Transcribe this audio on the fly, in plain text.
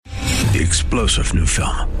The explosive new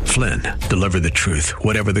film, Flynn, deliver the truth,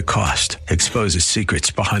 whatever the cost, exposes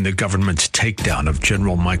secrets behind the government's takedown of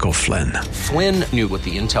General Michael Flynn. Flynn knew what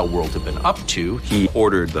the intel world had been up to. He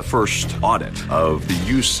ordered the first audit of the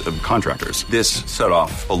use of contractors. This set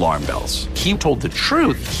off alarm bells. He told the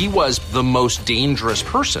truth. He was the most dangerous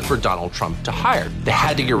person for Donald Trump to hire. They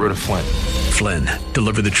had to get rid of Flynn. Flynn,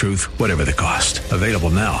 deliver the truth, whatever the cost. Available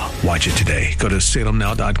now. Watch it today. Go to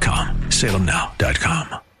salemnow.com.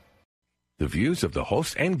 salemnow.com. The views of the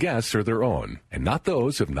host and guests are their own, and not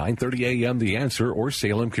those of 930 AM The Answer or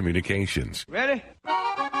Salem Communications. Ready?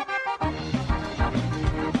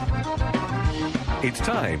 It's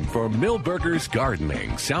time for Millburgers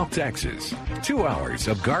Gardening, South Texas. 2 hours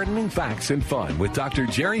of gardening facts and fun with Dr.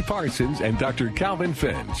 Jerry Parsons and Dr. Calvin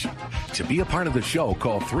Finch. To be a part of the show,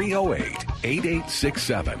 call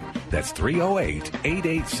 308-8867. That's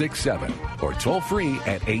 308-8867. Or toll free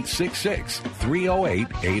at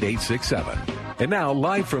 866-308-8867. And now,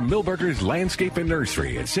 live from Millburgers Landscape and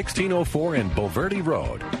Nursery at 1604 and Bulverde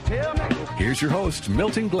Road. Here's your host,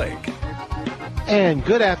 Milton Blake. And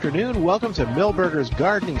good afternoon. Welcome to Millburgers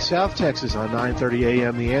Gardening, South Texas on 930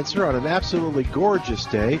 AM The Answer on an absolutely gorgeous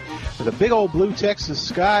day with a big old blue Texas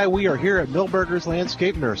sky. We are here at Millburgers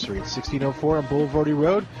Landscape Nursery at 1604 on Bulverde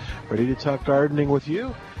Road, ready to talk gardening with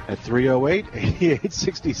you at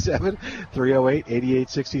 308-8867,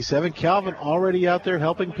 308-8867. Calvin already out there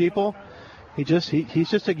helping people. He's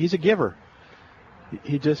a giver.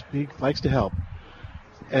 He likes to help.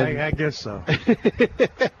 And I guess so.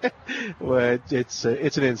 Well, it's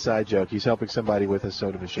an inside joke. He's helping somebody with a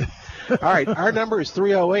soda machine. All right, our number is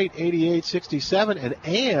 308-8867, and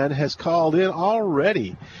Ann has called in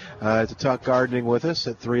already to talk gardening with us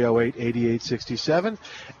at 308-8867.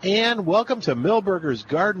 Ann, welcome to Millburgers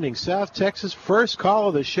Gardening, South Texas. First call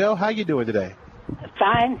of the show. How you doing today?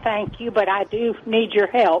 Fine, thank you, but I do need your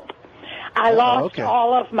help. I lost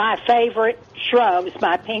all of my favorite shrubs,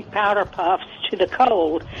 my pink powder puffs, to the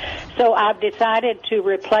cold. So I've decided to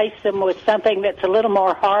replace them with something that's a little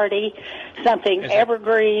more hardy, something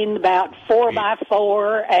evergreen, about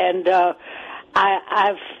 4x4, and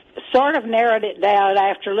I've sort of narrowed it down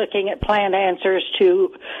after looking at Plant Answers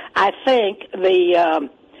to, I think, the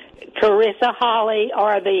Carissa holly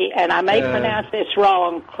or and I may pronounce this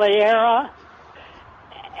wrong, Clara,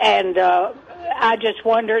 and I just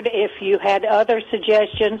wondered if you had other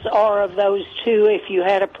suggestions or of those two, if you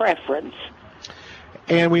had a preference.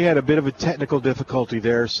 And we had a bit of a technical difficulty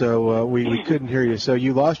there, so we couldn't hear you. So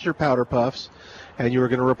you lost your powder puffs, and you were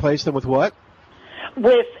going to replace them with what?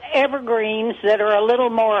 With evergreens that are a little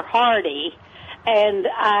more hardy. And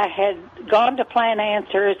I had gone to Plant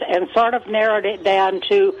Answers and sort of narrowed it down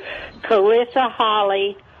to Carissa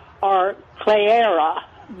holly or Clara.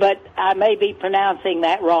 But I may be pronouncing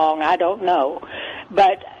that wrong. I don't know.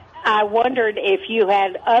 But I wondered if you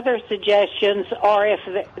had other suggestions or if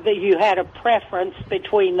you had a preference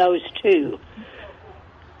between those two.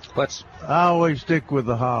 I always stick with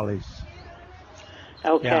the hollies.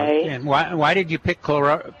 Okay. Yeah. And why did you pick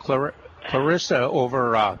Carissa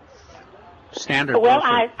over standard? Well,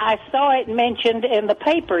 I saw it mentioned in the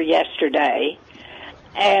paper yesterday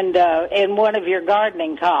and in one of your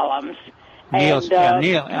gardening columns. That's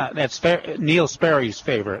Neil Sperry's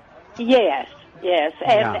favorite. Yes,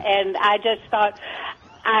 and I just thought,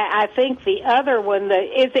 I think the other one,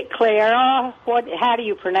 is it Clara? How do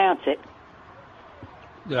you pronounce it?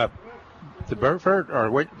 The Burford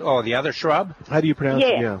or what? Oh, the other shrub. How do you pronounce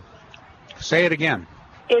it? Yeah. Say it again.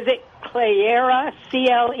 Is it Clara?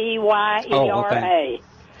 Cleyera? Oh, okay.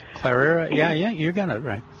 Clara? Yeah, you got it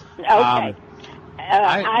right. Okay.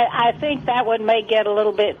 I think that one may get a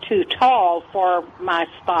little bit too tall for my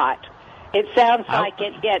spot. It sounds like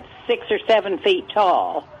it gets 6 or 7 feet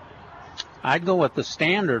tall. I'd go with the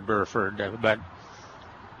standard Burford, but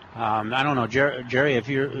I don't know, Jerry, if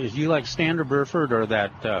you like standard Burford or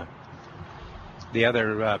that the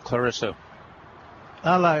other Clarissa.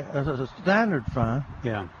 I like standard fine.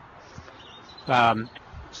 Yeah.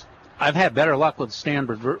 I've had better luck with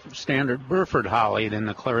standard Burford holly than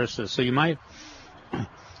the Clarissa, so you might.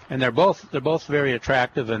 And they're both very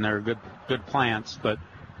attractive and they're good plants. But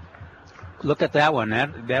look at that one.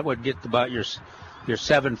 That would get about your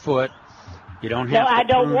 7 foot. You don't have. No, I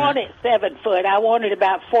don't want it 7 foot. I want it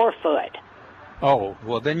about 4 foot. Oh,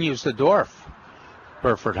 well then use the dwarf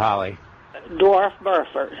Burford holly. Dwarf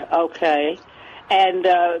Burford. Okay. And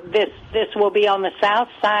this will be on the south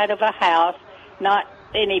side of a house, not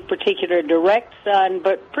any particular direct sun,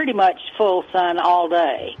 but pretty much full sun all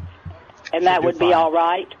day. And that would be all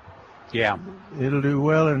right? Yeah. It'll do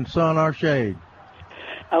well in sun or shade.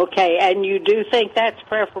 Okay, and you do think that's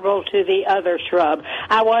preferable to the other shrub?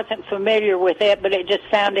 I wasn't familiar with it, but it just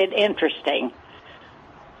sounded interesting.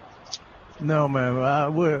 No,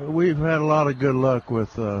 ma'am. We've had a lot of good luck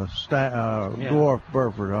with dwarf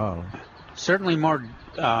Burford holly. Certainly more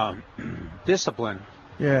disciplined.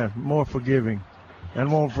 Yeah, more forgiving and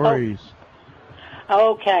won't freeze.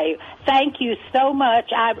 Okay. Thank you so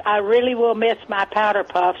much. I really will miss my powder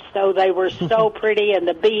puffs, though they were so pretty, and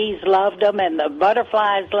the bees loved them, and the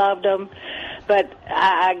butterflies loved them. But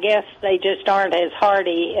I guess they just aren't as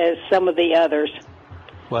hardy as some of the others.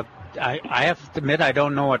 Well, I have to admit I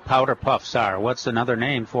don't know what powder puffs are. What's another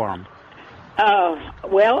name for them?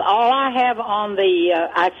 Well, all I have on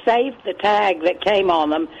I saved the tag that came on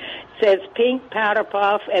them. Says pink powder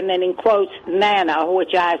puff, and then in quotes Nana,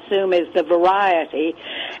 which I assume is the variety,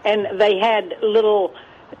 and they had little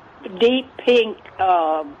deep pink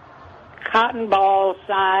cotton ball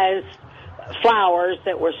size flowers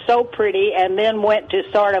that were so pretty, and then went to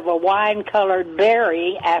sort of a wine colored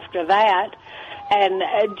berry after that, and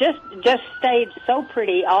just stayed so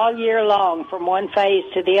pretty all year long from one phase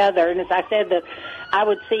to the other. And as I said, I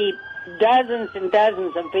would see dozens and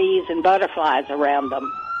dozens of bees and butterflies around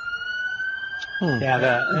them. Yeah,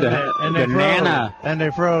 the Nana, and they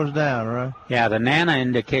froze down, right? Yeah, the Nana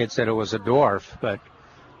indicates that it was a dwarf, but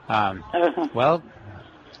well,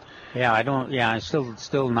 yeah, I don't. Yeah, it's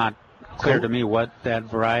still not clear to me what that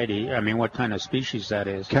variety. I mean, what kind of species that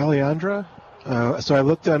is. Calliandra. So I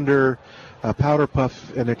looked under powder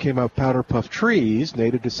puff, and it came out powder puff trees,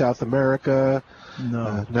 native to South America.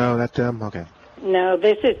 No, that's them. Okay. No,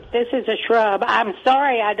 this is a shrub. I'm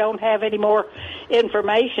sorry I don't have any more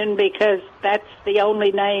information because that's the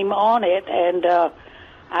only name on it, and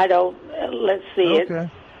I don't. Let's see it. Okay.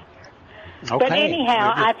 But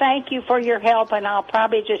anyhow, I thank you for your help, and I'll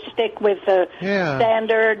probably just stick with the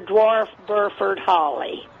standard dwarf Burford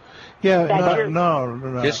holly. Yeah,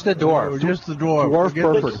 no. Just the dwarf. Just the dwarf. Dwarf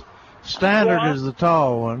Burford. Standard Dwarf? is the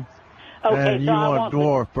tall one. Okay, and so you I want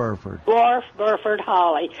dwarf Burford. Dwarf Burford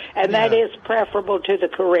holly, and that is preferable to the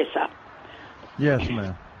Carissa. Yes,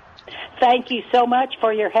 ma'am. Thank you so much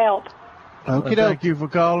for your help. Okay, thank you for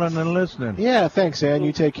calling and listening. Yeah, thanks, Ann.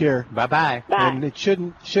 You take care. Bye-bye. Bye. And it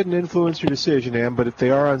shouldn't influence your decision, Ann, but if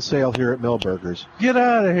they are on sale here at Millburgers. Get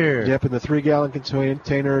out of here. Yep, in the 3-gallon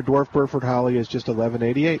container, dwarf Burford holly is just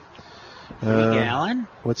 $11.88. 3-gallon?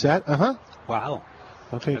 What's that? Uh-huh. Wow.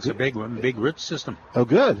 Okay, that's a big one, big root system. Oh,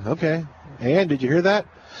 good. Okay. Ann, did you hear that?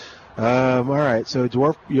 All right, so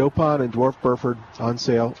dwarf Yopon and dwarf Burford on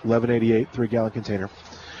sale, $11.88, 3-gallon container.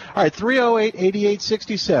 All right,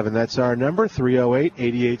 308-8867. That's our number,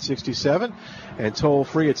 308-8867. And toll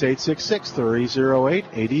free, it's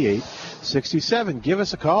 866-308-8867. Give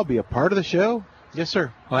us a call. Be a part of the show. Yes,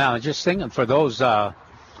 sir. Well, I was just thinking for those butterfly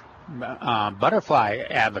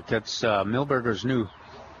advocates, Millburgers' new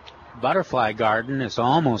butterfly garden is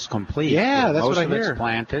almost complete. Yeah, that's most what I of hear. It's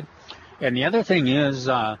planted. And the other thing is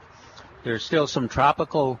there's still some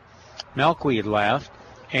tropical milkweed left.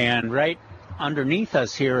 And right underneath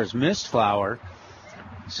us here is mistflower.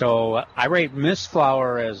 So I rate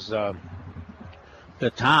mistflower as the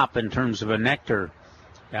top in terms of a nectar.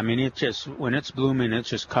 I mean, it just, when it's blooming, it's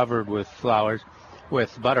just covered with flowers,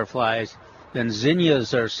 with butterflies. Then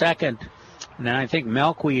zinnias are second. And then I think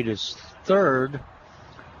milkweed is third.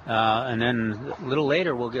 And then a little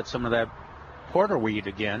later we'll get some of that porterweed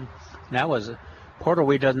again. That was,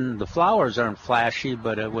 porterweed doesn't, the flowers aren't flashy,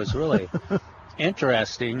 but it was really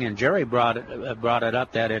interesting. And Jerry brought it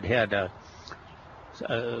up that it had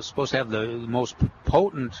supposed to have the most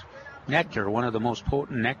potent nectar, one of the most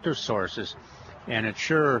potent nectar sources. And it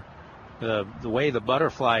sure, the way the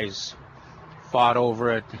butterflies fought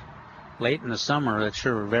over it late in the summer, it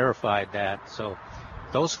sure verified that. So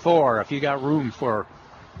those four, if you got room for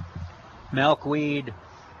milkweed,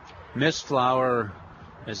 mistflower,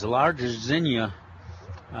 as large as zinnia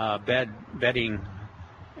bedding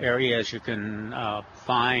area as you can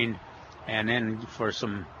find, and then for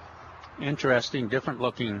some interesting,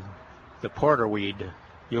 different-looking, the porterweed,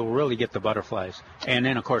 you'll really get the butterflies. And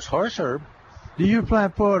then, of course, horse herb. Do you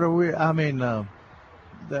plant porterweed? I mean,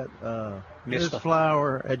 that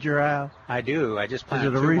mistflower at your house? I do. I just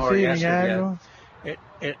planted 2 more reseeding yesterday. annual?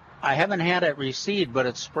 I haven't had it reseed, but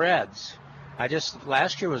it spreads.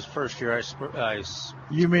 Last year was the first year I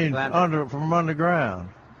You mean planted. from underground?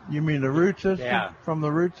 You mean the root system? Yeah. From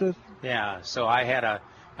the root system? Yeah, so I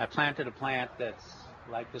planted a plant that's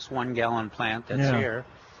like this 1-gallon plant that's here,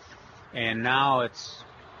 and now it's...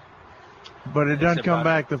 But it doesn't come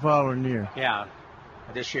back the following year. Yeah,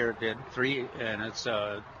 this year it did 3, and it's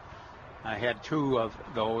I had 2 of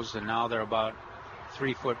those, and now they're about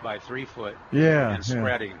 3 foot by 3 foot. Yeah. And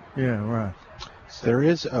spreading. Yeah, right. So there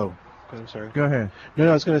is. Oh, I'm sorry. Go ahead. No,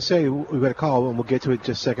 I was going to say we've got a call and we'll get to it in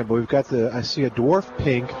just a second. But we've got I see a dwarf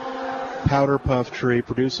pink powder puff tree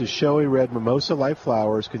produces showy red mimosa-like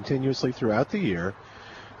flowers continuously throughout the year.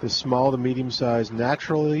 This small to medium-sized,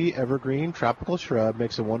 naturally evergreen tropical shrub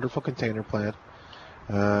makes a wonderful container plant.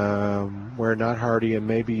 Where not hardy and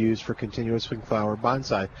may be used for continuous swing flower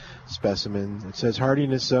bonsai specimen. It says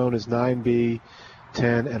hardiness zone is 9B,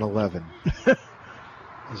 10, and 11.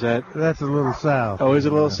 That's a little south. Oh, is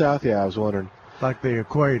it a little south? Yeah, I was wondering. Like the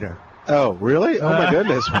equator. Oh, really? Oh, my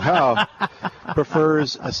goodness. Wow.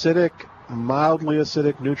 Prefers acidic, mildly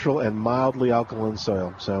acidic, neutral, and mildly alkaline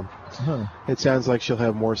soil. So it sounds like she'll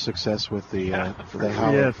have more success with the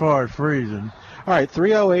holly. Yeah, as far as freezing. All right,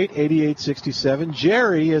 308-8867.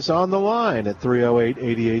 Jerry is on the line at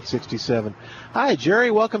 308-8867. Hi, Jerry.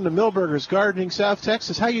 Welcome to Milberger's Gardening, South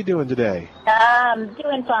Texas. How you doing today? I'm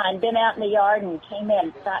doing fine. Been out in the yard and came in.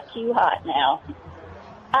 It's not too hot now.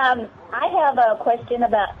 I have a question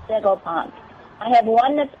about sago palms. I have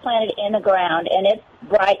one that's planted in the ground, and it's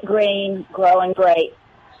bright green, growing great.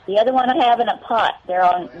 The other one I have in a pot. They're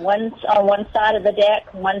one's on one side of the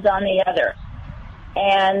deck, one's on the other.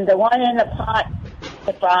 And the one in the pot,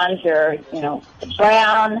 the fronds are,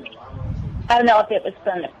 brown. I don't know if it was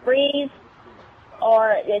from the freeze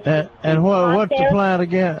or it's. And what's the plant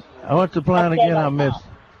again? What's the plant again? I missed.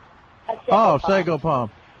 Oh, sago palm.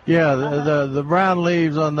 Yeah, the brown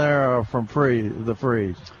leaves on there are from the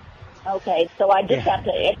freeze. Okay, so I just have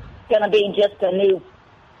to. It's going to be just the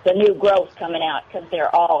new growth coming out because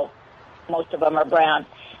most of them are brown.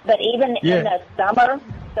 But even in the summer,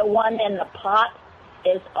 the one in the pot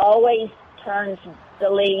always turns, the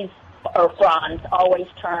leaves or fronds always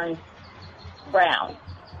turn brown.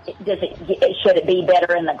 Should it be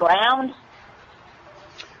better in the ground?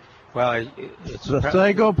 Well, it's the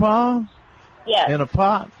sago palm. Yes. In a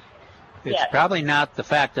pot. It's probably not the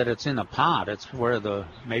fact that it's in a pot. It's where the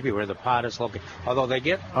pot is located. Although they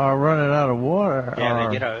get running out of water. Yeah,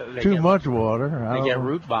 they get much water. They get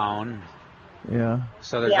root bound. Yeah.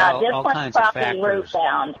 So there's all kinds of factors. This one's probably root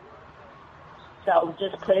bound. So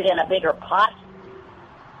just put it in a bigger pot.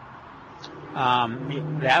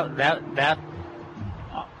 That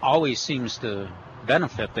always seems to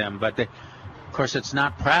benefit them, but of course it's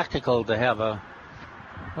not practical to have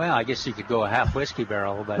I guess you could go a half whiskey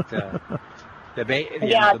barrel, but the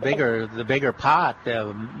bigger pot,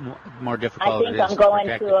 the more difficult it is. I think I'm going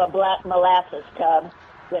to a black molasses tub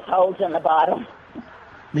with holes in the bottom.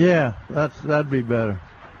 Yeah, that'd be better.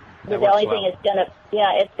 The only thing is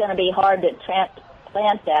it's gonna be hard to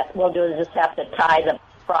transplant that. We'll do is just have to tie the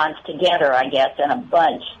fronds together, I guess, in a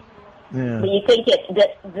bunch. Yeah. But you think do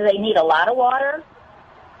they need a lot of water?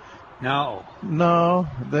 No,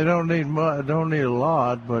 they don't need much. Don't need a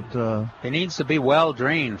lot, but it needs to be well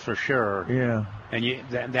drained for sure. Yeah,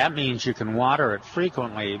 and that means you can water it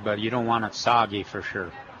frequently, but you don't want it soggy for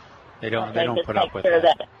sure. They don't put up with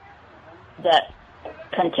that. That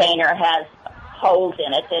container has holes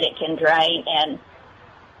in it that it can drain. And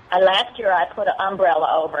last year I put an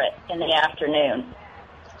umbrella over it in the afternoon,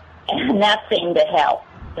 and that seemed to help.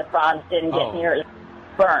 The fronds didn't get near as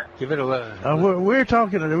burnt. Give it a little. We're still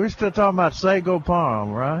talking about sago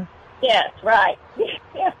palm, right? Yes, right.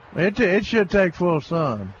 Yeah. It should take full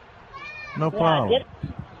sun. No problem.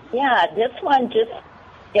 This one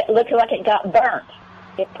it looked like it got burnt.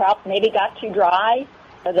 It maybe got too dry.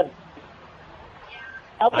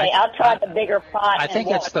 I'll try the bigger pot. I think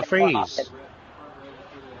it's the freeze.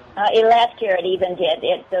 Last year it even did.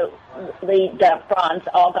 The fronds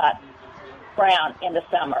all got brown in the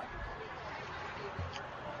summer.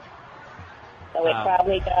 So it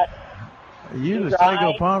probably got the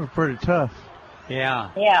sago palm is pretty tough. Yeah.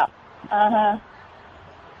 Yeah.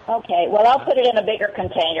 Okay. Well, I'll put it in a bigger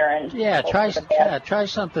container and try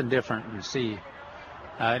something different and see.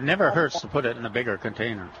 It never hurts to put it in a bigger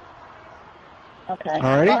container. Okay.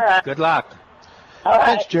 All right. Good luck. All right.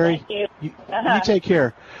 Thanks, Jerry. Thank you. You take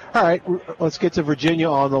care. All right. Let's get to Virginia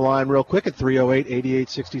on the line real quick at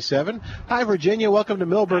 308-8867. Hi, Virginia. Welcome to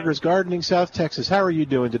Milberger's Gardening, South Texas. How are you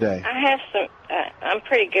doing today? I have some. I'm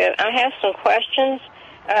pretty good. I have some questions,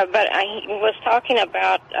 but I was talking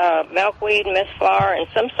about milkweed, mistflower, and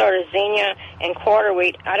some sort of zinnia and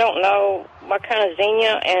quarterweed. I don't know what kind of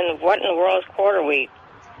zinnia and what in the world is quarterweed.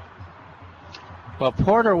 Well,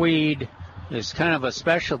 porterweed is kind of a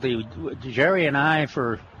specialty. Jerry and I,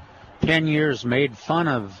 for 10 years, made fun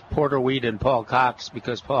of porterweed and Paul Cox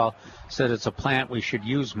because Paul said it's a plant we should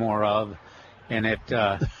use more of. And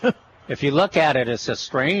if you look at it, it's a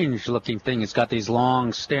strange-looking thing. It's got these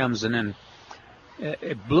long stems, and then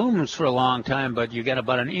it blooms for a long time, but you get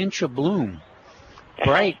about an inch of bloom,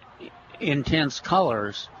 bright, intense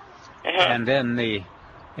colors, and then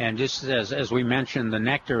and just as we mentioned, the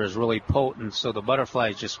nectar is really potent, so the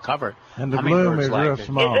butterflies just cover it. And the bloom is real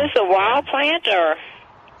small. Is this a wild plant or?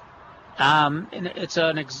 It's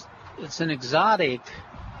an exotic.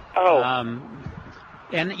 Oh.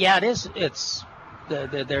 And yeah, it is. It's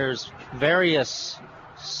there's various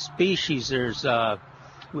species. There's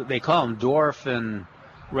they call them dwarf and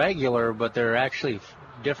regular, but they're actually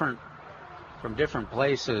different from different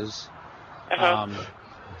places.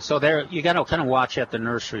 So you got to kind of watch at the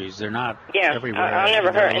nurseries. They're not everywhere. I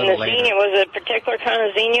never heard. And the zinnia, was it a particular kind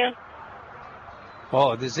of zinnia?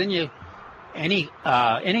 Oh, the zinnia, any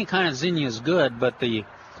kind of zinnia is good, but the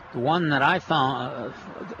one that I found,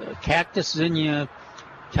 cactus zinnia,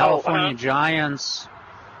 California giants,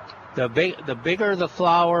 the bigger the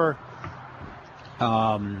flower,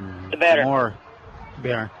 the better. The more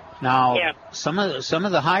better. Now, some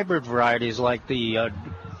of the hybrid varieties, like the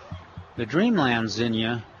Dreamland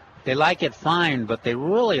zinnia, they like it fine, but they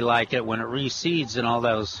really like it when it reseeds and all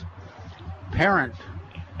those parent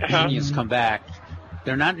zinnias come back.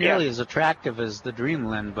 They're not nearly as attractive as the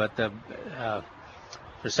Dreamland, but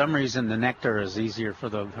for some reason the nectar is easier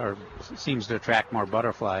or seems to attract more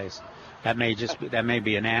butterflies. That may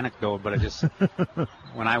be an anecdote, but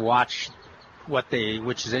when I watch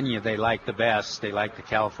which zinnia they like the best, they like the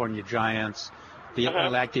California giants, they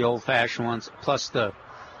like the old-fashioned ones, plus the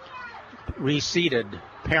reseeded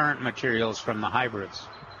parent materials from the hybrids.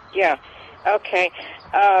 Yeah. Okay.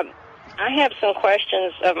 I have some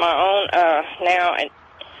questions of my own now.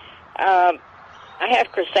 I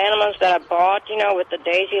have chrysanthemums that I bought, with the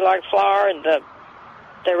daisy-like flower and the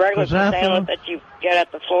regular chrysanthemums that you get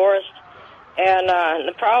at the florist. And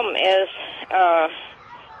the problem is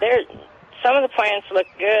some of the plants look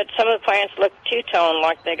good. Some of the plants look two-tone,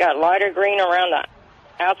 like they got lighter green around the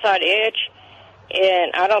outside edge.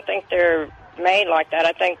 And I don't think they're made like that.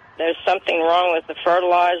 I think there's something wrong with the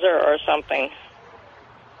fertilizer or something.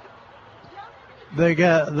 They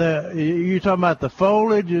got you talking about the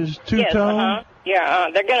foliage is two-tone?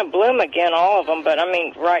 Yes, they're going to bloom again, all of them. But I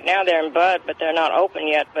mean, right now they're in bud, but they're not open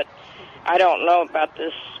yet. But I don't know about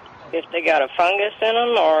this, if they got a fungus in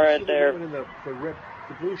them or they're the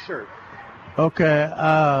blue shirt. Okay.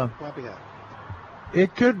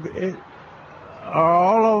 It could be. Are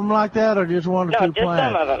all of them like that, or just one or two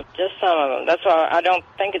plants? No, just some of them. That's why I don't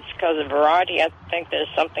think it's because of variety. I think there's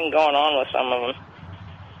something going on with some of them.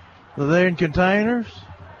 Are they in containers?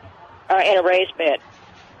 In a raised bed.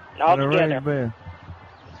 All together. In a raised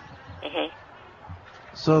bed.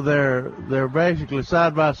 So they're basically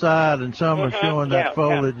side by side, and some are showing that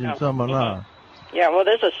foliage, and some are not. Yeah, well,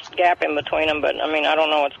 there's a gap in between them, but I mean, I don't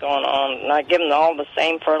know what's going on. And I give them all the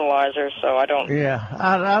same fertilizer, so I don't. Yeah,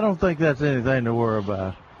 I don't think that's anything to worry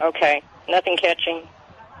about. Okay, nothing catching.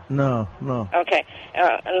 No. Okay,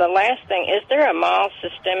 and the last thing, is there a mild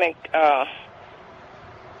systemic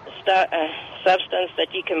substance that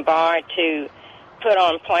you can buy to put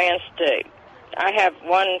on plants? I have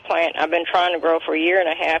one plant I've been trying to grow for a year and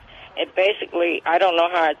a half. It basically, I don't know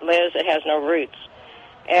how it lives. It has no roots,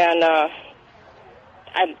 and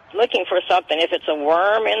I'm looking for something. If it's a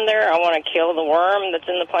worm in there, I want to kill the worm that's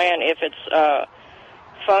in the plant. If it's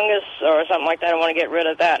fungus or something like that, I want to get rid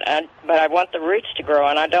of that. But I want the roots to grow,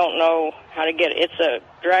 and I don't know how to get it. It's a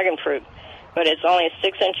dragon fruit, but it's only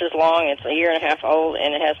 6 inches long. It's a year and a half old,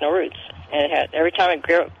 and it has no roots. And every time it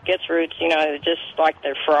gets roots, it's just like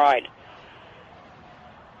they're fried.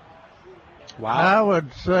 Wow. I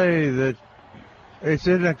would say that it's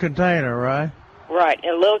in a container, right? Right, in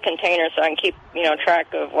a little container, so I can keep,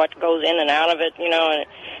 track of what goes in and out of it, and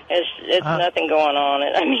it's nothing going on.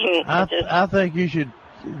 I mean, I think you should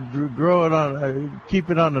grow it keep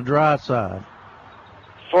it on the dry side.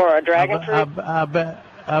 For a dragon fruit?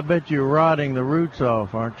 I bet you're rotting the roots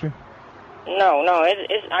off, aren't you? No,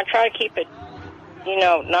 I try to keep it,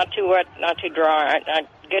 not too wet, not too dry.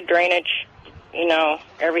 Good drainage,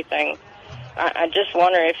 everything. I just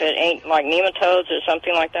wonder if it ain't like nematodes or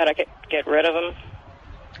something like that. I could get rid of them.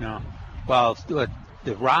 No. Well, the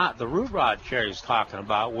root rot Jerry's talking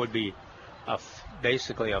about would be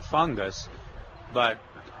basically a fungus, but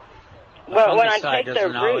well, when I take the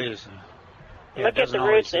roots, look at the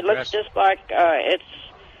roots. It looks just like it's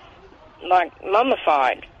like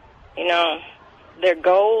mummified. They're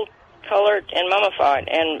gold colored and mummified,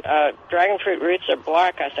 and dragon fruit roots are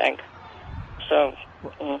black, I think. So.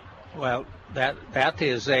 Well, that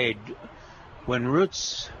is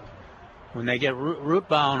when they get root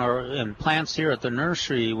bound, or in plants here at the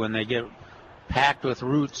nursery, when they get packed with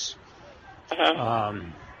roots,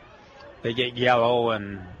 they get yellow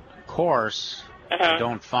and coarse, they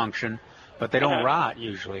don't function, but they don't rot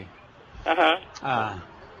usually.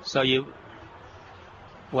 So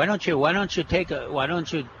why don't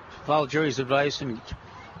you follow Jerry's advice and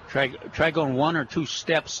try going 1 or 2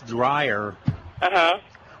 steps drier,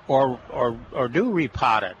 or do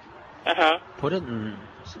repot it. Put it in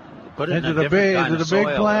a different kind of soil. Is it a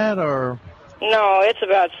big plant or? No, it's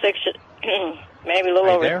about 6, maybe a little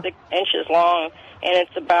over 6 inches long, and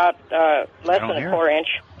it's about less than a quarter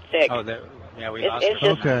inch thick. Oh, yeah, we lost it.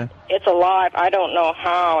 Okay. It's alive. I don't know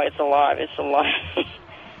how it's alive. It's alive.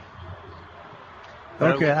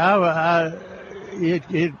 Okay,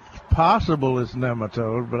 it's possible it's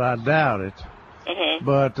nematode, but I doubt it.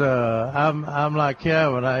 But I'm like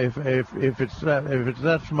Kevin. If it's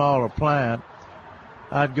that small a plant,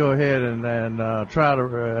 I'd go ahead and try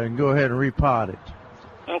to go ahead and repot it.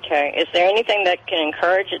 Okay. Is there anything that can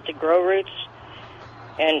encourage it to grow roots?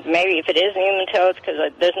 And maybe if it is nematodes, because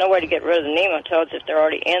there's no way to get rid of the nematodes if they're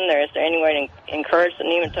already in there. Is there any way to encourage the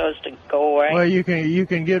nematodes to go away? Well, you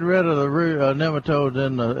can get rid of the nematodes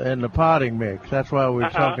in the potting mix. That's why we're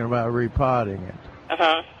talking about repotting it.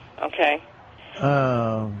 Okay.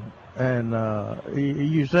 And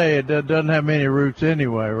you say it doesn't have many roots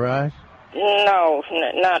anyway, right? No,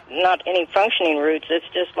 not any functioning roots. It's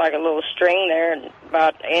just like a little string there,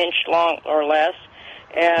 about an inch long or less.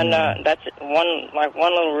 And that's one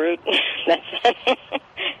little root. That's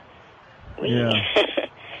yeah.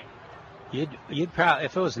 You'd probably,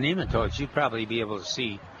 if it was nematodes, you'd probably be able to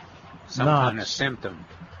see some kind of symptom.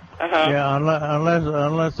 Yeah,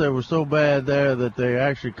 unless they were so bad there that they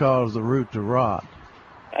actually caused the root to rot.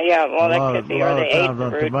 Yeah, well, that could be, or they ate the root. A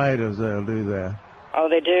lot of times on tomatoes they'll do that. Oh,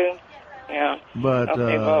 they do. Yeah. But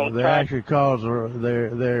they actually cause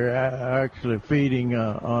they're actually feeding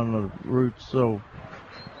on the roots so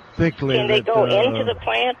thickly. Can they go into the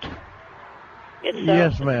plant?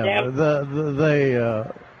 Yes, ma'am.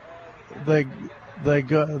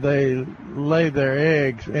 They lay their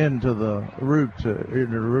eggs into the root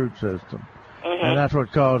system, and that's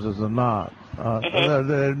what causes the knot.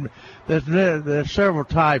 There's several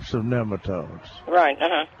types of nematodes. Right.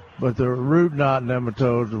 But the root knot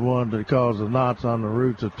nematode is the one that causes the knots on the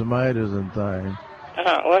roots of tomatoes and things.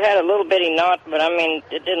 Well, it had a little bitty knot, but I mean,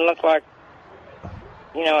 it didn't look like,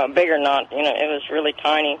 a bigger knot. It was really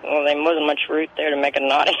tiny. Well, there wasn't much root there to make a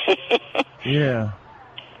knot. Yeah.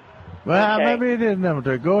 Well, maybe it is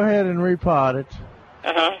nematode. Go ahead and repot it.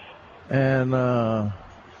 And,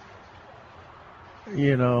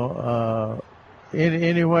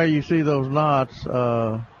 anyway you see those knots,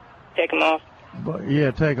 take them off.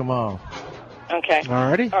 Yeah, take them off. Okay. All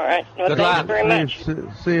righty. All right. Well, thank you very much.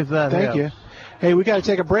 See if that helps. Thank you. Hey, we got to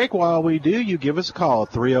take a break. While we do, you give us a call,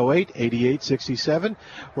 308-8867.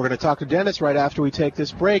 We're going to talk to Dennis right after we take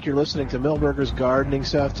this break. You're listening to Milberger's Gardening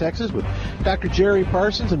South Texas with Dr. Jerry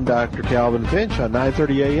Parsons and Dr. Calvin Finch on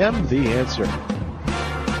 9:30 a.m. The Answer.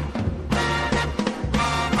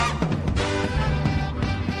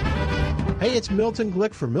 Hey, it's Milton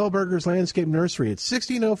Glick from Milberger's Landscape Nursery at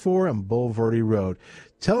 1604 on Bulverde Road,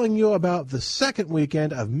 telling you about the second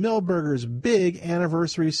weekend of Milberger's big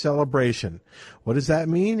anniversary celebration. What does that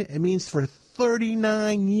mean? It means for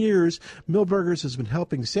 39 years, Milberger's has been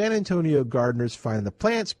helping San Antonio gardeners find the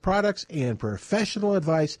plants, products, and professional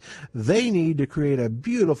advice they need to create a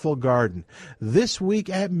beautiful garden. This week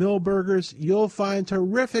at Milberger's, you'll find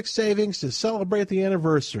terrific savings to celebrate the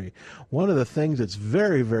anniversary. One of the things that's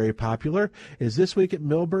very, very popular is this week at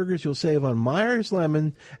Milberger's, you'll save on Myers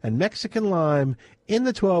Lemon and Mexican Lime in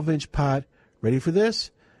the 12-inch pot. Ready for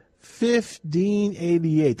this?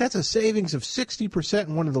 $15.88. That's a savings of 60%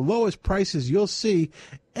 and one of the lowest prices you'll see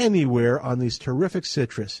anywhere on these terrific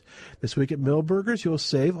citrus. This week at Milberger's, you'll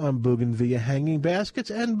save on bougainvillea hanging baskets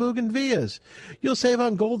and bougainvilleas. You'll save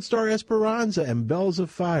on Gold Star Esperanza and Bells of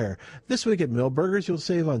Fire. This week at Milberger's, you'll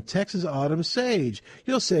save on Texas Autumn Sage.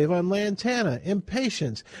 You'll save on Lantana,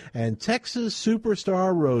 Impatiens, and Texas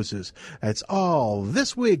Superstar Roses. That's all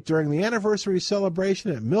this week during the anniversary celebration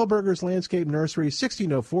at Milberger's Landscape Nursery,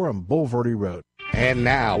 1604 on Bulverde Road. And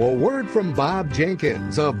now, a word from Bob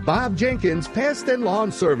Jenkins of Bob Jenkins Pest and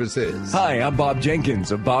Lawn Services. Hi, I'm Bob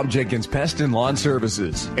Jenkins of Bob Jenkins Pest and Lawn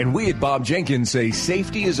Services. And we at Bob Jenkins say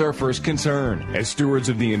safety is our first concern. As stewards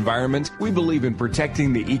of the environment, we believe in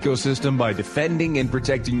protecting the ecosystem by defending and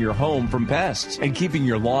protecting your home from pests and keeping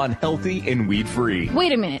your lawn healthy and weed-free.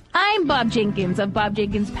 Wait a minute. I'm Bob Jenkins of Bob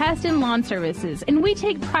Jenkins Pest and Lawn Services, and we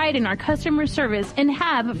take pride in our customer service and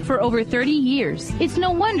have for over 30 years. It's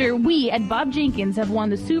no wonder we at Bob Jenkins Jenkins have won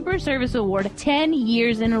the Super Service Award 10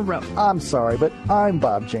 years in a row. I'm sorry, but I'm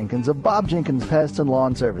Bob Jenkins of Bob Jenkins Pest and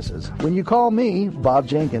Lawn Services. When you call me, Bob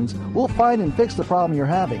Jenkins, we'll find and fix the problem you're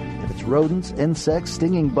having. If it's rodents, insects,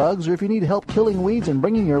 stinging bugs, or if you need help killing weeds and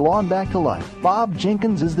bringing your lawn back to life, Bob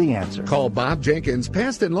Jenkins is the answer. Call Bob Jenkins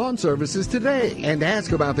Pest and Lawn Services today and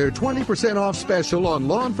ask about their 20% off special on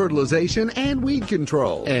lawn fertilization and weed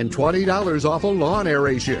control and $20 off a lawn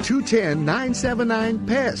aeration.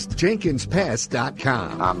 210-979-PEST. JenkinsPest.com.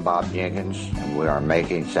 I'm Bob Jenkins, and we are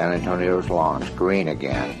making San Antonio's lawns green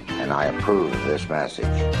again, and I approve of this message.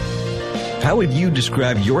 How would you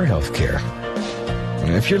describe your health care?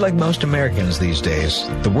 If you're like most Americans these days,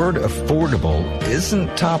 the word affordable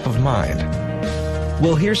isn't top of mind.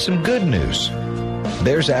 Well, here's some good news.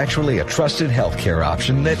 There's actually a trusted healthcare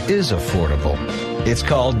option that is affordable. It's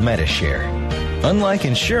called Medi-Share. Unlike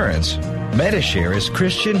insurance, Medi-Share is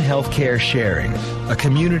Christian healthcare sharing, a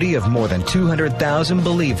community of more than 200,000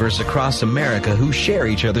 believers across America who share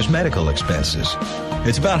each other's medical expenses.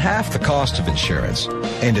 It's about half the cost of insurance,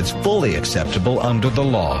 and it's fully acceptable under the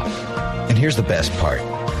law. And here's the best part.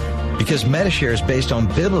 Because Medi-Share is based on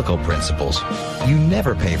biblical principles, you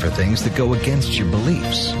never pay for things that go against your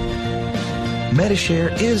beliefs.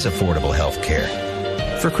 Medi-Share is affordable health care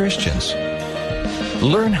for Christians.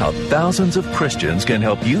 Learn how thousands of Christians can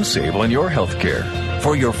help you save on your health care.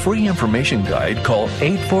 For your free information guide, call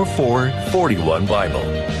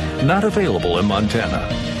 844-41-BIBLE. Not available in Montana.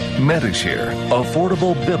 Medi-Share,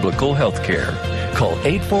 affordable biblical health care. Call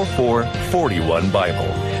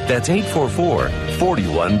 844-41-BIBLE. That's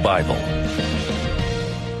 844-41-BIBLE.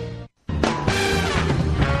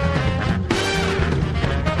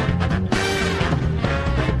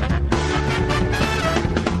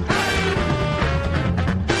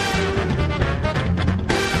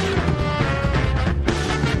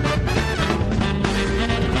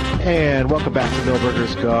 And welcome back to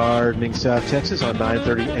Millburgers Gardening, South Texas on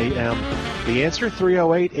 9:30 a.m. The answer,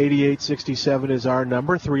 308-8867 is our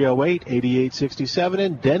number, 308-8867,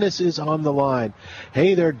 and Dennis is on the line.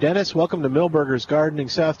 Hey there, Dennis. Welcome to Millburgers Gardening,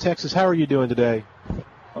 South Texas. How are you doing today?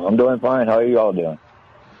 I'm doing fine. How are you all doing?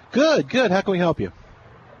 Good, good. How can we help you?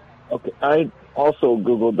 Okay. I also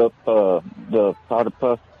Googled up the powder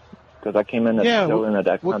puff because I came in at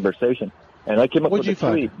that conversation. And I came up with a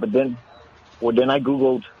tree, but then I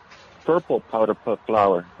Googled purple powder puff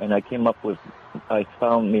flower, and I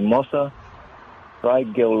found Mimosa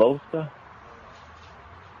fragilosa,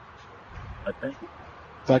 I think.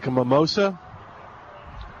 Like a mimosa?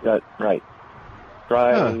 Yeah, right.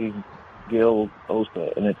 Fragilosa,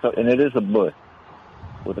 and it is a bush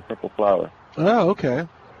with a purple flower. Oh, okay.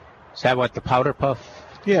 Is that what the powder puff?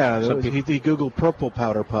 Yeah, he Googled purple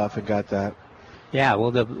powder puff and got that. Yeah,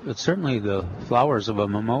 well, certainly the flowers of a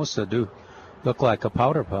mimosa do look like a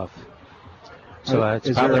powder puff. So that's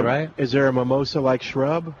probably right. Is there a mimosa-like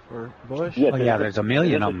shrub or bush? Yes, there's a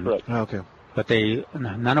million of them. Okay. But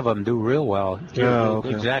none of them do real well.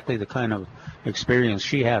 Exactly the kind of experience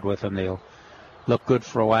she had with them. They'll look good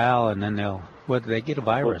for a while, and then they get a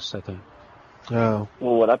virus, I think. Oh.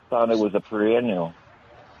 Well, what I found, it was a perennial.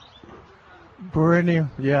 Perennial,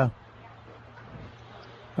 yeah.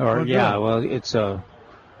 Or, there's a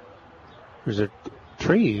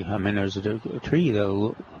tree. I mean, there's a tree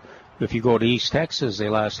that, if you go to East Texas, they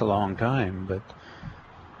last a long time. But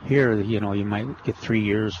here, you might get 3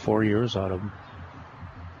 years, 4 years out of them.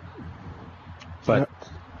 But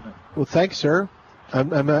well, thanks, sir. I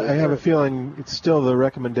have a feeling it's still the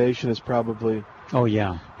recommendation is probably. Oh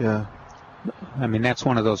yeah. Yeah. I mean, that's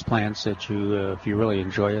one of those plants that if you really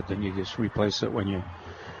enjoy it, then you just replace it when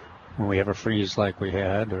we have a freeze like we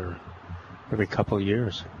had, or every couple of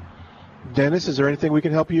years. Dennis, is there anything we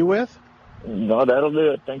can help you with? No, that'll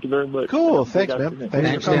do it. Thank you very much. Cool. Thanks, man.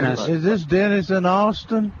 Thanks, Dennis. Is this Dennis in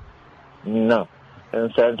Austin? No.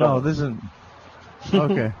 In San Antonio. Oh, this isn't.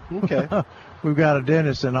 Okay. Okay. We've got a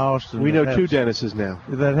Dennis in Austin. We know two Dennises now.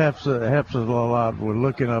 That helps us a lot. We're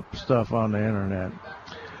looking up stuff on the internet.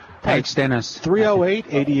 Thanks, Dennis.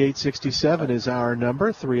 308-8867 is our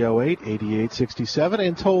number, 308-8867,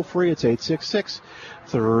 and toll free, it's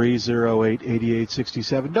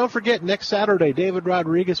 866-308-8867. Don't forget, next Saturday, David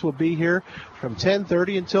Rodriguez will be here from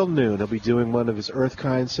 10:30 until noon. He'll be doing one of his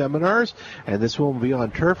Earthkind seminars, and this one will be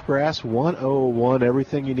on Turf Grass 101,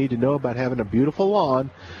 everything you need to know about having a beautiful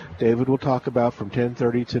lawn. David will talk about from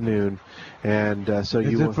 10:30 to noon. And is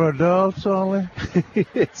it for adults only?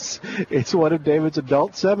 It's one of David's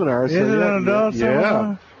adult seminars. Is it an adult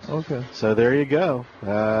seminar? Yeah. Okay. So there you go.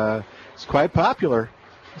 It's quite popular.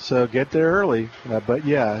 So get there early.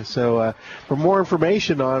 For more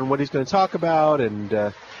information on what he's going to talk about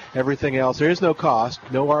and everything else. There is no cost,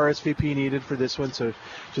 no RSVP needed for this one, so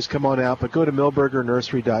just come on out. But go to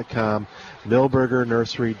millburgernursery.com,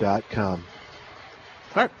 millburgernursery.com.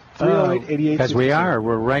 All right, 308-8867. Because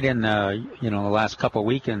we're right in the last couple of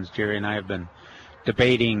weekends, Jerry and I have been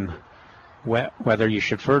debating whether you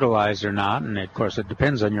should fertilize or not, and of course it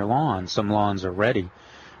depends on your lawn. Some lawns are ready.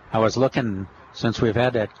 I was looking, since we've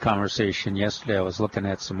had that conversation yesterday, I was looking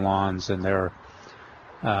at some lawns, and there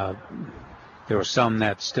were some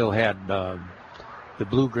that still had the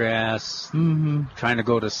bluegrass trying to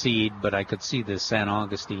go to seed, but I could see the San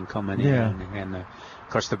Augustine coming in, and of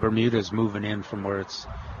course the Bermuda's moving in from where it's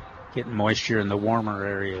getting moisture in the warmer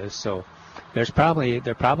areas. So there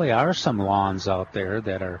probably are some lawns out there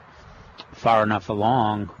that are far enough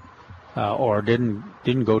along, or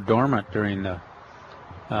didn't go dormant during the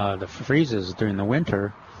freezes during the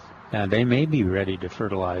winter, and they may be ready to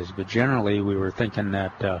fertilize. But generally, we were thinking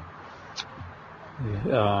that a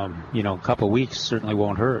couple of weeks certainly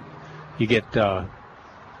won't hurt. You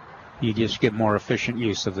just get more efficient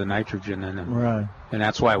use of the nitrogen in them. Right. And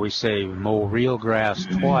that's why we say mow real grass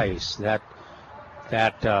twice. That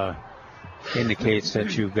indicates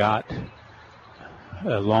that you've got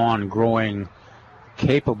a lawn growing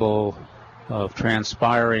capable of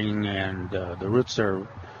transpiring, and the roots are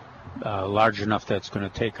large enough that's going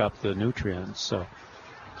to take up the nutrients. So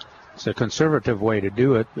it's a conservative way to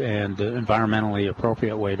do it, and the environmentally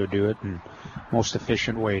appropriate way to do it, and most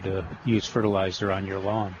efficient way to use fertilizer on your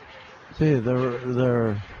lawn. See,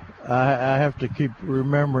 I have to keep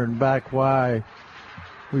remembering back why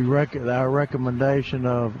our recommendation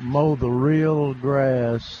of mow the real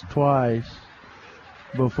grass twice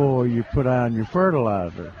before you put on your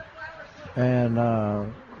fertilizer. And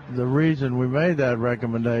the reason we made that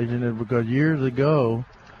recommendation is because years ago,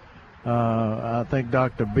 I think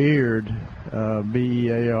Dr. Beard,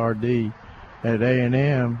 B-E-A-R-D, at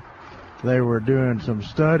A&M, they were doing some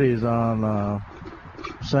studies on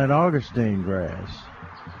St. Augustine grass,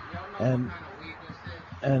 and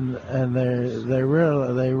they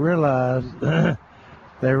realized that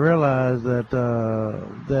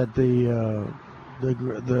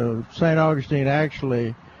the St. Augustine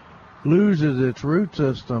actually loses its root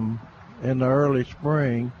system in the early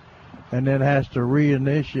spring, and then has to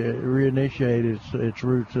reinitiate its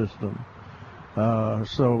root system.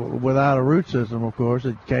 So without a root system, of course,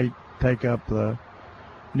 it can't take up the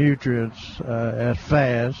nutrients as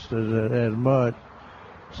fast as much.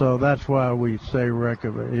 So that's why we say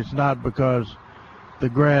recommend. It's not because the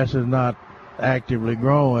grass is not actively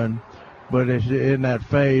growing, but it's in that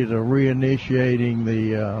phase of reinitiating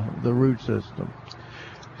the root system.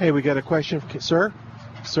 Hey, we got a question, sir.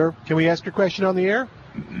 Sir, can we ask your question on the air?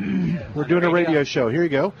 We're doing a radio show. Here you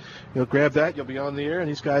go. You'll grab that. You'll be on the air, and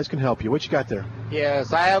these guys can help you. What you got there?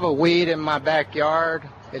 Yes, I have a weed in my backyard.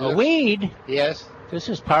 Weed? Yes. This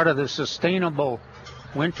is part of the sustainable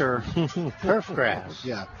winter turf grass.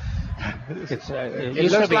 Yeah.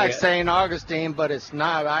 It looks like St. Augustine, but it's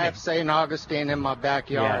not. I have St. Augustine in my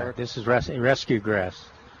backyard. Yeah, this is rescue grass,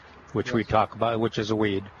 which we talk about, which is a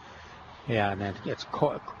weed. Yeah, and it's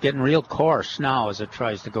getting real coarse now as it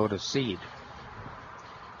tries to go to seed.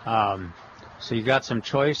 So you got some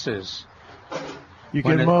choices. You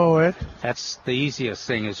can mow it. That's the easiest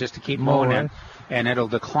thing, is just to keep mowing it, and it'll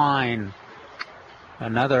decline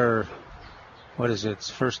another, what is it,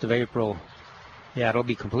 it's 1st of April. Yeah, it'll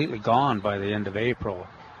be completely gone by the end of April,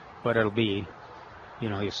 but it'll be,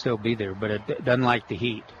 you'll still be there, but it doesn't like the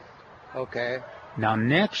heat. Okay. Now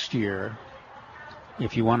next year,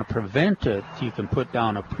 if you want to prevent it, you can put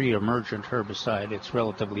down a pre-emergent herbicide. It's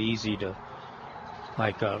relatively easy to,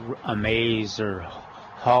 like a maize or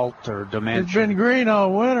halt or dimension. It's been green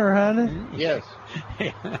all winter, honey. Yes.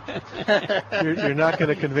 You're not going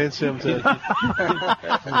to convince him to.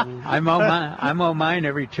 I mow mine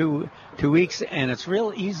every two weeks, and it's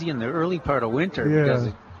real easy in the early part of winter because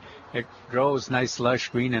it grows nice, lush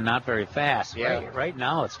green and not very fast. Yeah. Right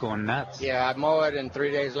now it's going nuts. Yeah, I mow it, and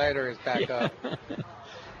 3 days later it's back up.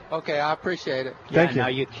 Okay, I appreciate it. Thank you. Now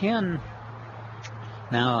you can.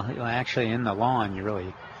 Now, actually, in the lawn,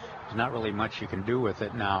 there's not really much you can do with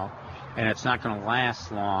it now, and it's not going to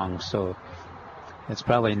last long, so it's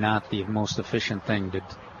probably not the most efficient thing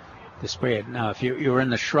to spray it. Now, if you're in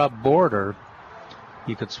the shrub border,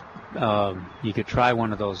 you could try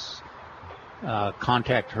one of those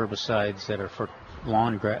contact herbicides that are for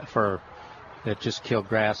lawn that just kill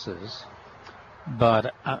grasses,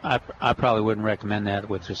 but I probably wouldn't recommend that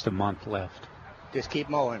with just a month left. Just keep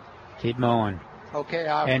mowing. Keep mowing. Okay,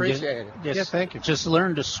 I appreciate it. Thank you. Just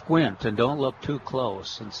learn to squint and don't look too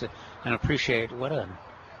close, and appreciate what a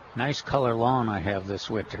Nice color lawn I have this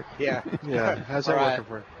winter. Yeah. How's that working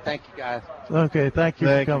for you? Thank you, guys. Okay, thank you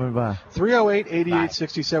for coming by.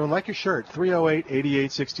 308-8867. Like your shirt,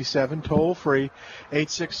 308-8867. Toll free,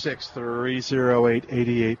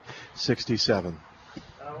 866-308-8867.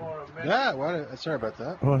 Sorry about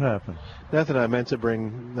that. What happened? Nothing. I meant to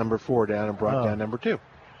bring number 4 down and brought down number 2.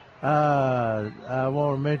 I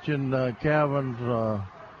want to mention Calvin's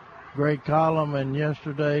great column in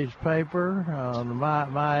yesterday's paper on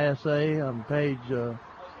my essay on page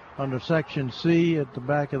under section C at the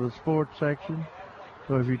back of the sports section.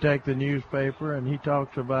 So if you take the newspaper, and he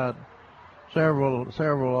talks about several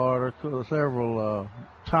articles, several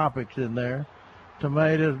topics in there.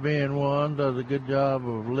 Tomatoes being one, does a good job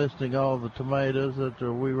of listing all the tomatoes that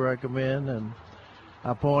we recommend. And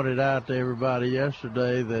I pointed out to everybody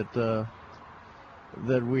yesterday that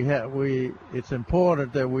it's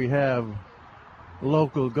important that we have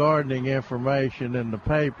local gardening information in the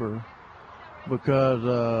paper, because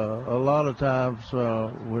a lot of times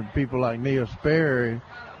when people like Neil Sperry,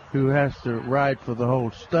 who has to write for the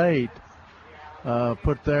whole state,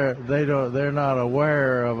 they're not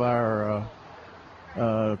aware of our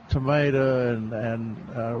tomato and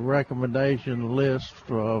recommendation list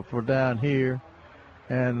for down here.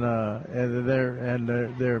 And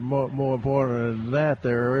they're more important than that.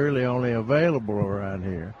 They're really only available around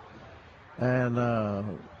here. And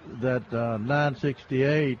that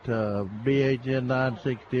 968 BHN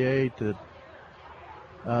 968 that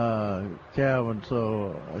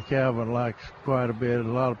Calvin likes quite a bit. A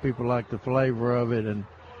lot of people like the flavor of it, and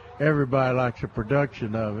everybody likes the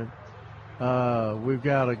production of it. We've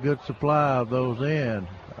got a good supply of those in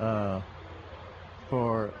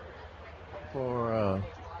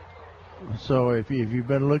so if you've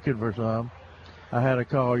been looking for some, I had a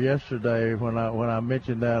call yesterday when I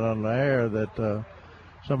mentioned that on the air that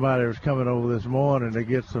somebody was coming over this morning to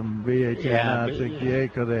get some BHN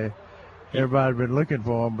 968 because everybody's been looking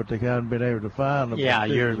for them, but they haven't been able to find them. Yeah,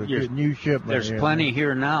 you're new shipment. There's plenty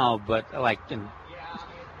here now, but like in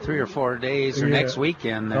 3 or 4 days or next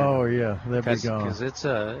weekend. They'll be gone. Because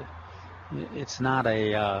it's not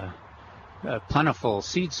a plentiful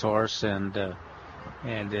seed source, and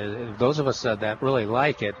those of us that really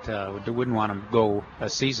like it wouldn't want to go a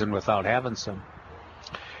season without having some.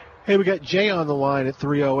 Hey, we got Jay on the line at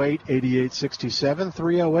 308-8867,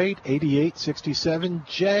 308-8867.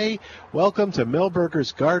 Jay, welcome to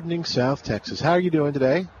Milberger's Gardening, South Texas. How are you doing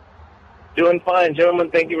today? Doing fine,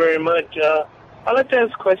 gentlemen. Thank you very much. I'd like to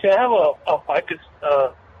ask a question. I have a ficus,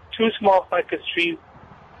 2 small ficus trees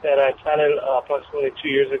that I planted approximately 2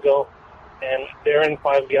 years ago, and they're in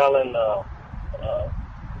 5-gallon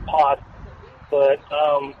pots. But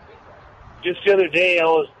just the other day, I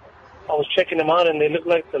was checking them out, and they look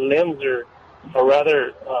like the limbs are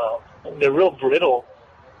rather they're real brittle.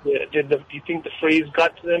 Do you think the freeze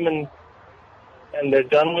got to them and they're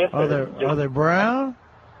done with? Are they brown?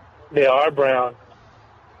 They are brown.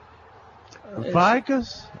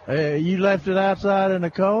 Ficus? You left it outside in the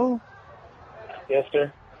cold? Yes,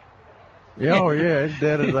 sir. Oh, yeah, it's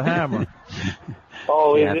dead as a hammer.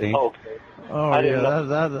 Oh, is it? Okay. Oh, yeah,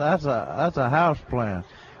 that's a house plant.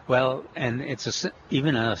 Well, and it's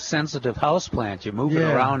even a sensitive house plant. You move it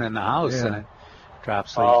around in the house and it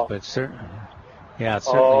drops leaves, but certainly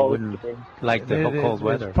wouldn't like the cold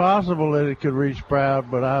weather. It's possible that it could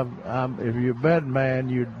re-sprout, but if you're a betting man,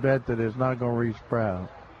 you'd bet that it's not going to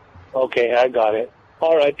re-sprout. Okay, I got it.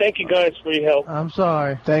 All right, thank you guys for your help. I'm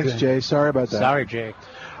sorry. Thanks, Jay. Sorry about that. Sorry, Jay.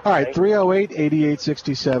 All right,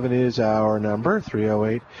 308-8867 is our number,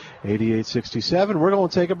 308-8867. We're going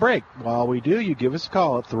to take a break. While we do, you give us a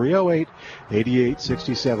call at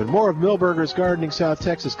 308-8867. More of Milberger's Gardening, South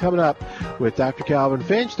Texas coming up with Dr. Calvin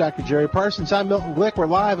Finch, Dr. Jerry Parsons. I'm Milton Glick. We're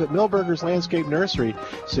live at Milberger's Landscape Nursery,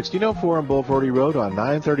 1604 on Bulverde Road on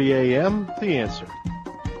 9:30 a.m. The Answer.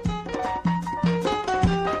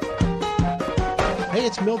 Hey,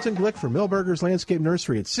 it's Milton Glick from Milberger's Landscape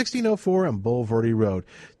Nursery at 1604 on Bulverde Road,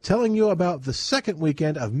 telling you about the second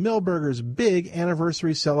weekend of Milberger's big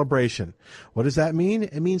anniversary celebration. What does that mean?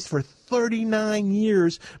 It means for 39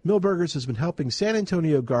 years, Milberger's has been helping San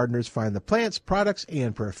Antonio gardeners find the plants, products,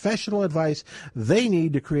 and professional advice they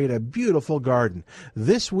need to create a beautiful garden.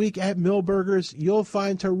 This week at Milberger's, you'll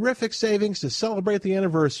find terrific savings to celebrate the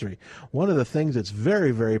anniversary. One of the things that's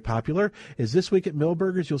very, very popular is this week at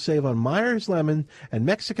Milberger's, you'll save on Myers Lemon and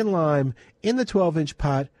Mexican Lime in the 12-inch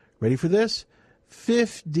pot. Ready for this?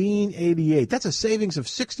 $15.88. That's a savings of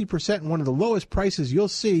 60% and one of the lowest prices you'll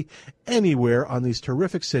see anywhere on these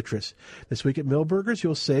terrific citrus. This week at Millburgers,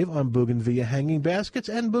 you'll save on Bougainvillea hanging baskets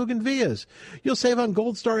and Bougainvilleas. You'll save on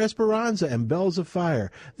Gold Star Esperanza and Bells of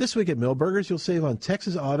Fire. This week at Millburgers, you'll save on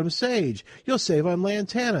Texas Autumn Sage. You'll save on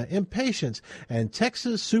Lantana, Impatiens, and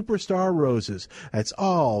Texas Superstar Roses. That's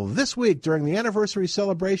all this week during the anniversary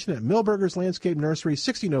celebration at Millburgers Landscape Nursery,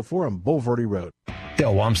 1604 on Boulevardy Road.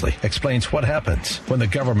 Dale Walmsley explains what happens when the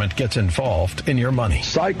government gets involved in your money.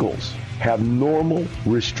 Cycles have normal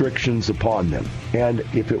restrictions upon them. And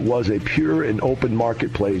if it was a pure and open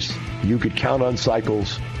marketplace, you could count on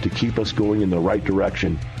Cycles to keep us going in the right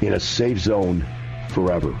direction in a safe zone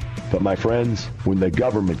forever. But my friends, when the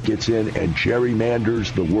government gets in and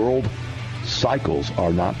gerrymanders the world, Cycles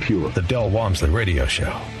are not pure. The Del Walmsley Radio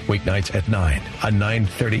Show, weeknights at 9 on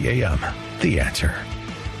 9:30 a.m. The Answer.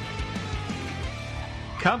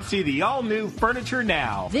 Come see the all-new Furniture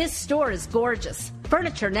Now. This store is gorgeous.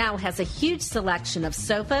 Furniture Now has a huge selection of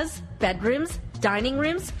sofas, bedrooms, dining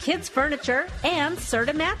rooms, kids' furniture, and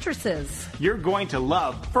Serta mattresses. You're going to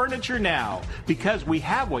love Furniture Now because we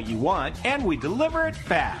have what you want and we deliver it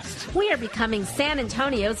fast. We are becoming San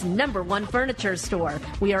Antonio's #1 furniture store.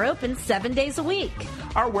 We are open 7 days a week.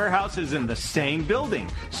 Our warehouse is in the same building,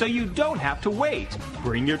 so you don't have to wait.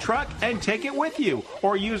 Bring your truck and take it with you,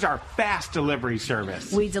 or use our fast delivery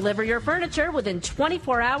service. We deliver your furniture within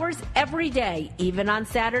 24 hours every day, even on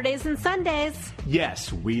Saturdays and Sundays.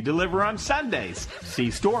 Yes, we deliver on Sundays.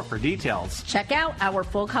 See store for details. Check out our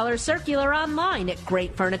full-color circular online at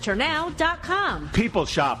greatfurniturennow.com. People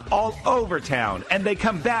shop all over town, and they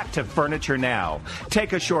come back to Furniture Now.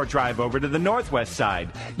 Take a short drive over to the Northwest side.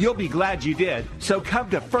 You'll be glad you did, so come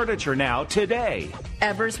to Furniture Now today.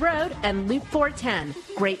 Evers Road and Loop 410.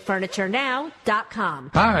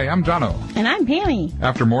 greatfurniturennow.com. Hi, I'm Jono. And I'm Pammy.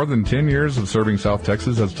 After more than 10 years of serving South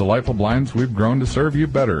Texas as Delightful Blinds, we've grown to serve you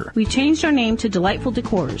better. We changed our name to Delightful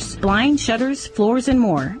Decors. Blinds, shutters, floors, and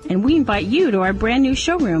more. And we invite you to our brand new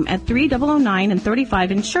showroom at 3009 and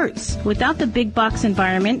 35 in Shirts. Without the big box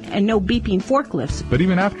environment and no beeping forklifts. But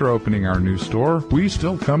even after opening our new store, we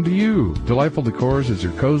still come to you. Delightful Decors is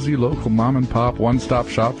your cozy local mom and pop one-stop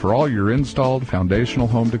shop for all your installed foundational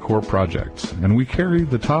home decor projects. And we carry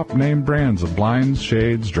the top name brands of blinds,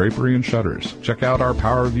 shades, drapery, and shutters. Check out our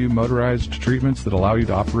PowerView motorized treatments that allow you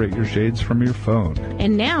to operate your shades from your phone.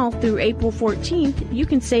 And now, through April 14th, you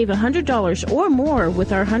can save $100 or more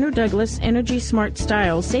with our Hunter Douglas Energy Smart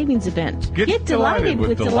Style Savings Event. Get delighted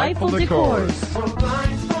with Delightful Decors. For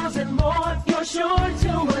blinds, doors, and more, you're sure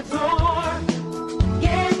to adore.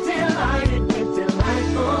 Get delighted with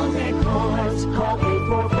Delightful Decors. Call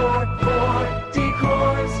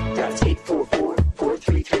 844-4-DECORS. That's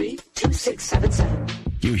 844-433-2677.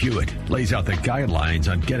 Hugh Hewitt lays out the guidelines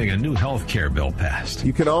on getting a new health care bill passed.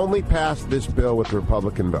 You can only pass this bill with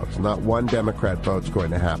Republican votes. Not one Democrat vote's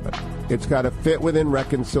going to happen. It's got to fit within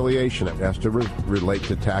reconciliation. It has to relate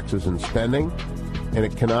to taxes and spending, and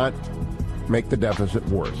it cannot make the deficit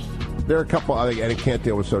worse. There are a couple, and it can't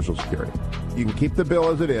deal with Social Security. You can keep the bill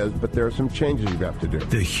as it is, but there are some changes you have to do.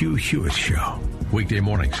 The Hugh Hewitt Show. Weekday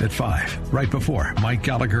mornings at 5, right before Mike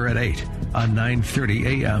Gallagher at 8 on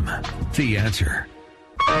 9:30 a.m. The Answer.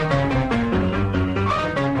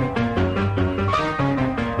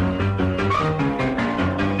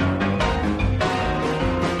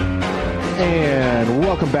 And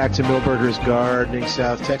welcome back to Millburgers Gardening,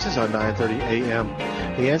 South Texas on 9:30 a.m.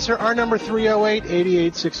 The Answer, our number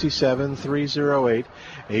 308-8867,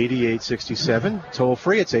 308-8867. Toll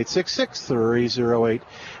free, it's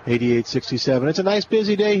 866-308-8867. It's a nice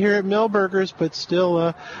busy day here at Millburgers, but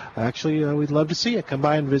still, we'd love to see you. Come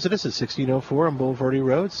by and visit us at 1604 on Boulevardy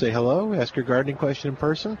Road. Say hello, ask your gardening question in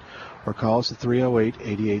person, or call us at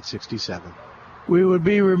 308-8867. We would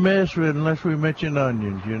be remiss unless we mentioned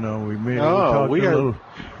onions. You know,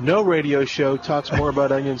 no radio show talks more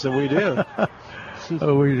about onions than we do.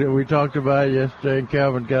 We talked about it yesterday, and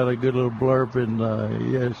Calvin got a good little blurb in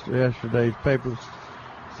yesterday's paper.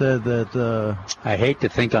 Said that I hate to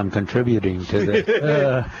think I'm contributing to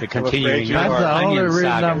the continuing. That's the only reason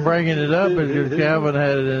I'm bringing it up is because Calvin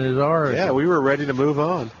had it in his article. Yeah, we were ready to move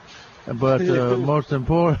on. But the most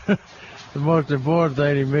important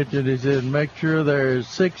thing he mentioned, he said, make sure there is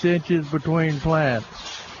 6 inches between plants,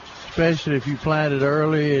 especially if you planted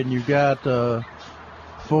early and you got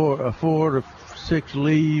 4 to 6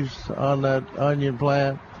 leaves on that onion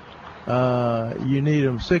plant. You need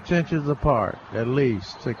them 6 inches apart, at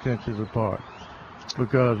least 6 inches apart,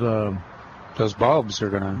 because those bulbs are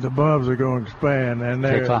going to expand, and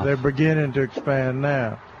they're beginning to expand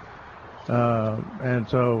now, and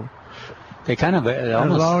so They kind of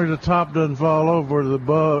almost, as long as the top doesn't fall over the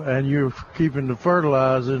bulb, and you're keeping the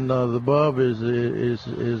fertilizing, the bulb is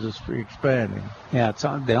expanding. Yeah,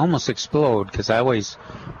 they almost explode because I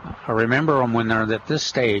remember them when they're at this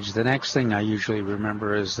stage. The next thing I usually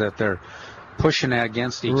remember is that they're pushing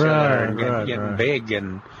against each other and getting big,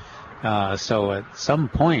 and so at some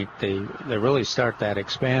point they really start that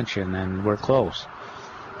expansion, and we're close.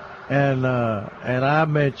 And I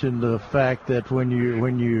mentioned the fact that when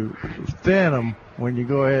you thin them, when you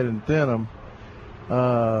go ahead and thin them,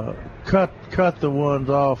 cut the ones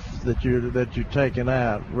off that you're taking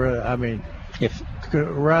out. I mean, if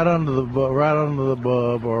right under the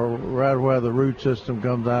bulb, or right where the root system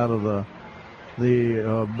comes out of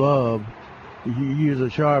the bulb, you use a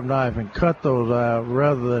sharp knife and cut those out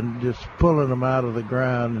rather than just pulling them out of the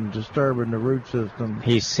ground and disturbing the root system.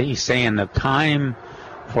 He's saying the time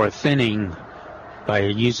for thinning by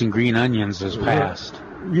using green onions is past.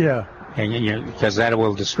 Yeah. And because that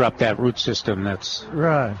will disrupt that root system that's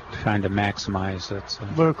right trying to maximize it. So.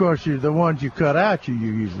 But of course, the ones you cut out, you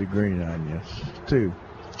use the green onions too.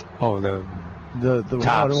 Oh, the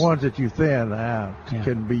ones that you thin out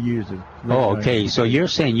can be used. Oh, okay. So you're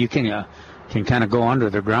saying you can kind of go under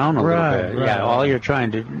the ground a little bit. Right. Yeah. All you're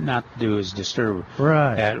trying to not do is disturb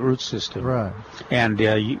that root system. Right. And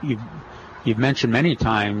you've mentioned many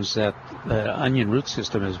times that the onion root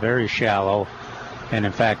system is very shallow, and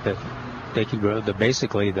in fact that they can grow.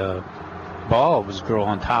 Basically, the bulbs grow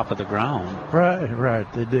on top of the ground.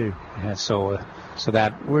 Right, they do. Yeah, so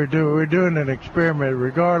that we're doing an experiment,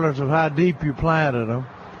 regardless of how deep you planted them.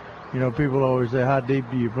 You know, people always say, "How deep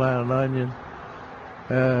do you plant an onion?"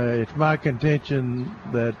 It's my contention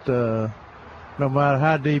that no matter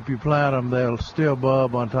how deep you plant them, they'll still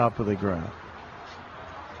bulb on top of the ground.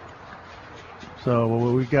 So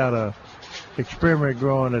we got a experiment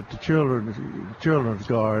growing at the children's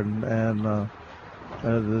garden, and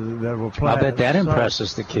that will plant. I bet that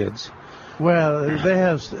impresses the kids. Well, they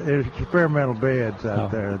have experimental beds out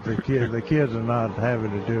there. The kids are not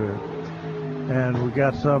having to do it, and we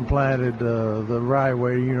got some planted the right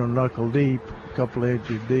way, knuckle deep, a couple of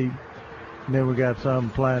inches deep, and then we got some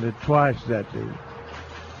planted twice that deep.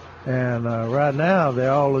 And right now, they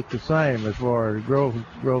all look the same as far as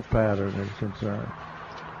growth pattern is concerned.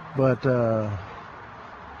 But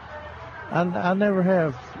I never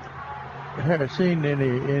have seen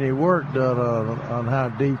any work done on how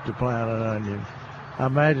deep to plant an onion. I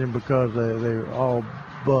imagine because they all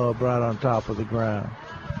bulb right on top of the ground.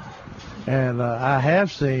 And I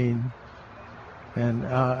have seen, and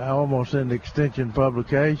almost in the extension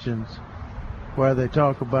publications, where they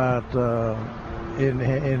talk about in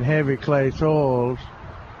heavy clay soils,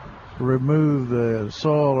 remove the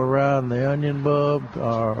soil around the onion bulb,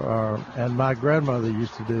 and my grandmother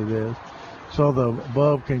used to do this, so the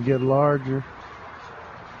bulb can get larger.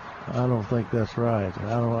 I don't think that's right.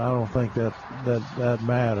 I don't think that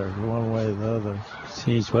matters one way or the other.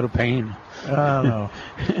 Jeez, what a pain. I don't know.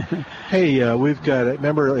 Hey, we've got.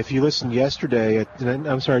 Remember, if you listened yesterday,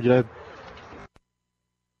 I'm sorry, did I?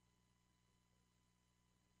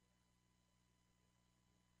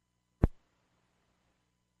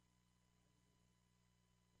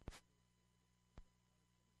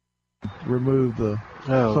 Remove the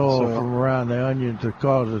soil from around the onion to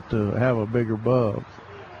cause it to have a bigger bulb.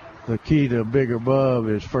 The key to a bigger bulb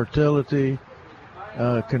is fertility,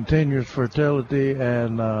 continuous fertility,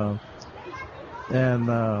 and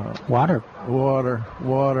water,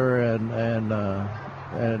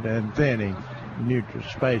 and thinning, nutrient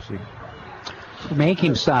spacing. Make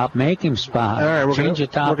him stop. All right, we're going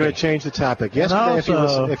to change the topic. Yesterday,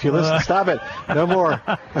 if you listen, stop it. No more.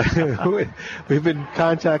 We've been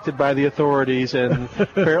contacted by the authorities, and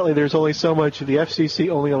apparently there's only so much. The FCC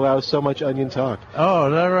only allows so much onion talk. Oh,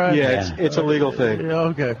 is that right? Yeah, it's a legal thing.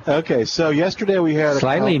 Okay. Okay, so yesterday we had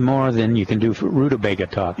slightly more than you can do for rutabaga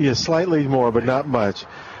talk. Yeah, slightly more, but not much.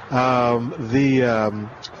 About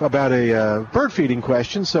a bird feeding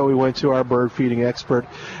question, so we went to our bird feeding expert,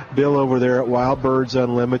 Bill, over there at Wild Birds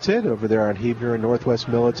Unlimited, over there on Huebner and Northwest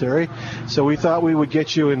Military. So we thought we would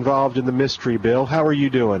get you involved in the mystery, Bill. How are you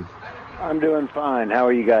doing? I'm doing fine. How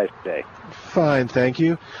are you guys today? Fine, thank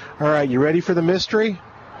you. All right, you ready for the mystery?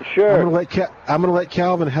 Sure. I'm going to let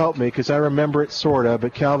Calvin help me because I remember it sort of,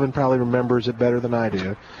 but Calvin probably remembers it better than I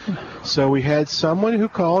do. So we had someone who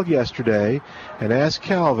called yesterday and asked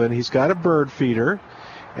Calvin. He's got a bird feeder,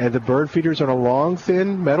 and the bird feeder's on a long,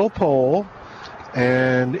 thin metal pole,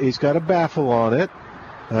 and he's got a baffle on it.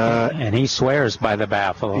 And he swears by the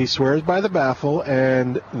baffle. He swears by the baffle,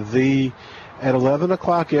 and at 11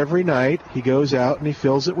 o'clock every night, he goes out and he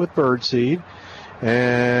fills it with bird seed.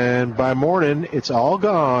 And by morning, it's all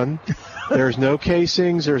gone, There's no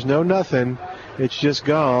casings. There's no nothing. It's just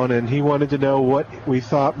gone, and he wanted to know what we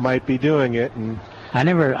thought might be doing it. And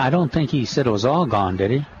I don't think he said it was all gone,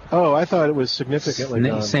 did he? Oh, I thought it was significantly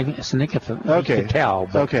gone. Significant. Okay. You could tell.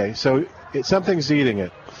 But. Okay, so something's eating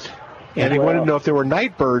it. And he wanted to know if there were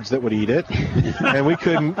night birds that would eat it, and we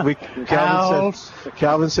couldn't.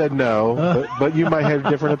 Calvin said no, but you might have a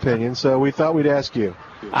different opinion, so we thought we'd ask you.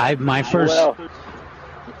 My first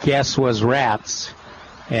guess was rats,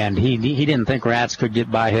 and he didn't think rats could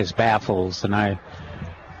get by his baffles, and of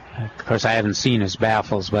course I haven't seen his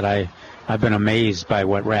baffles, but I've been amazed by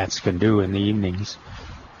what rats can do in the evenings.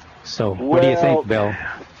 So what do you think, Bill?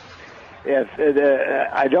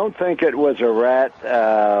 I don't think it was a rat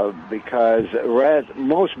because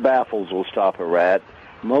most baffles will stop a rat.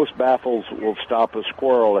 Most baffles will stop a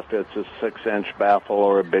squirrel if it's a 6-inch baffle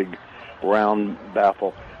or a big round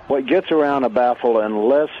baffle. What gets around a baffle,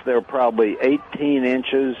 unless they're probably 18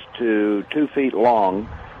 inches to 2 feet long,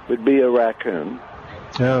 would be a raccoon.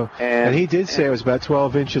 Oh, and he did say it was about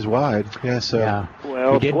 12 inches wide. Yeah, so. Yeah.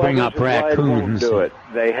 Well, he did bring up raccoons. Won't do it.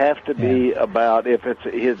 They have to be about, if it's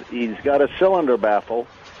he's got a cylinder baffle,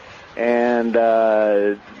 and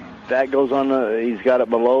that goes on, he's got it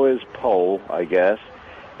below his pole, I guess,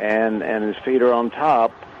 and his feet are on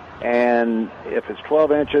top, and if it's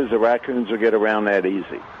 12 inches, the raccoons will get around that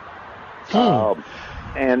easy.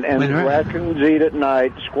 And raccoons eat at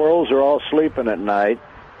night. Squirrels are all sleeping at night.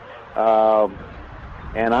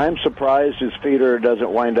 And I'm surprised his feeder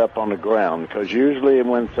doesn't wind up on the ground, because usually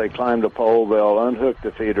once they climb the pole, they'll unhook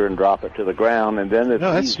the feeder and drop it to the ground, and then it's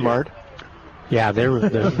that's easier. smart. Yeah,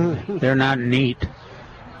 they're not neat.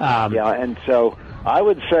 And so I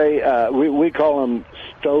would say we call them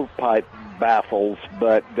stovepipe baffles,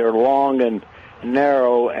 but they're long and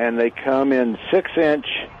narrow, and they come in 6-inch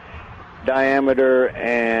diameter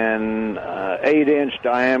and 8-inch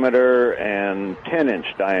diameter and 10-inch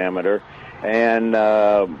diameter. And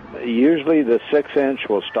usually the 6-inch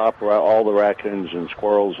will stop all the raccoons and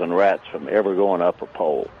squirrels and rats from ever going up a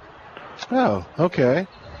pole. Oh, okay.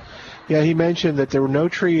 Yeah, he mentioned that there were no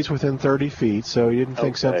trees within 30 feet, so you didn't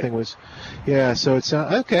think something was... Yeah, so it's...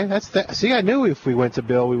 okay, that's that. See, I knew if we went to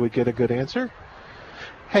Bill, we would get a good answer.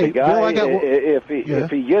 Hey, the guy, Bill, if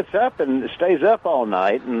he gets up and stays up all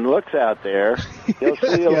night and looks out there, he'll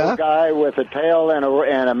see a little guy with a tail and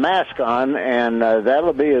a mask on, and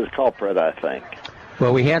that'll be his culprit, I think.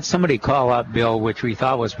 Well, we had somebody call up, Bill, which we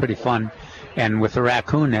thought was pretty fun, and with the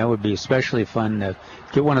raccoon, that would be especially fun to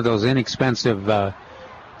get one of those inexpensive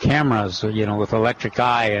cameras, with electric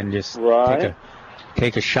eye, and just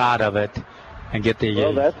take a shot of it. And get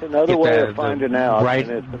the that's another way of finding out. Bright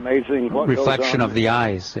and it's amazing what reflection goes on of the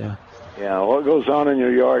eyes. Yeah. Yeah, what goes on in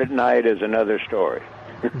your yard at night is another story.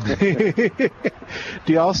 Do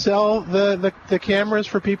y'all sell the cameras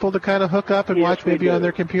for people to kind of hook up and watch maybe on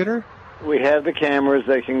their computer? We have the cameras.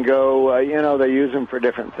 They can go. They use them for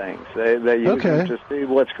different things. They use them to see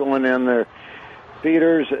what's going in their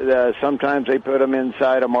feeders. Sometimes they put them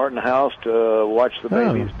inside a Martin house to watch the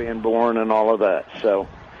babies being born and all of that. So.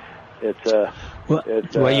 It's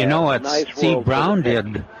you know what nice Steve Brown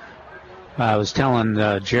did. I was telling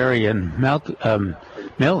Jerry and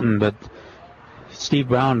Milton, but Steve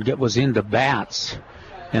Brown was into bats,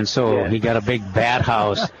 and so he got a big bat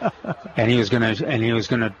house, and he was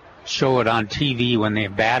gonna show it on TV when they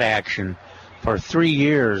had bat action. For 3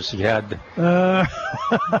 years, he had, and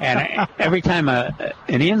every time an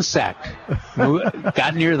insect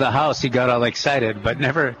got near the house, he got all excited, but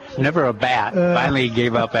never a bat. Finally, he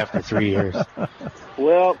gave up after 3 years.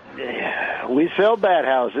 Well, we sell bat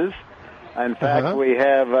houses. In fact, we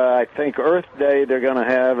have, I think, Earth Day, they're going to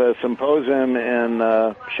have a symposium in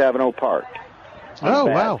Chavano Park. Oh,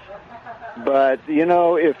 bats. Wow. But,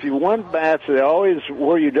 if you want bats, they're always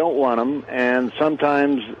where you don't want them, and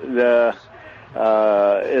sometimes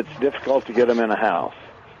it's difficult to get them in a house.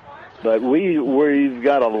 But we've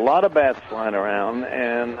got a lot of bats flying around,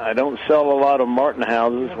 and I don't sell a lot of martin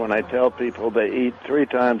houses when I tell people they eat 3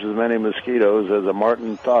 times as many mosquitoes as a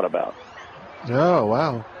martin thought about. Oh,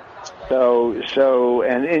 wow. So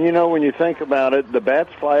when you think about it, the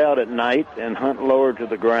bats fly out at night and hunt lower to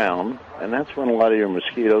the ground, and that's when a lot of your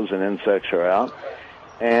mosquitoes and insects are out.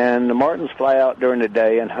 And the martins fly out during the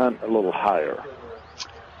day and hunt a little higher.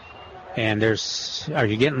 And are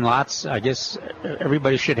you getting lots? I guess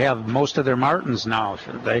everybody should have most of their martins now,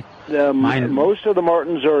 shouldn't they? Most of the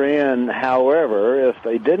martins are in. However, if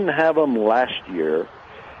they didn't have them last year,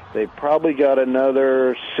 they probably got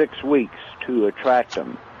another 6 weeks to attract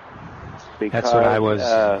them. Because, that's what I was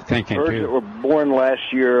thinking, birds too. that were born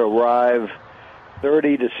last year arrive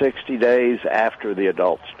 30 to 60 days after the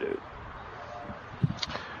adults do.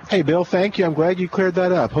 Hey, Bill, thank you. I'm glad you cleared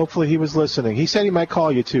that up. Hopefully he was listening. He said he might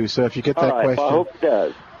call you, too, so if you get that question. Well, I hope he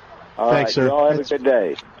does. All Thanks, right, sir. Y'all have a good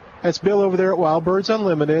day. That's Bill over there at Wild Birds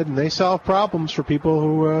Unlimited, and they solve problems for people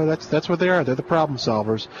who, that's what they are. They're the problem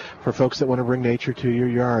solvers for folks that want to bring nature to your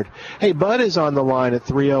yard. Hey, Bud is on the line at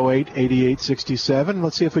 308-8867.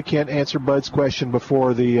 Let's see if we can't answer Bud's question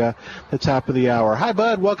before the top of the hour. Hi,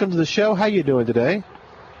 Bud. Welcome to the show. How you doing today?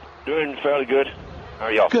 Doing fairly good. How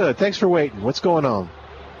are y'all? Good. Thanks for waiting. What's going on?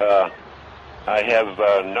 I have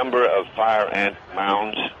a number of fire ant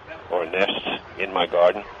mounds or nests in my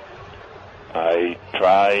garden. I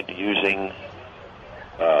tried using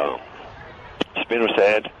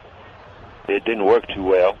spinosad. It didn't work too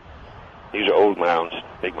well. These are old mounds,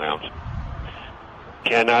 big mounds.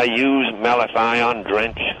 Can I use malathion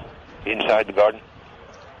drench inside the garden?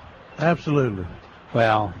 Absolutely.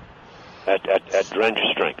 Well, at drench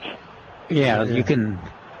strength. Yeah, you can.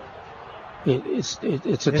 It's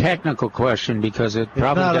a technical question because it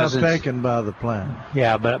probably doesn't. It's not taken by the plant.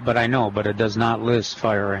 Yeah, but I know, but it does not list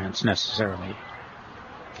fire ants necessarily.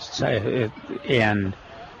 And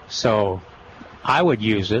so I would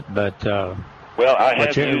use it, but well, I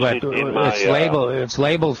have used it in my. It's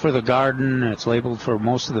labeled for the garden. It's labeled for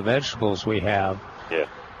most of the vegetables we have.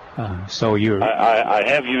 Yeah. So you're. I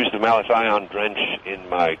have used the malathion drench in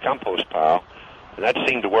my compost pile, and that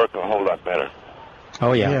seemed to work a whole lot better.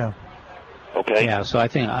 Oh yeah. Okay. Yeah, so I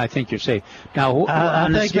think you're safe. Now,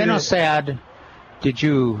 on the spinosad, did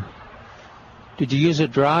you use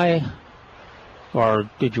it dry, or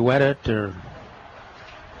did you wet it, or?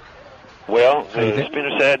 Well, the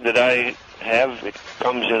spinosad that I have, it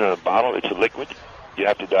comes in a bottle. It's a liquid. You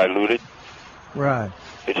have to dilute it. Right.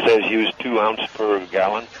 It says use 2 ounces per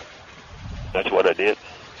gallon. That's what I did.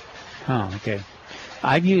 Oh, okay.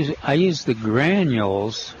 I use the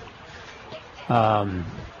granules.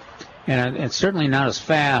 And it's certainly not as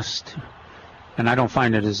fast, and I don't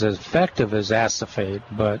find it as effective as acephate.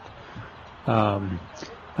 But I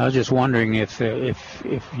was just wondering if you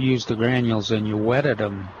used the granules and you wetted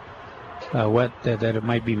them, that it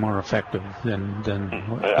might be more effective than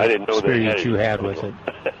I didn't know experience you had with it.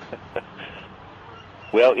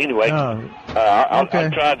 Well, anyway, I'll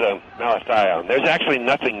try the malathion. There's actually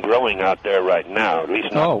nothing growing out there right now, at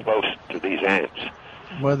least not close to these ants.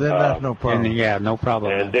 Well, then that's no problem. And, no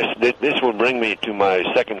problem. And this will bring me to my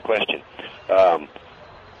second question. Does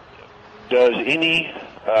any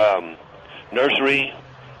nursery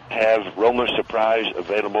have Roma Surprise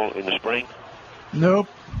available in the spring? Nope.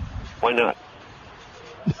 Why not?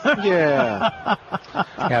 Yeah.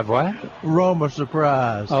 Have what? Roma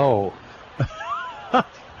Surprise. Oh.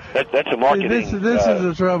 That's a marketing. See, this is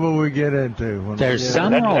the trouble we get into. There's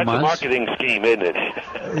some Romas. Romas. That's a marketing scheme, isn't it?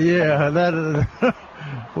 Yeah, that is.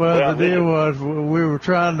 Well, the deal was we were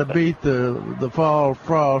trying to beat the fall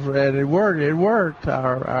frost, and it worked. It worked.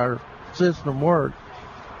 Our system worked,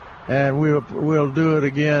 and we'll do it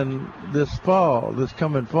again this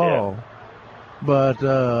coming fall. Yeah. But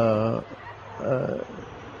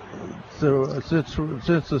so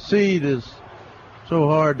since the seed is so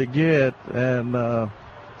hard to get, and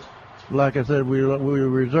like I said, we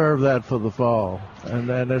reserve that for the fall, and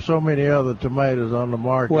there's so many other tomatoes on the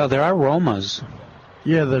market. Well, there are Romas.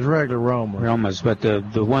 Yeah, there's regular Romas, but the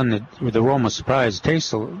one that the Roma Surprise seems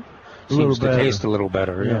to taste a little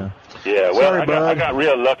better. Yeah. Well, I got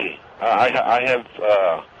real lucky. I have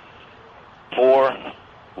 4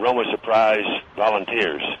 Roma Surprise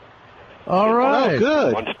volunteers. All right. Oh,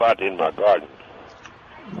 good. One spot in my garden.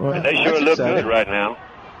 Well, and they sure look good right now.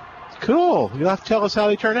 Cool. You'll have to tell us how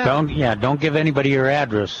they turn out. Don't give anybody your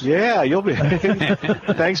address. Yeah, you'll be.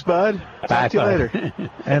 Thanks, Bud. Talk to you later.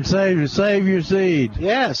 And save your seed.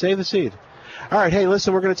 Yeah, save the seed. All right, hey,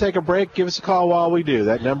 listen, we're going to take a break. Give us a call while we do.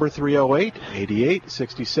 That number,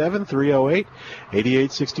 308-8867,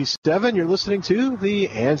 308-8867. You're listening to The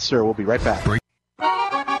Answer. We'll be right back.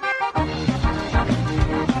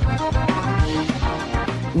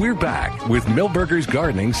 We're back with Milberger's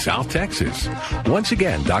Gardening, South Texas. Once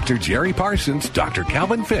again, Dr. Jerry Parsons, Dr.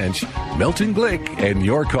 Calvin Finch, Milton Glick, and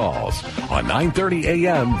your calls on 9:30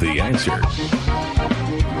 a.m. The Answer.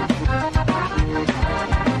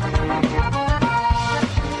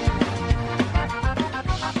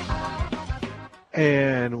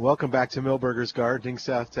 And welcome back to Milberger's Gardening,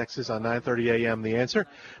 South Texas on 9:30 a.m. The Answer.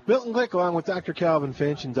 Milton Glick along with Dr. Calvin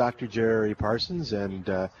Finch and Dr. Jerry Parsons. And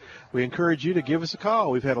we encourage you to give us a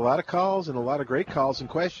call. We've had a lot of calls and a lot of great calls and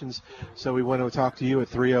questions, so we want to talk to you at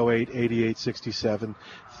 308-8867,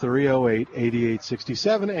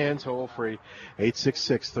 308-8867, and toll-free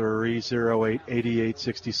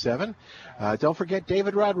 866-308-8867. Don't forget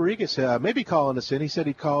David Rodriguez may be calling us in. He said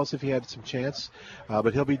he'd call us if he had some chance,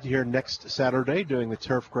 but he'll be here next Saturday doing the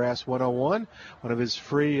Turf Grass 101, one of his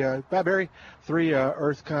free, Barry, 3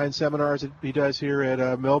 Earth-Kind seminars that he does here at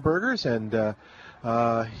Milberger's, and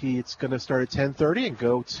it's going to start at 10:30 and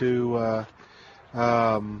go to,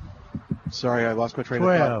 sorry, I lost my train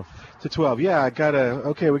of thought. To 12. Yeah, we got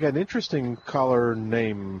an interesting caller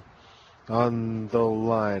name on the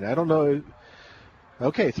line. I don't know.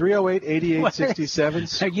 Okay,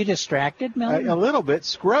 308-8867. Are you distracted, Mel? A little bit.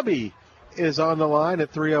 Scrubby is on the line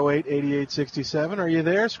at 308-8867. Are you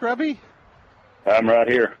there, Scrubby? I'm right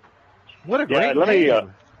here. What a great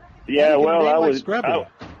name. Scrubby.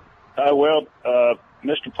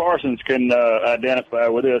 Mr. Parsons can identify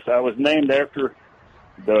with this. I was named after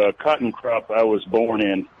the cotton crop I was born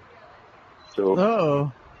in.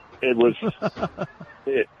 So it was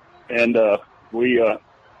it. And we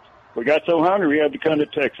got so hungry we had to come to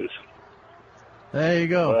Texas. There you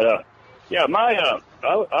go.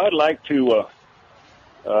 But I'd like to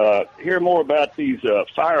hear more about these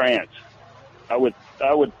fire ants. I would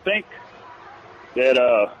think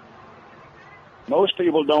that most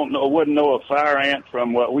people wouldn't know a fire ant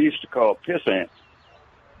from what we used to call piss ants,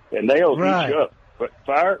 and they'll eat you up. But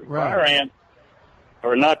fire ants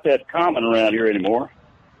are not that common around here anymore.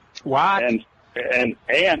 What? And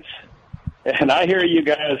ants, and I hear you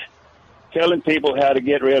guys telling people how to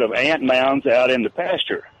get rid of ant mounds out in the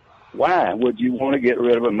pasture. Why would you want to get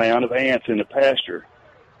rid of a mound of ants in the pasture?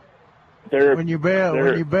 When you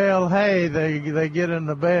bale hay, they get in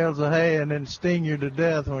the bales of hay and then sting you to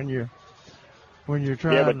death when you're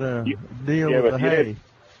trying to deal with the hay.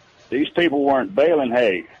 These people weren't baling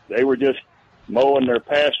hay; they were just mowing their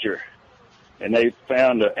pasture, and they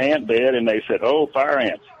found an ant bed and they said, "Oh, fire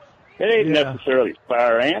ants." It ain't necessarily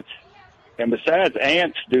fire ants, and besides,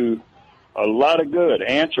 ants do a lot of good.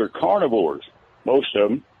 Ants are carnivores, most of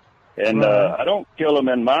them, and I don't kill them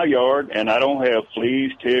in my yard, and I don't have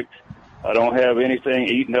fleas, ticks. I don't have anything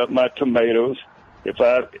eating up my tomatoes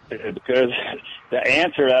because the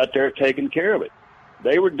ants are out there taking care of it.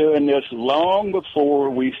 They were doing this long before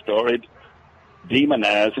we started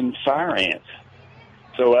demonizing fire ants.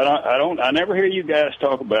 So I never hear you guys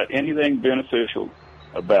talk about anything beneficial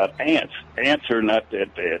about ants. Ants are not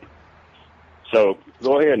that bad. So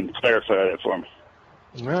go ahead and clarify that for me.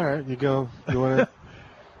 All right, you go. You want to?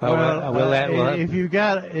 If you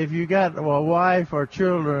got a wife or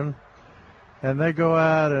children, and they go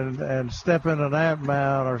out and step in an ant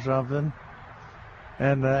mound or something,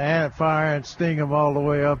 and the fire ants sting them all the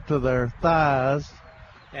way up to their thighs.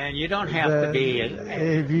 And you don't have to be.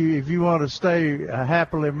 If you want to stay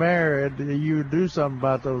happily married, you do something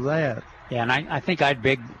about those ants. Yeah, and I think I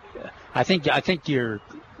think your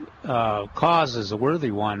cause is a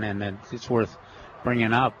worthy one, and it's worth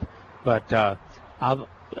bringing up. But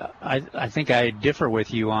I think I differ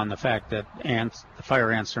with you on the fact that the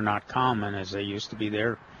fire ants are not common as they used to be.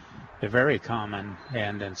 They're very common,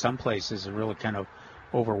 and in some places are really kind of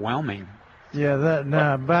overwhelming. Yeah,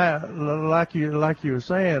 like you were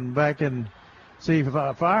saying,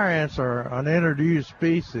 fire ants are an introduced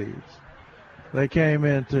species. They came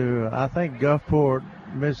into, I think, Gulfport,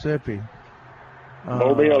 Mississippi.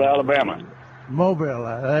 Mobile, Alabama. Mobile,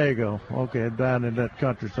 there you go. Okay, down in that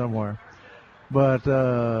country somewhere. But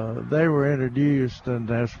they were introduced and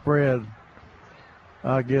have spread,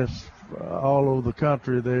 I guess, all over the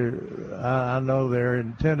country. I know they're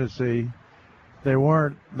in Tennessee. They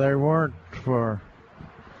weren't for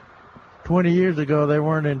 20 years ago. They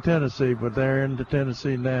weren't in Tennessee, but they're in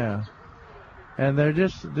Tennessee now, and they're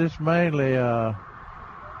just mainly a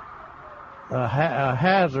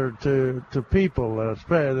hazard to people.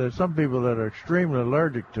 There's some people that are extremely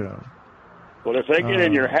allergic to them. Well, if they get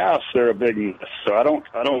in your house, they're a big mess. So I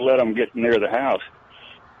don't let them get near the house.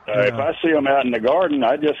 If I see them out in the garden,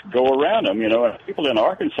 I just go around them. And people in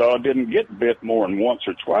Arkansas didn't get bit more than once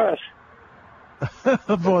or twice.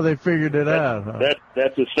 Before they figured it out. Huh?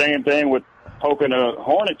 That's the same thing with poking a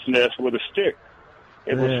hornet's nest with a stick.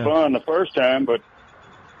 It was fun the first time, but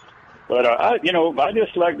I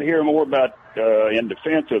just like to hear more about in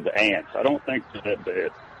defense of the ants. I don't think it's that bad.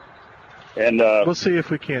 And we'll see if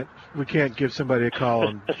we can't give somebody a call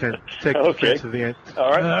and can take defense of the ants. All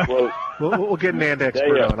right. Well, we'll get an ant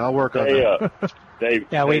expert on. I'll work on that.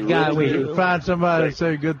 We find somebody to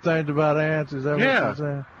say good things about ants. Is that what you're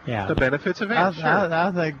saying? Yeah. The benefits of ants.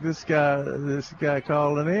 I think this guy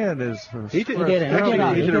calling in is. He did a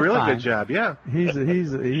really good job. Yeah. He's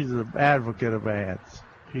an advocate of ants.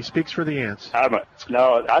 He speaks for the ants. I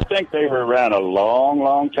think they were around a long,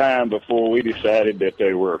 long time before we decided that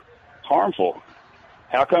they were harmful.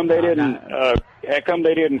 How come they didn't? How come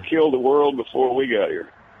they didn't kill the world before we got here?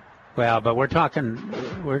 Well, but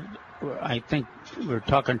I think we're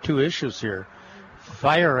talking two issues here.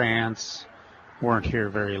 Fire ants weren't here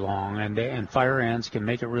very long, and fire ants can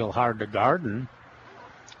make it real hard to garden,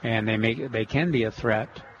 and they can be a threat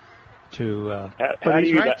to. How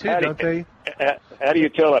do you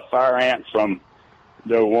tell a fire ant from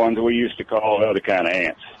the ones we used to call other kind of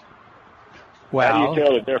ants? Well, how do you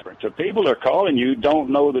tell the difference? If people are calling you, don't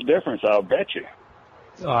know the difference, I'll bet you.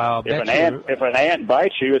 If an ant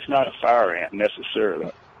bites you, it's not a fire ant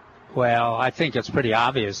necessarily. Well, I think it's pretty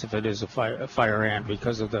obvious if it is a fire ant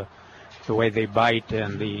because of the way they bite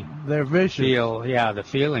and they're vicious. The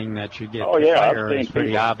feeling that you get. Fire is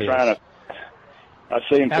pretty obvious. I've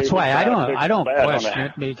seen. That's why I don't question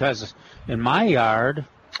it, because in my yard,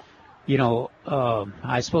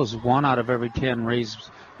 I suppose 1 out of every 10 raised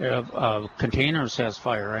containers has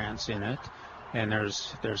fire ants in it, and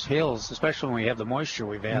there's hills, especially when we have the moisture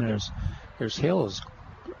we've had. There's hills.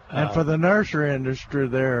 And for the nursery industry,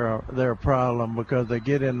 they're a problem because they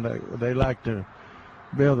get they like to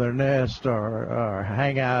build their nest or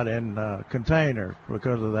hang out in containers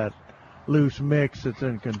because of that loose mix that's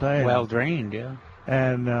in containers. Well drained, yeah.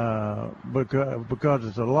 And because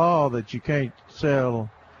it's a law that you can't sell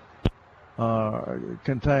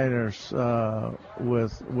containers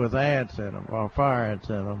with ants in them or fire ants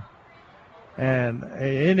in them, and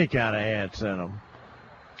any kind of ants in them.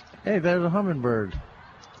 Hey, there's a hummingbird.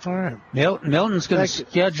 All right. Milton's going to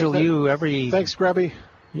schedule you every. Thanks, Grubby.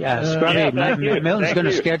 Yeah, Scrubby. Milton's going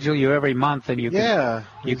to schedule you every month, and you can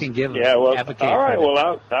give advocate. All right.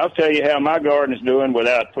 Well, I'll tell you how my garden's doing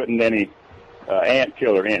without putting any ant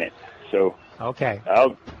killer in it. So okay,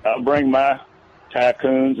 I'll bring my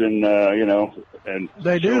tycoons and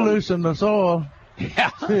they do loosen the soil. Yeah.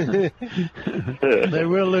 They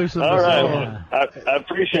will loosen the soil. Well, I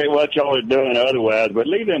appreciate what y'all are doing otherwise, but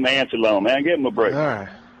leave them ants alone, man. Give them a break. All right.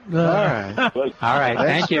 All right.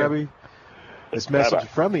 Thank you. Scrubby. This message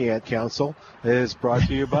from the Ant Council is brought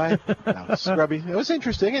to you by Scrubby. It was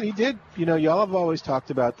interesting, and he did. Y'all have always talked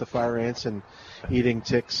about the fire ants and eating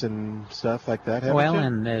ticks and stuff like that.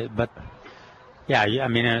 Haven't you? I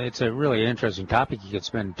mean, it's a really interesting topic. You could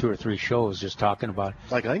spend 2 or 3 shows just talking about.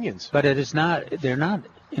 Like onions. But it is not. They're not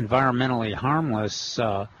environmentally harmless.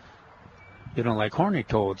 Like horny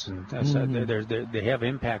toads, and they have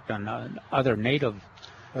impact on other native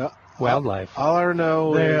wildlife. All I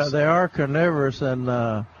know is they are carnivorous, and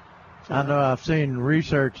I know I've seen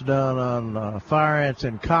research done on fire ants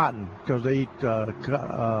in cotton because they eat the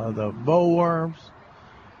bollworms,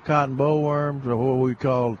 cotton bollworms, or what we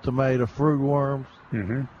call tomato fruit worms.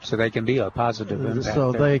 Mm-hmm. So they can be a positive impact.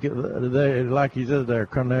 So they like you said, they're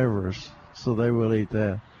carnivorous, so they will eat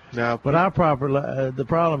that. Now, but the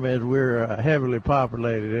problem is we're a heavily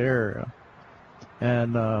populated area,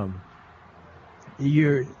 and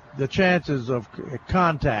the chances of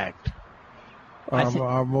contact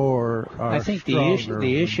are more. I think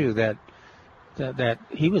the issue that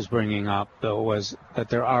he was bringing up though was that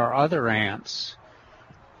there are other ants,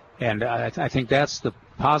 and I think that's the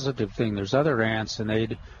positive thing. There's other ants, and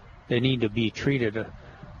they need to be treated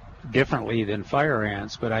differently than fire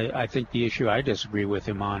ants. But I think the issue I disagree with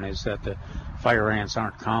him on is that the fire ants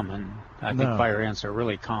aren't common. I think fire ants are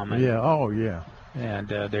really common. Yeah. Oh, yeah. And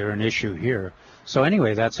they're an issue here. So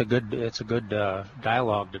anyway, it's a good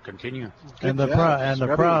dialogue to continue. And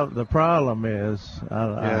the problem is,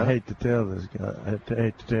 I hate to tell this guy, I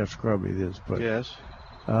hate to tell Scrubby this, but yes,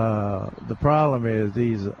 the problem is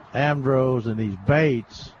these amdros and these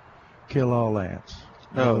baits kill all ants.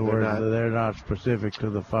 In other words, they're not specific to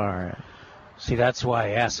the fire ant. See, that's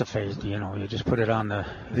why acephate, you just put it on the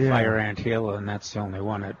fire ant hill, and that's the only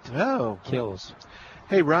one it kills.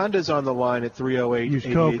 Hey, Rhonda's on the line at 308. Use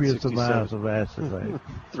copious amounts of acephate.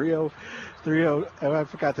 30. I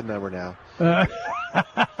forgot the number now.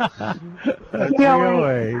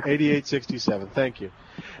 8867. Thank you.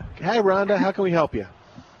 Hi, Rhonda. How can we help you?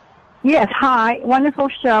 Yes, hi. Wonderful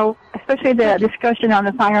show, especially the discussion on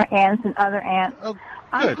the fire ants and other ants. Oh,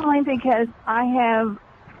 I'm calling because I have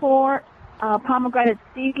 4 pomegranate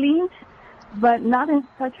seedlings, but not in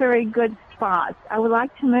such very good spots. I would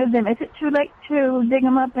like to move them. Is it too late to dig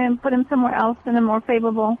them up and put them somewhere else in a more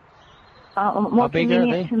favorable, more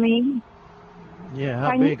convenient to me? Yeah,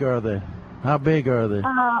 how big are they? How big are they?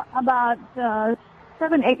 About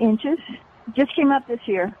 7-8 inches. Just came up this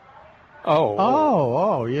year.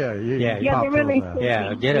 Oh, yeah. Yeah, they really.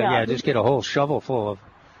 Just get a whole shovel full of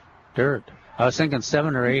dirt. I was thinking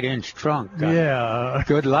 7 or 8 inch trunk. Yeah.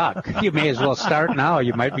 Good luck. You may as well start now.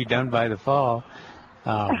 You might be done by the fall.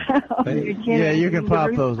 You can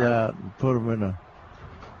pop those out and put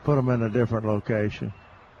them in a different location.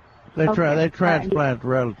 They transplant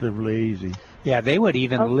relatively easy. Yeah, they would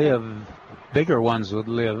even live. Bigger ones would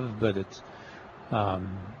live, but it's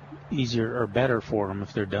easier or better for them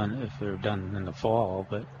if they're done in the fall.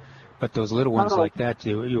 But those little ones like that,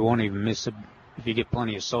 you won't even miss it if you get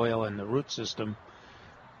plenty of soil in the root system.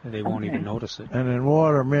 They won't even notice it. And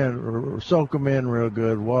then soak them in real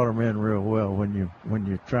good, water them in real well when you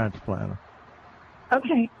transplant them.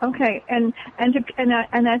 Okay, and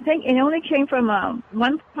I think it only came from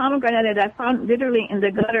one pomegranate that I found literally in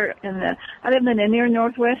the gutter I live in the near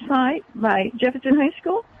northwest side by Jefferson High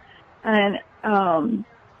School, and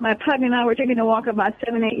my partner and I were taking a walk about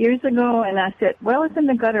 7-8 years ago, and I said, well, it's in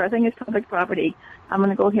the gutter. I think it's public property. I'm going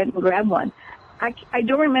to go ahead and grab one. I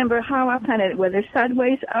don't remember how I planted it, whether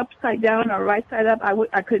sideways, upside down, or right side up.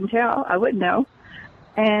 I couldn't tell. I wouldn't know.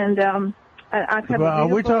 And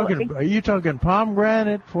are you talking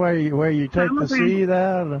pomegranate where you take the seed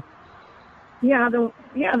out? Yeah, the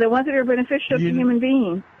ones that are beneficial to human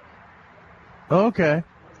beings. Okay.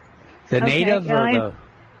 The native or the?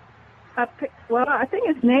 Well, I think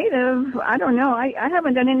it's native. I don't know. I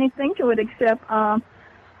haven't done anything to it except.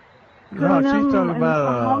 No, she's talking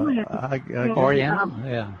about Oriental,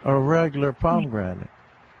 a regular pomegranate.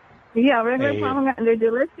 Yeah, regular pomegranate. They're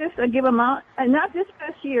delicious. I give them out, and not this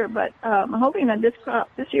past year, but I'm hoping that this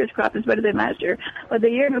year's crop is better than last year. But the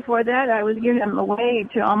year before that, I was giving them away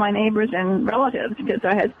to all my neighbors and relatives because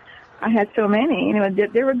I had so many. You know,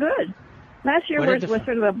 they were good. Last year was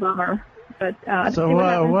sort of a bummer. But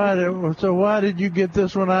why did you get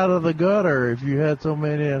this one out of the gutter if you had so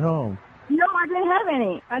many at home? No, I didn't have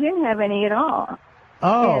any. I didn't have any at all.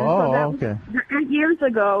 Okay. 8 years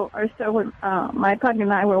ago or so, when my partner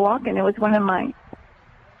and I were walking, it was one of my,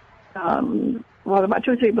 about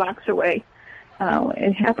 2 or 3 blocks away.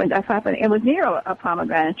 It happened. It was near a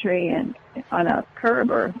pomegranate tree and on a curb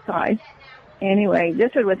or side. Anyway,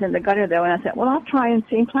 this one was in the gutter though, and I said, well, I'll try and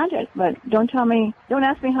plant it, but don't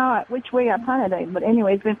ask me which way I planted it. But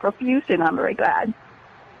anyway, it's been profuse, and I'm very glad.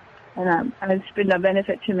 And it's been a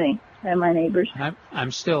benefit to me and my neighbors.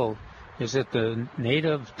 I'm still. Is it the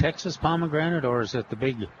native Texas pomegranate, or is it the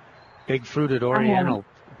big fruited Oriental?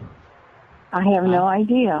 I have no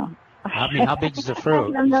idea. How big is the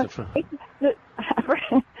fruit?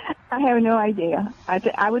 I have no idea.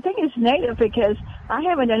 I would think it's native because I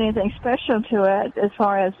haven't done anything special to it as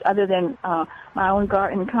far as other than my own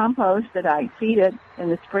garden compost that I feed it in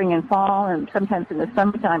the spring and fall and sometimes in the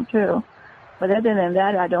summertime too. But other than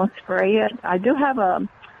that, I don't spray it. I do have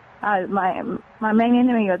my main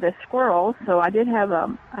enemy are the squirrels, so I have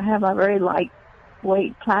a very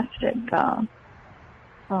lightweight plastic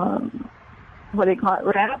what do you call it,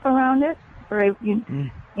 wrap around it,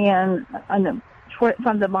 and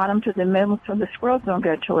from the bottom to the middle, so the squirrels don't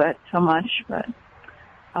get to it so much. But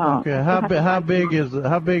okay, how big is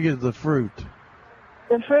the fruit?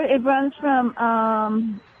 The fruit, it runs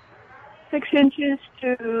from 6 inches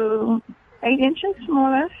to 8 inches, more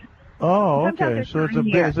or less. Oh, okay. So it's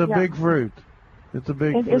a big fruit. It's a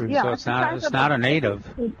big fruit. Yeah, so it's not a native.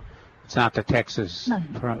 It's not the Texas.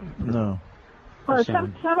 No. Well,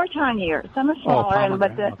 some are tinier, some are smaller,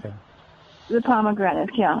 but the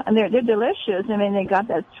pomegranates, yeah, and they're delicious. I mean, they got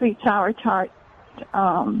that sweet sour tart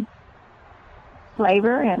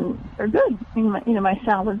flavor, and they're good. You know, my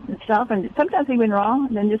salads and stuff, and sometimes even raw,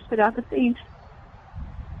 and then just spit out the seeds.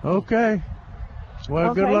 Okay.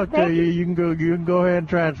 Well, good luck to you. You can go ahead and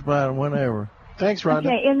transplant them whenever. Thanks, Rhonda.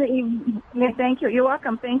 Okay, in the evening. Yeah, thank you. You're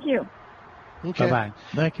welcome. Thank you. Okay. Bye-bye.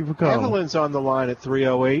 Thank you for calling. Evelyn's on the line at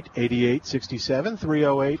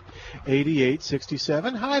 308-8867,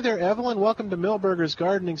 308-8867. Hi there, Evelyn. Welcome to Milberger's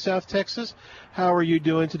Gardening, South Texas. How are you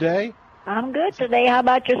doing today? I'm good today. How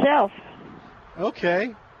about yourself?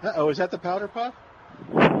 Okay. Uh-oh, is that the powder puff?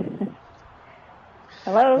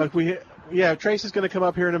 Hello? Yeah, Tracy's going to come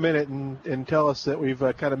up here in a minute and tell us that we've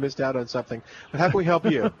kind of missed out on something. But how can we help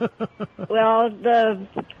you? Well, the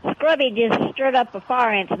scrubby just stirred up a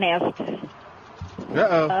fire ant's nest.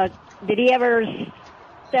 Uh-oh. Did he ever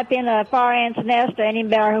step in a fire ant's nest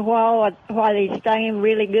anywhere while he stung him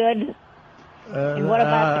really good? And what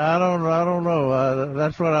about I don't know.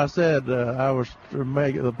 That's what I said. I was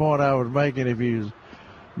making the point I was making. If he was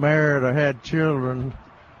married or had children,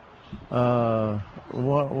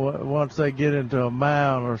 once they get into a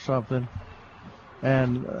mound or something,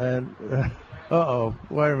 and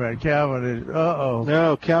wait a minute, Calvin is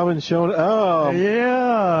No, Calvin's showing. Oh,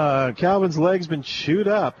 yeah, Calvin's leg's been chewed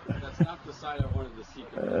up. That's not the side I wanted to see.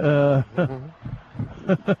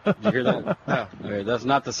 Did you hear that? No. Okay, that's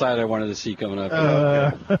not the side I wanted to see coming up.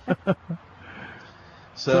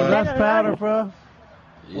 So that's powder puff.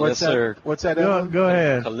 Yes, sir. What's that? Go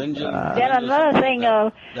ahead. Then another thing,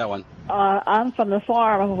 that one. I'm from the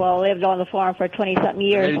farm. Well, lived on the farm for 20-something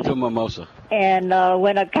years. Ready to a mimosa. And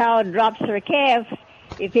when a cow drops her calf,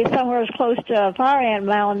 if it's somewhere close to a fire ant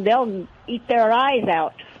mound, they'll eat their eyes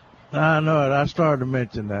out. I know it. I started to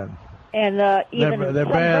mention that. And even they're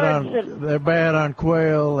bad on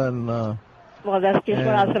quail and. Well, that's just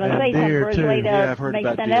what I was going to say. Some birds lay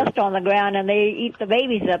make the nest on the ground, and they eat the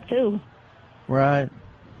babies up too. Right.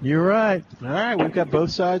 You're right. All right, we've got both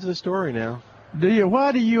sides of the story now.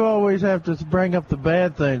 Why do you always have to bring up the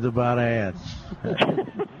bad things about ants?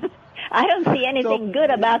 I don't see anything good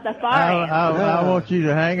about the fire ants. I want you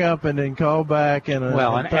to hang up and then call back in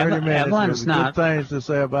 30 minutes Evelyn's with good things to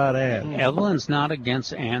say about ants. Evelyn's not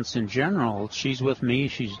against ants in general. She's with me.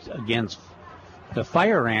 She's against the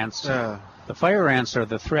fire ants. The fire ants are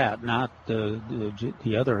the threat, not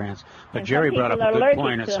the other ants. But And Jerry some brought up people a are good allergic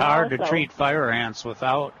point. to It's them hard to also. treat fire ants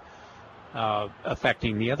without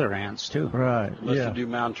affecting the other ants, too. Right. Let's do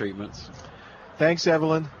mound treatments. Thanks,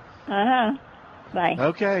 Evelyn. Uh-huh. Bye.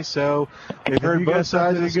 Okay, so we've heard both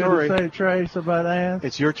sides of the story. To say, Trace, about ants?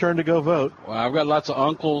 It's your turn to go vote. Well, I've got lots of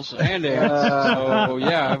uncles and aunts, so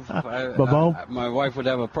yeah, my wife would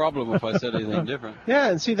have a problem if I said anything different. Yeah,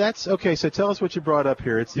 and see, that's okay. So tell us what you brought up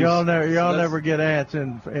here. It's Y'all never get ants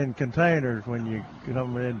in containers when you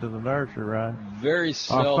come into the nursery, right? Very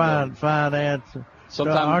seldom. Or find ants.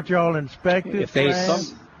 Sometimes, aren't y'all inspected? If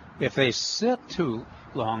they sit too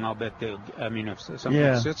long, I'll bet they'll. I mean, if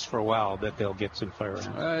something sits for a while, I'll bet they'll get some fire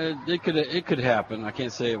ants. It could happen. I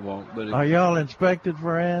can't say it won't, but are y'all inspected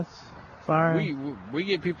for ants? Fire? We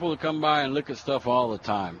get people to come by and look at stuff all the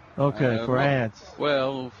time. Okay, for ants.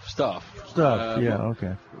 Well, stuff. Yeah.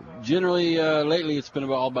 Okay. Generally, lately it's been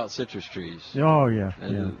all about citrus trees. Oh yeah.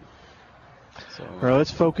 So, all right,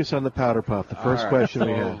 let's focus on the powder puff. The first question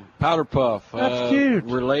we had. Powder puff. That's cute.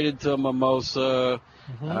 Related to mimosa.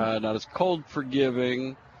 Not as cold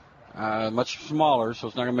forgiving, much smaller, so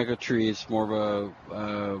it's not going to make a tree. It's more of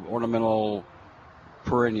a ornamental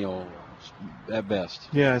perennial at best.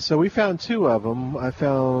 Yeah, so we found two of them. I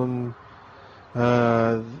found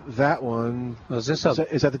that one. Is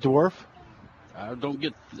that the dwarf? It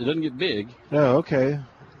doesn't get big. No, okay.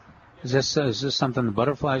 Is this something the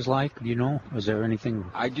butterflies like? Do you know? Is there anything?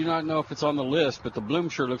 I do not know if it's on the list, but the bloom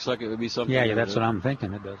sure looks like it would be something. Yeah, that's what I'm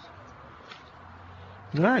thinking. It does.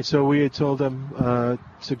 All right, so we had told them,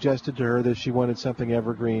 suggested to her that she wanted something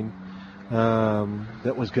evergreen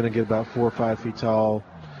that was going to get about 4 or 5 feet tall.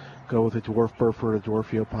 Go with a dwarf Burford or dwarf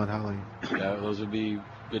Yopon holly. Yeah, those would be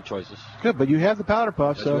good choices. Good, but you have the powder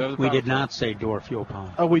puff, Yes, so we did not say dwarf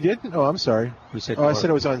Yopon. Oh, we didn't? Oh, I'm sorry. We said. I said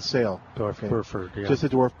it was on sale. Dwarf Burford. Yeah. Just a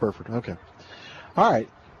dwarf Burford. Okay. All right.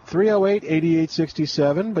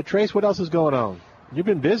 308-8867. But Trace, what else is going on? You've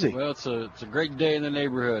been busy. Well, it's a great day in the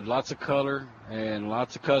neighborhood. Lots of color and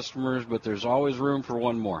lots of customers, but there's always room for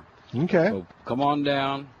one more. Okay. So come on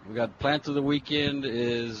down. We got plant of the weekend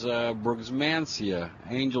is Brugmansia,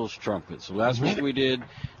 Angel's Trumpet. So last week we did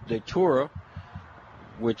Datura,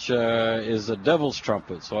 which is a Devil's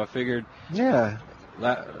Trumpet. So I figured. Yeah.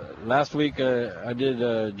 Last week I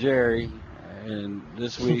did Jerry. And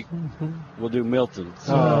this week we'll do Milton.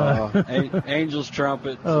 So, Angel's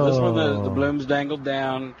Trumpet. So this one the blooms dangled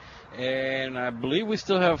down, and I believe we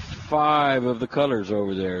still have 5 of the colors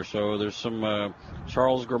over there. So there's some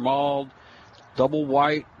Charles Grimald, double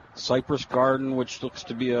white, Cypress Garden, which looks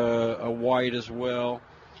to be a white as well.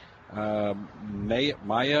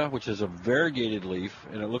 Maya, which is a variegated leaf,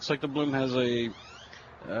 and it looks like the bloom has a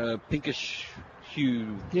pinkish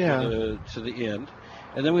hue to the end.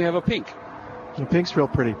 And then we have a pink. The pink's real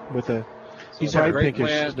pretty with a bright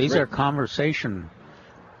pinkish. These are conversation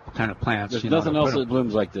kind of plants. There's nothing else that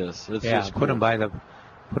blooms like this. It's just put it by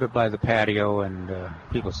the patio, and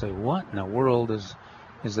people say, "What in the world is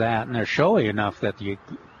that?" And they're showy enough that you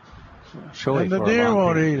showy. And the deer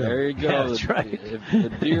won't eat them. There you go. Yeah, that's right. The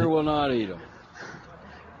deer will not eat them.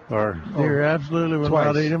 Deer absolutely will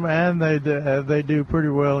not eat them, and they do pretty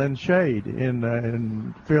well in shade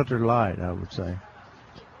in filtered light, I would say.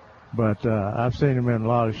 But I've seen them in a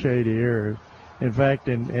lot of shady areas. In fact,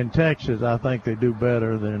 in Texas, I think they do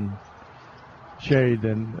better than shade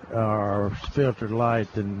or filtered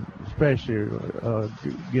light, and especially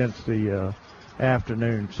against the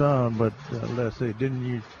afternoon sun. But let's see,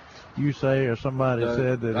 didn't you say or somebody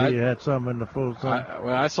said that he had some in the full sun?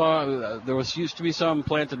 I saw there used to be some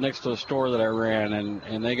planted next to a store that I ran,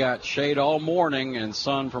 and they got shade all morning and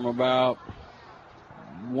sun from about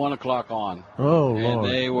 1 o'clock on. Oh, and Lord.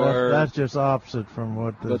 They were, that's just opposite from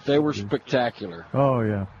what this. But they were spectacular. Oh,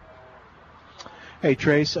 yeah. Hey,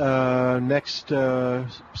 Trace, next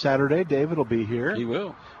Saturday, David will be here. He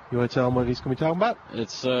will. You want to tell him what he's going to be talking about?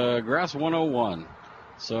 It's Grass 101.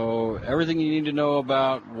 So everything you need to know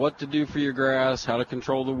about what to do for your grass, how to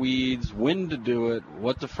control the weeds, when to do it,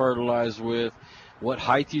 what to fertilize with, what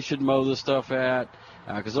height you should mow the stuff at,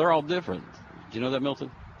 because they're all different. Do you know that,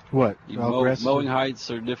 Milton? What? Mowing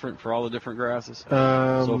heights are different for all the different grasses.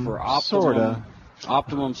 So for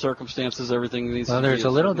optimum circumstances, everything needs to be there's a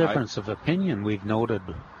little certain difference of opinion we've noted.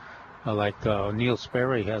 Like Neil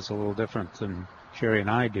Sperry has a little difference than Sherry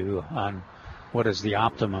and I do on what is the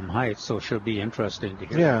optimum height. So it should be interesting to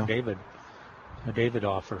hear what David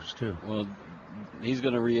offers, too. Well, he's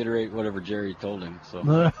going to reiterate whatever Jerry told him.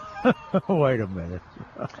 So wait a minute.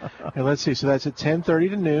 And let's see. So that's at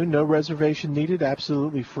 10:30 to noon. No reservation needed.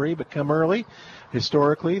 Absolutely free, but come early.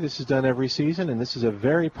 Historically, this is done every season, and this is a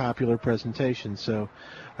very popular presentation. So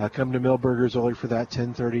come to Milberger's early for that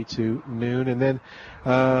 10:30 to noon. And then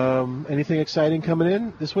anything exciting coming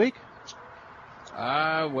in this week?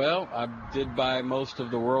 Well, I did buy most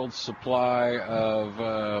of the world's supply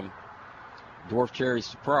of dwarf cherry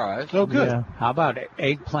surprise. Oh, good. Yeah. How about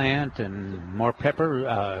eggplant and more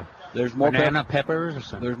pepper? There's more banana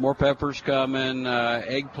peppers. There's more peppers coming.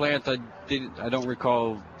 Eggplant, I don't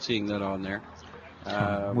recall seeing that on there.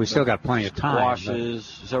 We still got plenty of time.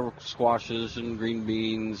 Several squashes and green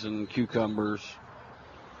beans and cucumbers.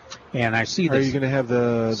 And I see. Are you going to have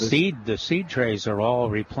the seed? The seed trays are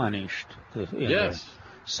all replenished. Yes.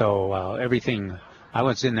 So everything. I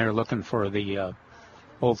was in there looking for the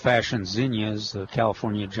old-fashioned zinnias, the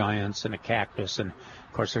California giants, and a cactus, and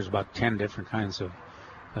of course there's about 10 different kinds of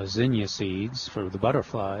zinnia seeds for the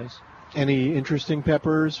butterflies. Any interesting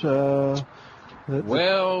peppers?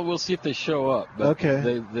 Well, we'll see if they show up. But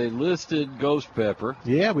okay. They listed ghost pepper.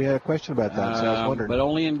 Yeah, we had a question about that, so I was wondering. But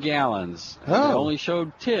only in gallons. Oh. They only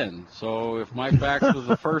showed 10. So if Mike Fax was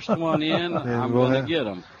the first one in, I'm going to get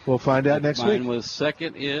them. We'll find out next week. If mine was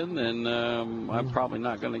second in, then I'm probably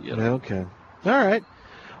not going to get them. Okay. All right.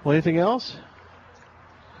 Well, anything else?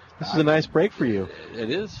 This is a nice break for you. It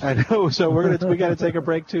is. I know. So we got to take a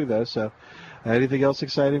break too, though. So, anything else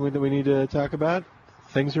exciting that we need to talk about?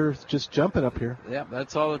 Things are just jumping up here. Yeah,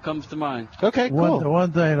 that's all that comes to mind. Okay, cool.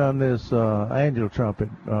 One thing on this angel trumpet,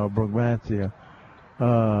 Brugmansia,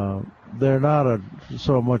 they're not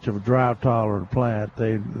so much of a drought-tolerant plant.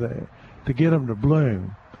 They to get them to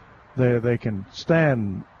bloom, they can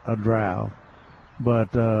stand a drought,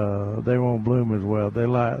 but they won't bloom as well. They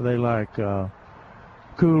like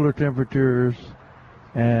cooler temperatures,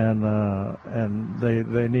 and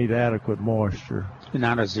they need adequate moisture. They're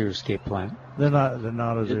not a xeriscape plant. They're not a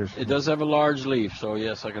xeriscape. It does have a large leaf, so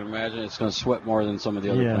yes, I can imagine it's going to sweat more than some of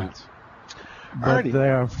the other plants. But they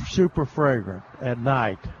are super fragrant at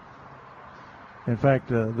night. In fact,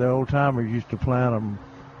 the old timers used to plant them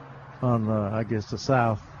on, I guess, the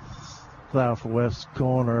southwest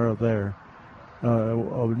corner of there,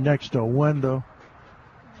 next to a window,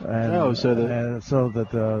 and so that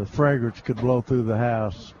the fragrance could blow through the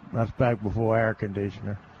house. That's back before air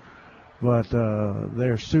conditioner. But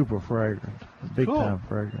they're super fragrant, big-time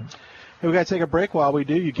fragrant. Hey, we got to take a break. While we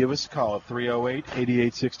do, you give us a call at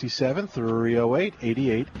 308-8867,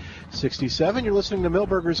 308-8867. You're listening to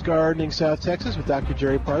Milberger's Gardening South Texas with Dr.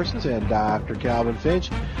 Jerry Parsons and Dr. Calvin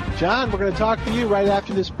Finch. John, we're going to talk to you right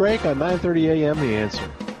after this break on 9:30 a.m. The Answer.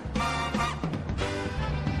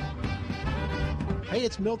 Hey,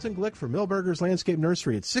 it's Milton Glick for Milberger's Landscape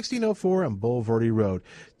Nursery at 1604 on Boulevardy Road,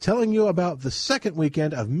 telling you about the second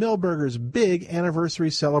weekend of Milberger's big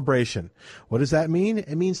anniversary celebration. What does that mean?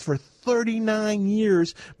 It means for 39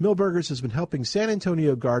 years, Milberger's has been helping San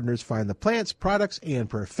Antonio gardeners find the plants, products, and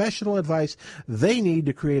professional advice they need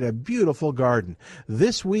to create a beautiful garden.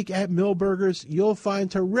 This week at Milberger's, you'll find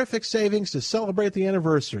terrific savings to celebrate the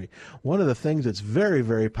anniversary. One of the things that's very,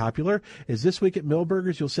 very popular is this week at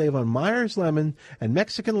Milberger's, you'll save on Myers Lemon and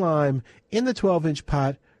Mexican Lime in the 12-inch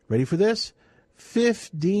pot. Ready for this?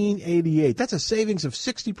 $15.88. That's a savings of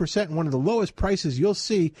 60% and one of the lowest prices you'll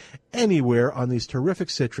see anywhere on these terrific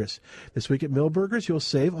citrus. This week at Millburgers, you'll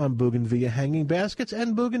save on Bougainvillea hanging baskets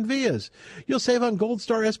and Bougainvilleas. You'll save on Gold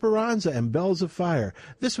Star Esperanza and Bells of Fire.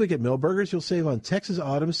 This week at Millburgers, you'll save on Texas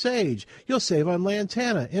Autumn Sage. You'll save on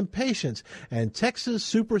Lantana, Impatiens, and Texas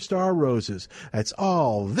Superstar Roses. That's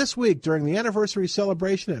all this week during the anniversary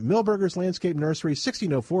celebration at Millburgers Landscape Nursery,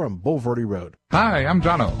 1604 on Bulverde Road. Hi, I'm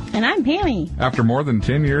Jono. And I'm Pammy. After more than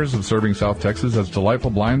 10 years of serving South Texas as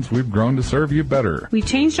Delightful Blinds, we've grown to serve you better. We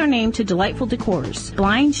changed our name to Delightful Decors,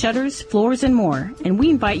 blinds, shutters, floors, and more. And we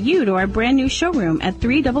invite you to our brand new showroom at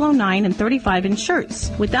 3009 and 35 in Shirts.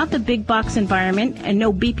 Without the big box environment and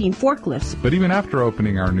no beeping forklifts. But even after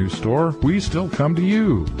opening our new store, we still come to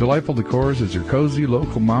you. Delightful Decors is your cozy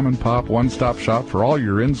local mom and pop one-stop shop for all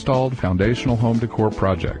your installed foundational home decor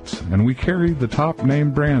projects. And we carry the top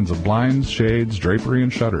name brands of blinds, shades, drapery,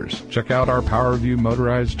 and shutters. Check out our PowerView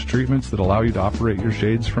motorized treatments that allow you to operate your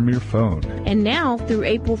shades from your phone. And now, through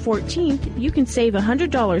April 14th, you can save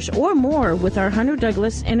 $100 or more with our Hunter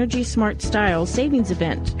Douglas Energy Smart Style Savings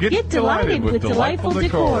Event. Get delighted with Delightful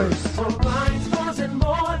Decors. For blinds, doors, and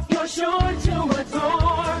more, you're sure to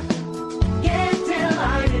adore. Get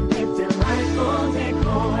delighted with Delightful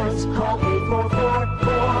Decors. Call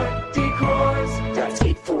 844-4-DECORS. That's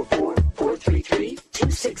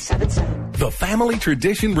 844-433-2677. The family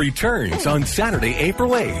tradition returns on Saturday, April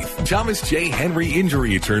 8th. Thomas J. Henry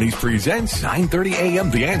Injury Attorneys presents 9:30 a.m.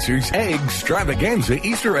 The Answers Extravaganza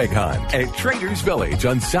Easter Egg Hunt at Traders Village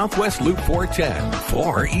on Southwest Loop 410.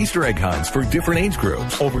 4 Easter egg hunts for different age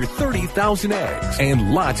groups, over 30,000 eggs,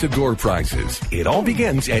 and lots of door prizes. It all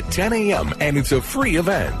begins at 10 a.m. and it's a free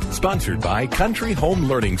event. Sponsored by Country Home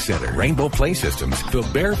Learning Center, Rainbow Play Systems, the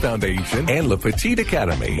Bear Foundation, and La Petite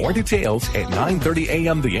Academy. More details at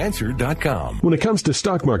 930amtheanswer.com. When it comes to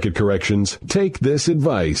stock market corrections, take this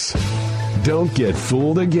advice. Don't get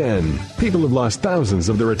fooled again. People have lost thousands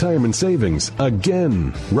of their retirement savings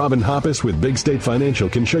again. Robin Hoppus with Big State Financial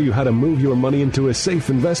can show you how to move your money into a safe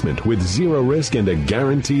investment with zero risk and a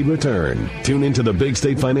guaranteed return. Tune into the Big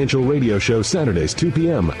State Financial radio show Saturdays 2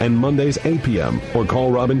 p.m. and Mondays 8 p.m. or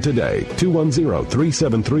call Robin today,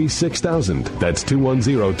 210-373-6000. That's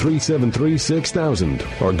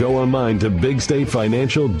 210-373-6000. Or go online to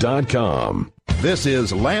BigStateFinancial.com. This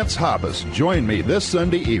is Lance Hoppus. Join me this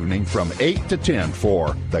Sunday evening from 8 to 10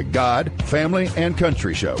 for the God, Family, and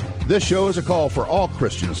Country Show. This show is a call for all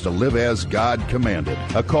Christians to live as God commanded,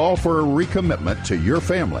 a call for a recommitment to your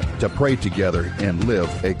family, to pray together and live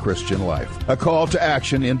a Christian life, a call to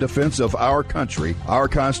action in defense of our country, our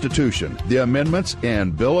Constitution, the amendments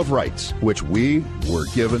and Bill of Rights, which we were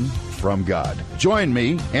given from God. Join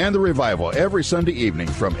me and the revival every Sunday evening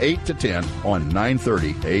from 8 to 10 on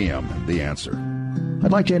 9:30 a.m. The Answer.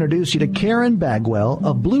 I'd like to introduce you to Karen Bagwell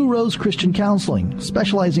of Blue Rose Christian Counseling,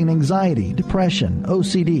 specializing in anxiety, depression,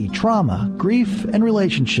 OCD, trauma, grief, and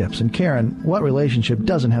relationships. And Karen, what relationship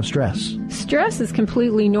doesn't have stress? Stress is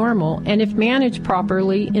completely normal, and if managed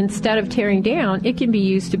properly, instead of tearing down, it can be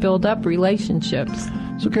used to build up relationships.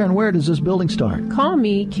 So, Karen, where does this building start? Call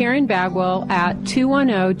me, Karen Bagwell, at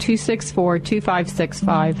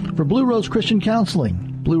 210-264-2565. For Blue Rose Christian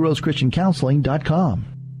Counseling, BlueRoseChristianCounseling.com.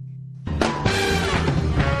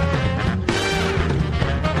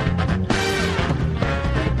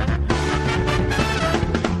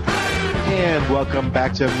 And welcome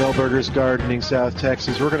back to Millburgers Gardening, South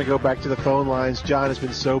Texas. We're going to go back to the phone lines. John has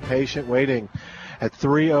been so patient waiting at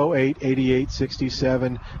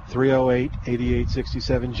 308-8867,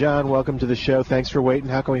 308-8867. John, welcome to the show. Thanks for waiting.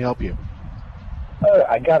 How can we help you?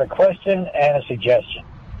 I got a question and a suggestion.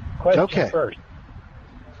 Question first.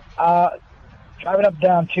 Driving up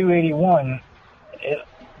down 281,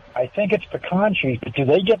 I think it's pecan trees, but do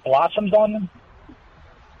they get blossoms on them?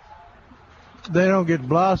 They don't get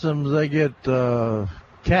blossoms. They get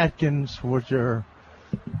catkins, which are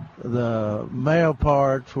the male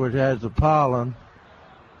parts, which has the pollen.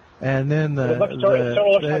 And then it looks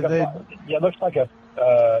like a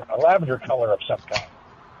lavender color of some kind.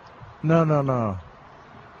 No.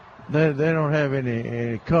 They don't have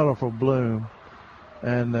any colorful bloom,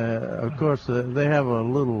 and of course they have a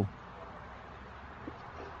little.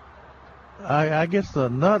 I guess the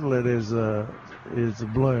nutlet is a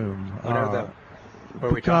bloom. What are the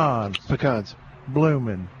pecans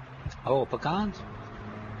blooming. Oh, pecans.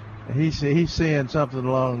 He's seeing something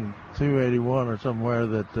along 281 or somewhere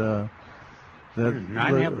that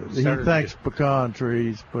he thinks pecan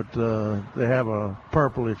trees, but they have a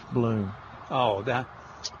purplish bloom. Oh, that.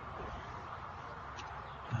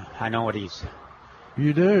 I know what he's.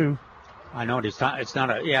 You do. I know what he's. It's not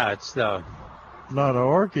a. Yeah, it's the not an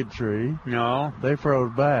orchid tree. No. They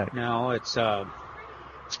froze back. No, it's an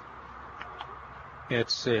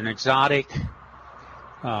exotic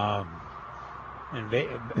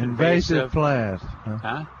invasive plant.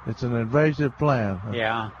 Huh? It's an invasive plant.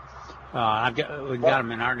 Yeah. We've got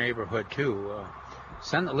them in our neighborhood too.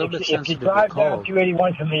 A little bit If you sensitive to drive down cold.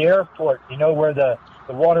 281 from the airport, you know where the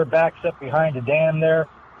water backs up behind the dam there?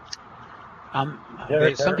 Some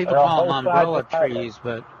They're people on call them both sides umbrella of the highway. trees,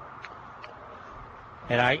 but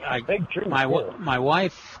Big trees, my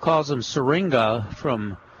wife calls them syringa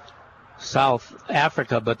from South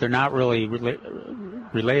Africa, but they're not really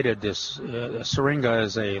related. This syringa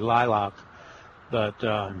is a lilac, but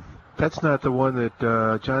that's not the one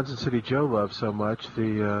that Johnson City Joe loves so much.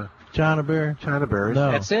 The China berry. China berries.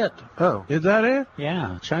 No. That's it. Oh, is that it?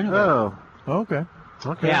 Yeah, China berry. Oh, okay.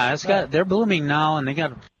 Okay. Yeah, they're blooming now, and they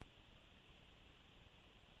got.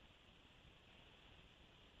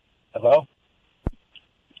 Hello?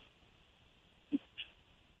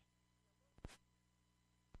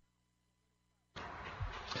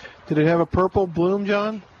 Did it have a purple bloom,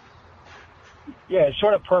 John? Yeah, it's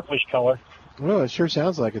sort of purplish color. Well, it sure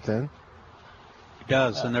sounds like it then. It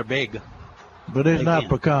does, and they're big. But it's not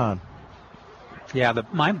pecan. Yeah,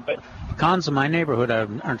 pecans in my neighborhood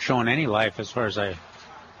aren't showing any life as far as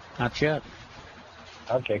not yet.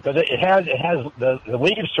 Okay, because it has the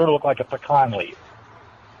leaves sort of look like a pecan leaf.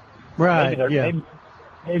 Right. Maybe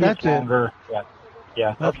That's it's longer.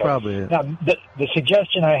 Yeah. That's okay. probably it. Now, the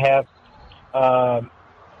suggestion I have,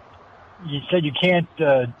 you said you can't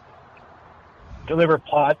deliver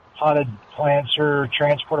potted plants or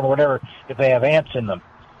transport them or whatever if they have ants in them.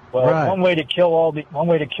 Well, Right. one way to kill all the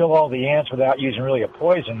ants without using really a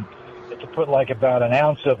poison is to put like about an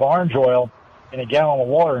ounce of orange oil in a gallon of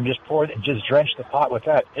water and just drench the pot with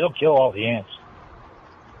that. It'll kill all the ants.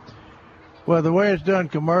 Well, the way it's done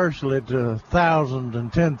commercially to thousands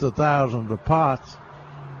and tens of thousands of pots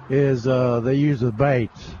is they use the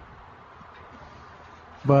baits.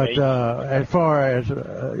 But as far as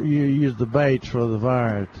you use the baits for the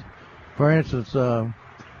fires, for instance,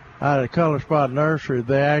 out at Color Spot Nursery,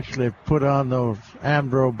 they actually put on those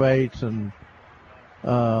Amdro baits and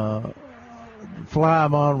fly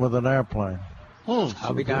them on with an airplane.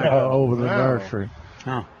 I'll be down over the nursery.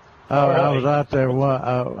 Oh. I was out there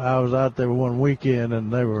one weekend,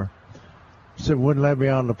 and they wouldn't let me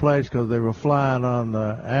on the place because they were flying on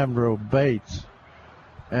the Amdro baits,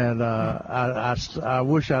 and I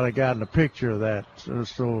wish I'd have gotten a picture of that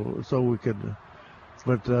so we could,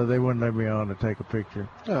 but they wouldn't let me on to take a picture.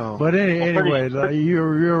 Oh. But anyway,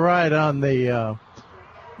 you're right on the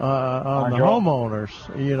homeowners,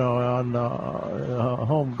 on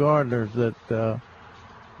home gardeners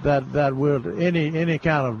that will any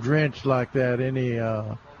kind of drench like that, any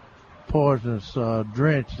poisonous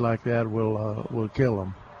drench like that will kill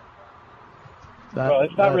them. Well,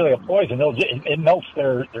 it's not really a poison. It melts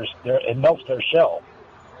their shell.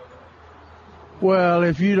 Well,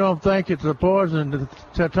 if you don't think it's a poison,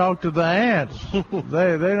 to talk to the ants.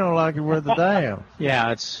 they don't like it worth a damn.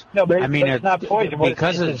 Yeah, it's. No, but I mean, it's not poison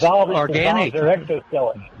because it it's dissolves organic. their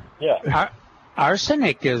exoskeleton. Yeah.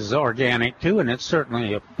 Arsenic is organic too, and it's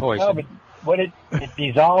certainly a poison. No, but what it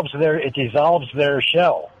dissolves their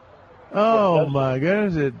shell. Oh my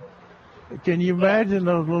goodness! Can you imagine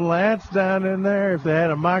those little ants down in there if they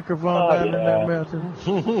had a microphone down in there melting?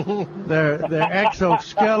 their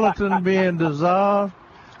exoskeleton being dissolved.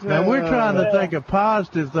 Now we're trying to think of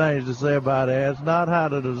positive things to say about ants, not how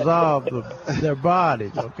to dissolve their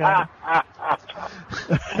bodies. Okay. All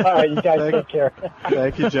right, you guys take care.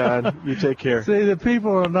 Thank you, John. You take care. See, the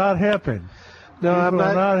people are not helping. No, I'm People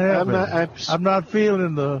are not. helping. I'm not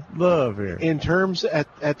feeling the love here. In terms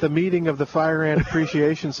at the meeting of the Fire Ant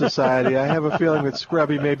Appreciation Society, I have a feeling that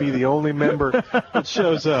Scrubby may be the only member that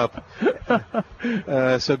shows up.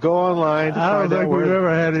 So go online. I don't think we've ever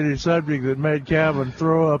had any subject that made Calvin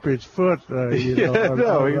throw up his foot, on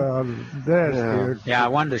the desk here. Yeah, I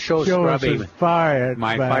wanted to show us Scrubby his fire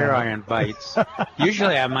iron bites.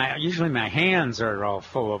 usually my hands are all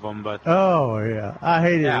full of them, but oh yeah, I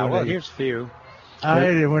hate it. Yeah, well, here's a few. I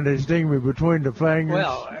hate it when they sting me between the fingers.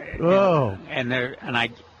 Well, and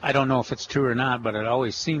I don't know if it's true or not, but it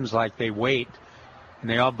always seems like they wait and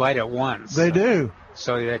they all bite at once. They do.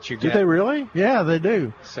 So that you get. Do they really? Yeah, they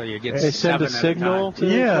do. So you get. They send a signal to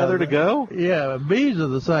each other to go. Yeah, bees are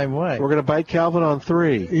the same way. We're gonna bite Calvin on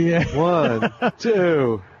 3. Yeah. 1,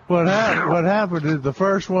 2. What happened is the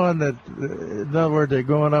first one that, in other words, they're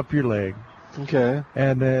going up your leg. Okay.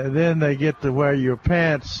 And then they get to where your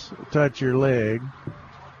pants touch your leg,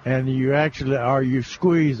 and you actually, or you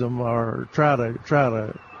squeeze them or try to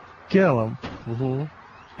kill them. Mm-hmm.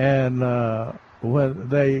 And when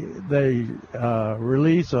they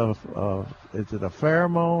release is it a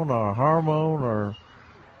pheromone or a hormone, or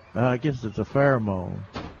I guess it's a pheromone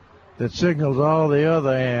that signals all the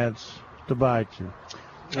other ants to bite you.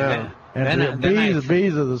 And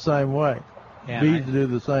bees are the same way. Yeah, bees do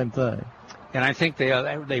the same thing. And I think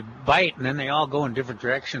they bite, and then they all go in different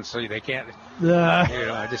directions, so they can't.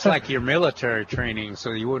 Just like your military training,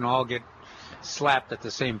 so you wouldn't all get slapped at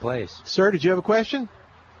the same place. Sir, did you have a question?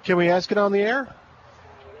 Can we ask it on the air?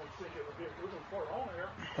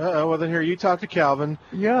 Well, then here, you talk to Calvin.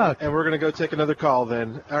 Yeah. And we're going to go take another call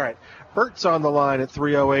then. All right. Bert's on the line at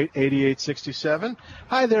 308-8867.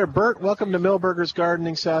 Hi there, Bert. Welcome to Milberger's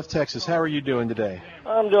Gardening, South Texas. How are you doing today?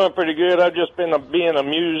 I'm doing pretty good. I've just been being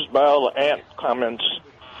amused by all the ant comments.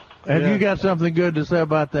 Have you got something good to say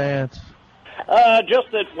about the ants?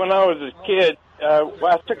 Just that when I was a kid,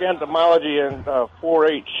 I took entomology in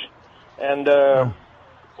 4-H. And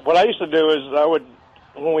what I used to do is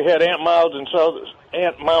when we had ant mounds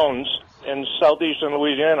in southeastern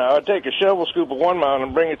Louisiana, I would take a shovel scoop of one mound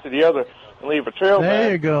and bring it to the other and leave a trail.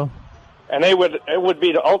 There you go. And it would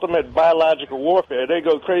be the ultimate biological warfare. They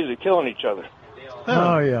go crazy killing each other.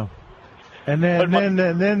 Oh yeah. And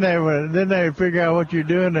then they would figure out what you're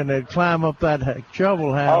doing, and they'd climb up that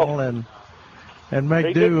shovel handle and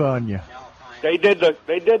make do on you. They did the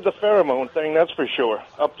pheromone thing, that's for sure,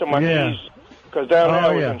 up to my knees. Because down there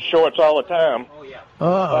I was in shorts all the time.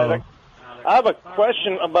 I have a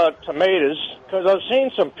question about tomatoes, because I've seen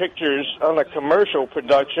some pictures on the commercial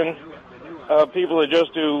production of people that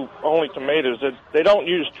just do only tomatoes. They don't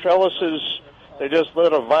use trellises. They just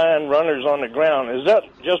put a vine runners on the ground. Is that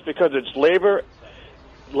just because it's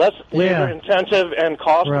less labor intensive and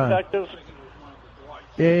cost effective?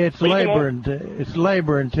 Yeah, it's labor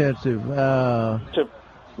intensive.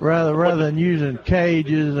 Rather than using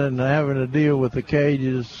cages and having to deal with the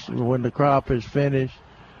cages when the crop is finished,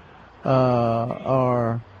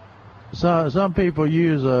 or some people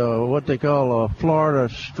use what they call a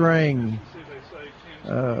Florida string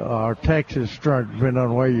or Texas string, depending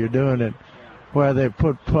on where you're doing it, where they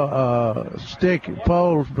put stick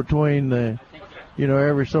poles between the,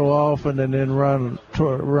 every so often, and then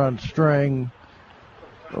run string.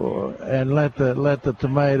 And let the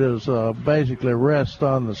tomatoes basically rest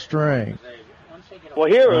on the string. Well,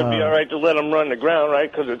 here it would be all right to let them run the ground, right,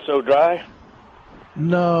 because it's so dry?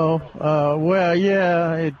 No.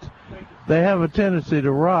 They have a tendency to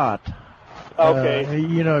rot. Okay.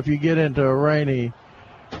 If you get into a rainy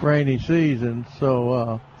season.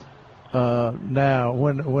 So now,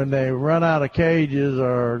 when they run out of cages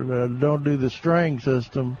or don't do the string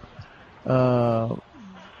system,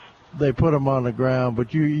 they put them on the ground,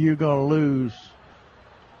 but you're going to lose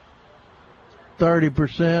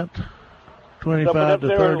 30%, 25 to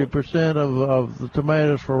 30% of the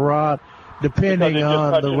tomatoes for rot, depending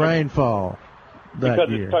on the rainfall that year.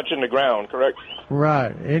 Because it's touching the ground, correct?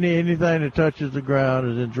 Right. Anything that touches the ground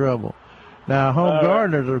is in trouble. Now, home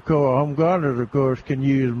gardeners, of course, can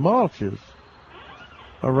use mulches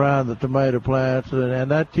around the tomato plants, and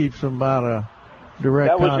that keeps them out of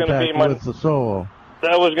direct contact with the soil.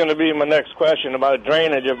 That was going to be my next question about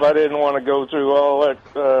drainage. If I didn't want to go through all that,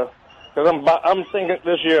 because I'm thinking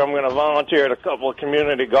this year I'm going to volunteer at a couple of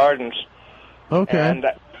community gardens. Okay.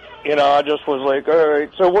 And I just was like, all right.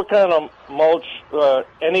 So what kind of mulch?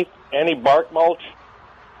 Any bark mulch?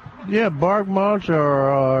 Yeah, bark mulch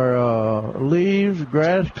or leaves,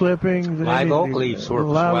 grass clippings. Live oak leaves work.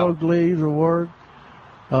 Live oak leaves will work.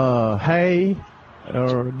 Hay.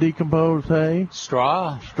 Or decomposed hay?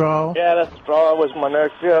 Straw? Yeah, that straw was my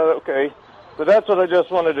next. Yeah, okay. So that's what I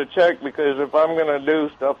just wanted to check, because if I'm going to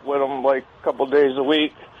do stuff with them like a couple days a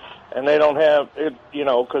week, and they don't have it,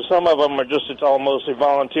 because some of them it's all mostly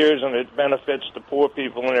volunteers, and it benefits the poor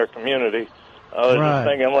people in their community. I was just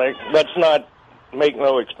thinking, let's not make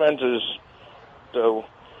no expenses. So,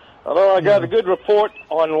 although I got a good report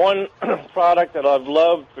on one product that I've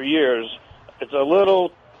loved for years, it's a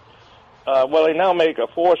little. They now make a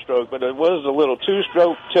 4-stroke, but it was a little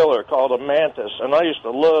 2-stroke tiller called a Mantis, and I used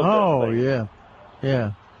to love that thing.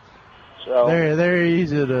 Yeah. So they're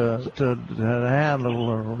easy to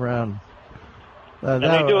handle around. And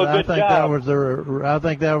they do a good job. I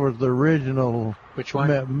think that was the original. Which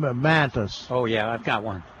one? Mantis. Oh yeah, I've got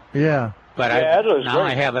one. Yeah. But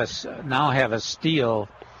I have a steel.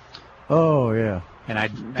 Oh yeah. And I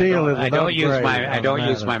don't use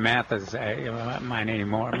my Mantis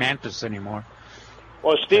anymore.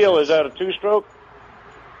 Well, steel, is that a 2-stroke?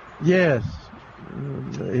 Yes.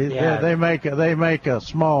 Yeah. They make a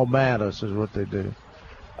small Mantis is what they do.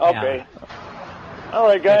 Okay. Yeah. All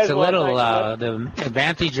right, guys. It's a little the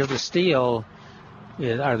advantage of the steel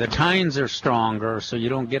the tines are stronger, so you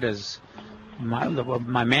don't get as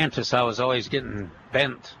my mantis. I was always getting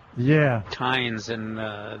bent. Yeah. Tines, and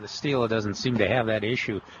the steel doesn't seem to have that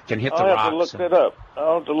issue. Can hit the I'll rocks. have to look that up.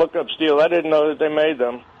 I'll have to look up steel. I didn't know that they made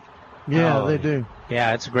them. Yeah, they do.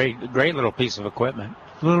 Yeah, it's a great little piece of equipment.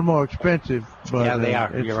 It's a little more expensive, but yeah, they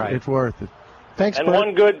are. You're right. It's worth it. Thanks, And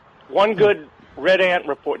Bert. one good red ant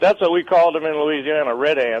report. That's what we called them in Louisiana,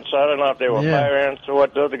 red ants. I don't know if they were fire ants or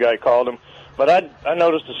what the other guy called them. But I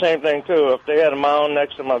noticed the same thing, too. If they had a mound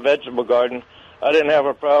next to my vegetable garden, I didn't have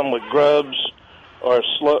a problem with grubs or,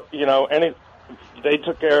 they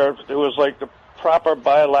took care of, it was like the proper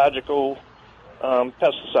biological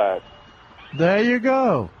pesticide. There you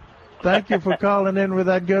go. Thank you for calling in with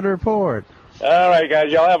that good report. All right,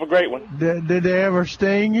 guys. Y'all have a great one. Did they ever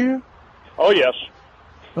sting you? Oh, yes.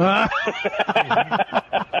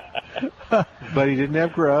 But he didn't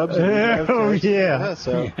have grubs. Oh, yeah.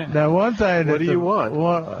 So now, one thing. What do you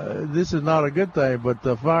want? This is not a good thing, but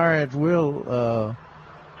the fire ants will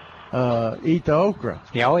eat the okra.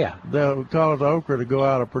 Yeah, oh, yeah. They'll cause the okra to go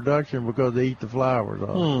out of production because they eat the flowers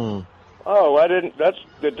off. Oh, I didn't. That's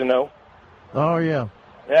good to know. Oh, yeah.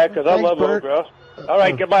 Yeah, because I love Bert. okra. All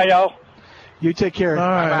right, goodbye, y'all. You take care. All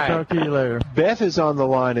right, Bye-bye. talk to you later. Beth is on the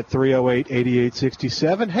line at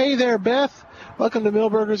 308-8867. Hey there, Beth. Welcome to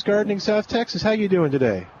Milberger's Gardening, South Texas. How you doing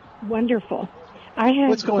today? Wonderful. I have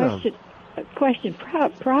What's going on? a question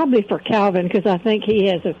probably for Calvin, because I think he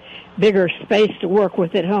has a bigger space to work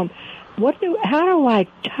with at home. How do I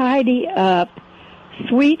tidy up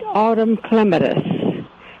Sweet Autumn Clematis?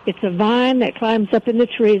 It's a vine that climbs up in the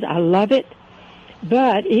trees. I love it.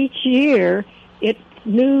 But each year, its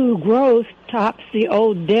new growth tops the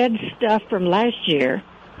old dead stuff from last year,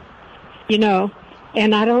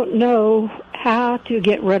 and I don't know how to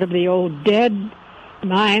get rid of the old dead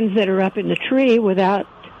vines that are up in the tree without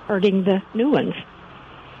hurting the new ones.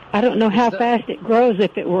 I don't know how fast it grows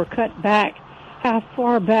if it were cut back, how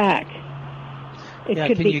far back it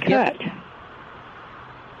could be cut.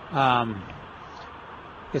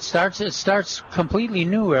 It starts completely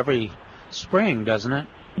new every spring, doesn't it?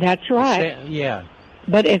 That's right. Yeah.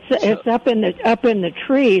 But it's up in the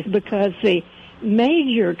trees because the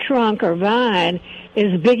major trunk or vine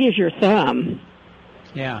is as big as your thumb.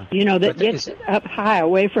 Yeah. That gets up high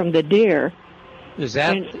away from the deer. Is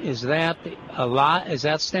that a lot? Is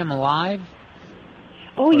that stem alive?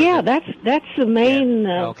 Oh yeah, that's the main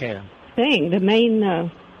thing. The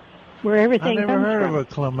main where everything I never comes heard from. of a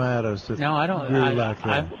clematis. No, I don't.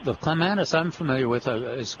 The clematis I'm familiar with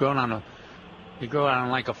is grown on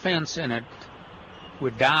like a fence, and it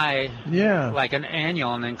would die like an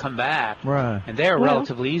annual and then come back. Right. And they're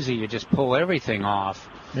relatively easy. You just pull everything off.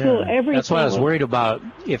 Yeah. Pull everything. That's what I was worried about.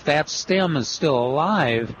 If that stem is still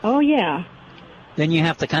alive. Oh yeah. Then you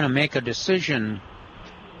have to kind of make a decision.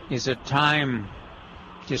 Is it time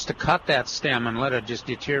just to cut that stem and let it just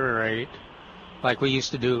deteriorate, like we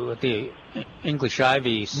used to do with the English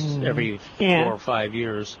ivy every 4 or 5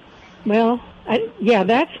 years? Well,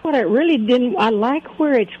 that's what I really didn't. I like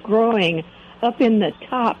where it's growing up in the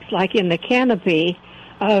tops, like in the canopy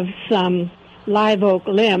of some live oak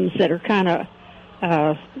limbs that are kind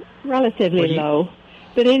of relatively low.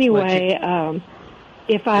 But anyway,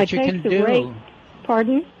 if I take the rake,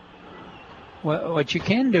 pardon? What you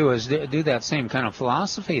can do is do that same kind of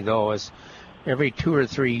philosophy, though, is every 2 or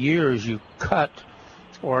 3 years you cut,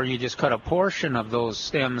 or you just cut a portion of those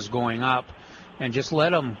stems going up, and just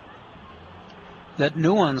let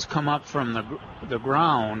new ones come up from the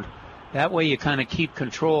ground. That way you kind of keep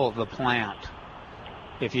control of the plant.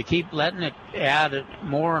 If you keep letting it add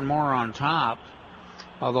more and more on top,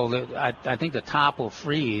 although I think the top will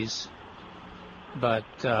freeze, but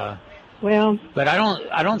I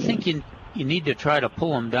don't think you need to try to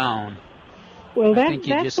pull them down. Well,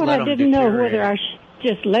 that's what I didn't know, whether I should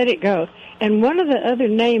just let it go. And one of the other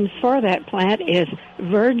names for that plant is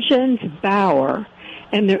Virgin's Bower.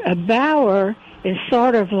 And a bower is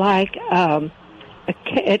sort of like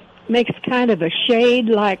it makes kind of a shade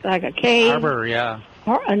like a cave. Arbor, yeah.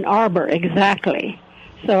 An arbor, exactly.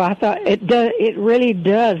 So I thought it really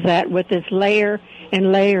does that with this layer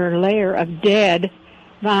and layer and layer of dead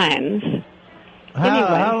vines.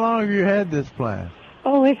 How long have you had this plant?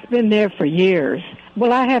 Oh, it's been there for years.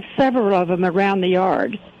 Well, I have several of them around the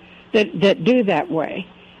yard that do that way.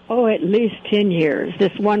 Oh, at least 10 years,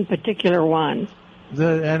 this one particular one.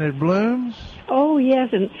 And it blooms? Oh, yes,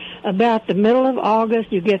 and about the middle of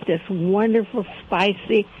August, you get this wonderful,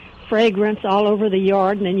 spicy fragrance all over the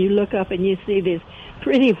yard, and then you look up and you see these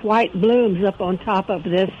pretty white blooms up on top of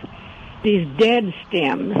these dead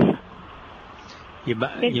stems. You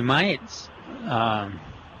might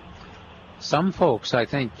some folks, I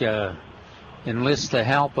think, enlist the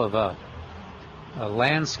help of a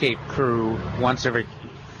landscape crew once every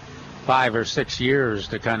 5 or 6 years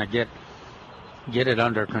to kind of get it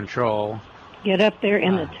under control. Get up there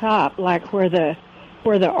in the top, like where the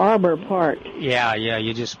arbor part. Yeah.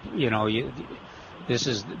 You just, this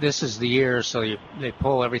is the year, so they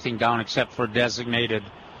pull everything down except for designated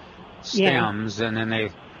stems, and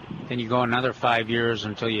then you go another 5 years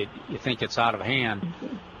until you think it's out of hand,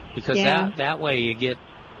 because that way you get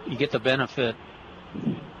the benefit.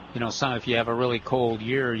 If you have a really cold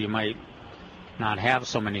year, you might not have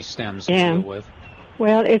so many stems to deal with.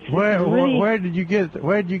 Well, it's where did you get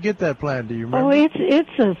that plant? Do you remember?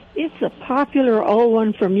 Oh, it's a popular old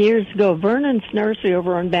one from years ago. Vernon's Nursery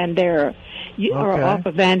over on Bandera, or off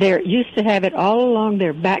of Bandera, used to have it all along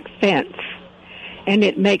their back fence, and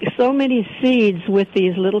it makes so many seeds with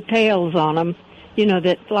these little tails on them,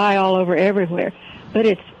 that fly all over everywhere. But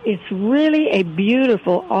it's really a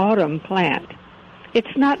beautiful autumn plant.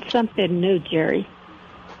 It's not something new, Jerry.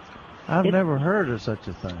 I've never heard of such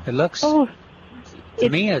a thing. It looks. To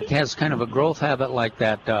me, it has kind of a growth habit like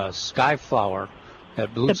that sky flower,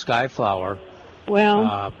 that blue sky flower.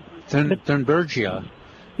 Well, Thunbergia.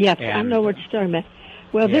 Yes, I know what you're talking about.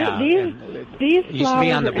 Well, these flowers used to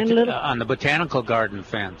be on the botanical garden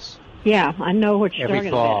fence. Yeah, I know what you're talking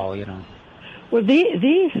about. Every fall, Well,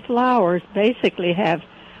 these flowers basically have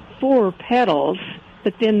 4 petals,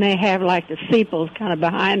 but then they have like the sepals kind of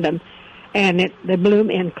behind them, and they bloom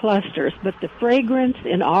in clusters. But the fragrance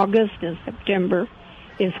in August and September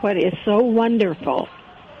is what is so wonderful.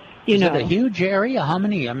 Is it a huge area? How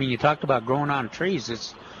many? I mean, you talked about growing on trees.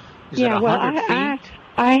 Is it 100 feet?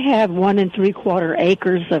 I have 1 3/4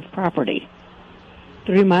 acres of property,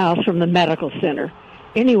 3 miles from the medical center.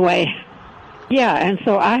 Anyway, and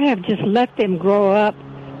so I have just let them grow up,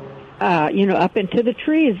 up into the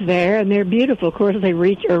trees there, and they're beautiful. Of course, they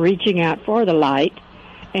are reaching out for the light,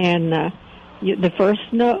 and the first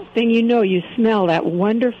thing you smell that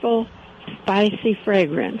wonderful, spicy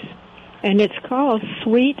fragrance, and it's called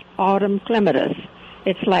Sweet Autumn Clematis.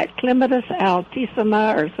 It's like Clematis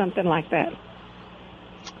altissima or something like that.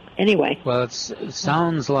 Anyway. Well, it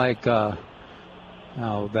sounds like that.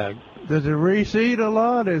 Does it reseed a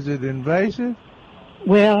lot? Is it invasive?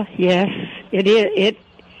 Well, yes, it is.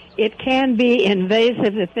 It can be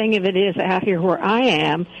invasive. The thing of it is, out here where I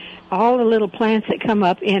am, all the little plants that come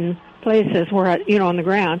up in places where on the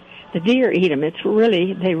ground, the deer eat them.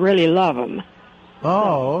 They really love them.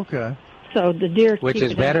 Oh, okay. So the deer. Which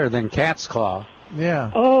is better than cat's claw.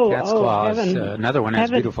 Yeah. Cat's claw is another one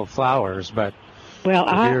has beautiful flowers, but the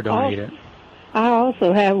deer don't eat it. I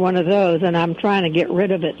also have one of those, and I'm trying to get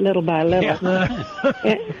rid of it little by little.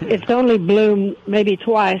 It's only bloomed maybe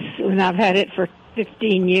twice, and I've had it for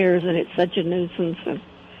 15 years, and it's such a nuisance. And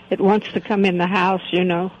it wants to come in the house,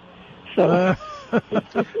 So.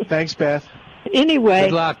 Thanks, Beth. Anyway.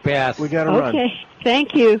 Good luck, Beth. We got to run. Okay.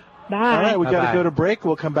 Thank you. Bye. All right, we got to go to break.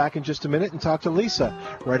 We'll come back in just a minute and talk to Lisa.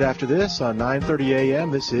 Right after this on 9:30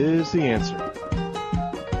 a.m., this is The Answer.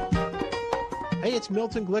 Hey, it's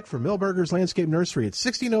Milton Glick from Milberger's Landscape Nursery at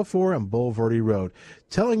 1604 on Bulverde Road,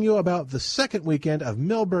 telling you about the second weekend of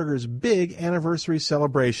Milberger's big anniversary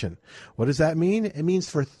celebration. What does that mean? It means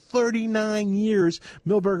for 39 years,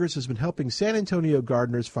 Milberger's has been helping San Antonio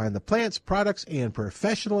gardeners find the plants, products, and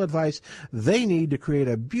professional advice they need to create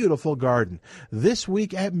a beautiful garden. This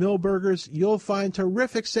week at Milberger's, you'll find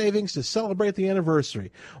terrific savings to celebrate the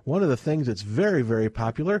anniversary. One of the things that's very, very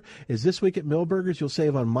popular is this week at Milberger's, you'll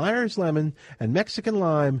save on Myers lemon and Mexican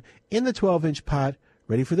lime in the 12-inch pot.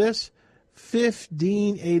 Ready for this?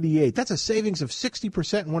 $15.88. That's a savings of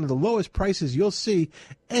 60% and one of the lowest prices you'll see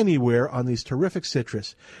anywhere on these terrific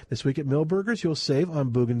citrus. This week at Milberger's, you'll save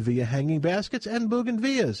on Bougainvillea hanging baskets and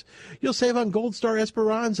bougainvilleas. You'll save on Gold Star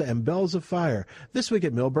Esperanza and Bells of Fire. This week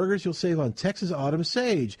at Milberger's, you'll save on Texas Autumn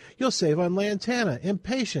Sage. You'll save on Lantana,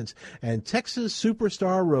 Impatiens, and Texas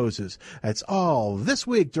Superstar Roses. That's all this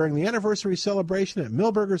week during the anniversary celebration at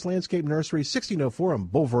Milberger's Landscape Nursery, 1604 on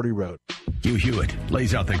Bulverde Road. Hugh Hewitt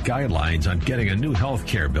lays out the guidelines on getting a new health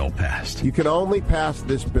care bill passed. You can only pass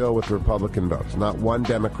this bill with Republican votes. Not one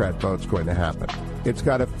Democrat vote's going to happen. It's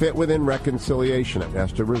got to fit within reconciliation. It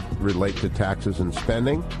has to relate to taxes and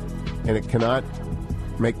spending, and it cannot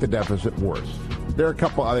make the deficit worse. There are a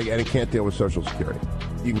couple, and it can't deal with Social Security.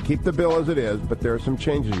 You can keep the bill as it is, but there are some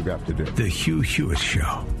changes you have to do. The Hugh Hewitt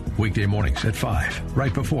Show. Weekday mornings at 5,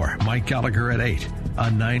 right before Mike Gallagher at 8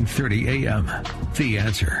 on 9:30 a.m. The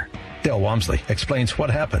Answer. Dale Walmsley explains what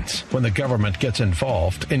happens when the government gets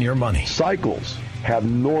involved in your money. Cycles have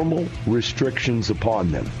normal restrictions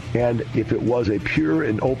upon them. And if it was a pure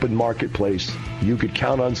and open marketplace, you could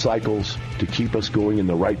count on Cycles to keep us going in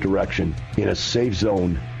the right direction in a safe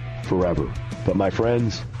zone forever. But my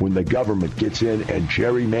friends, when the government gets in and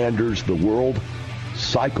gerrymanders the world,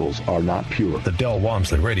 Cycles are not pure. The Dale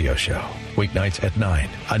Walmsley Radio Show, weeknights at 9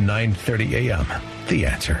 on 9:30 a.m. The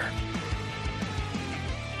Answer.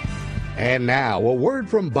 And now, a word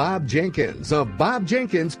from Bob Jenkins of Bob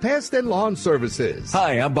Jenkins Pest and Lawn Services.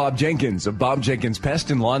 Hi, I'm Bob Jenkins of Bob Jenkins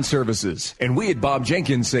Pest and Lawn Services. And we at Bob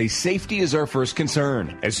Jenkins say safety is our first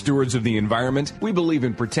concern. As stewards of the environment, we believe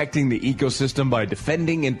in protecting the ecosystem by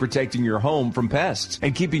defending and protecting your home from pests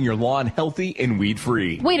and keeping your lawn healthy and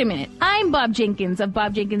weed-free. Wait a minute. I'm Bob Jenkins of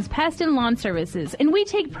Bob Jenkins Pest and Lawn Services, and we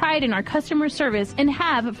take pride in our customer service and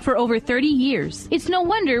have for over 30 years. It's no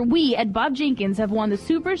wonder we at Bob Jenkins have won the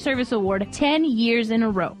Super Service Award 10 years in a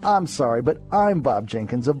row. I'm sorry, but I'm Bob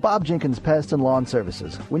Jenkins of Bob Jenkins Pest and Lawn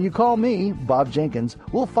Services. When you call me, Bob Jenkins,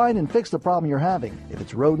 we'll find and fix the problem you're having. If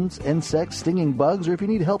it's rodents, insects, stinging bugs, or if you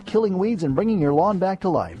need help killing weeds and bringing your lawn back to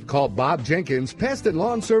life. Call Bob Jenkins Pest and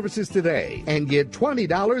Lawn Services today and get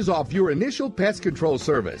 $20 off your initial pest control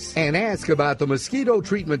service. And ask about the mosquito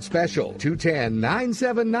treatment special,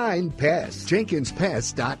 210-979-PEST,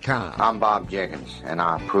 JenkinsPest.com. I'm Bob Jenkins, and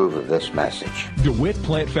I approve of this message. DeWitt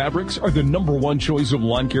Plant Fabrics are the #1 choice of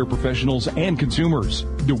lawn care professionals and consumers.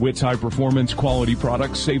 DeWitt's high-performance quality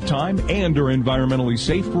products save time and are environmentally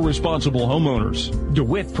safe for responsible homeowners.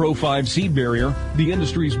 DeWitt Pro 5 Seed Barrier, the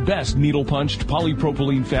industry's best needle-punched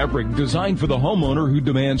polypropylene fabric designed for the homeowner who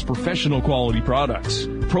demands professional quality products.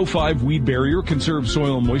 Pro 5 Weed Barrier conserves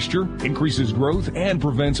soil moisture, increases growth, and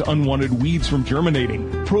prevents unwanted weeds from germinating.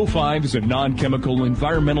 Pro 5 is a non-chemical,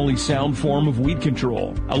 environmentally sound form of weed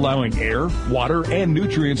control, allowing air, water, and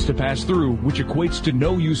nutrients to pass through, which equates to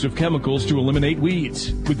no use of chemicals to eliminate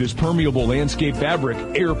weeds. With this permeable landscape fabric,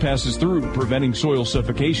 air passes through, preventing soil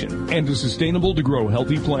suffocation, and is sustainable to grow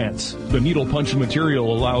healthy plants. The needle-punched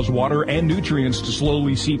material allows water and nutrients to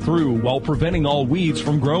slowly seep through while preventing all weeds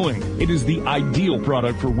from growing. It is the ideal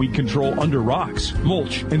product for weed control under rocks,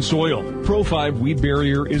 mulch, and soil. Pro 5 Weed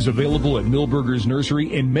Barrier is available at Millburgers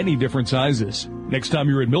Nursery in many different sizes. Next time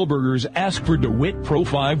you're at Millburgers, ask for DeWitt Pro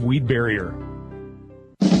 5 Weed Barrier.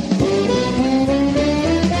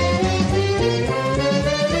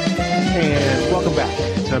 And welcome back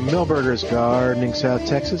to Millburgers Gardening, South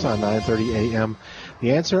Texas on 9:30 a.m.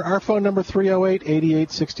 The Answer, our phone number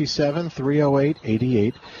 308-8867,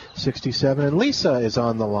 308-8867. And Lisa is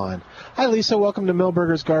on the line. Hi, Lisa. Welcome to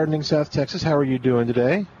Millburgers Gardening, South Texas. How are you doing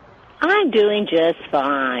today? I'm doing just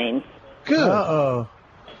fine. Good. Uh-oh.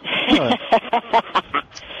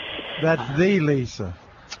 That's the Lisa.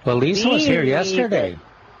 Well, Lisa was here yesterday.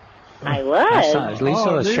 I was.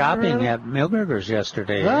 Lisa was shopping really? at Millburgers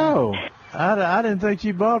yesterday. Oh, I didn't think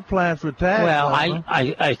she bought plants with tags. Well, on them.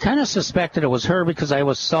 I kind of suspected it was her because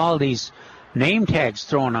I saw these name tags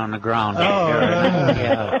thrown on the ground.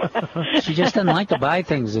 She just didn't like to buy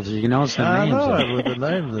things if you notice the names. I know it with the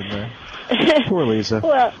names in there. Poor Lisa.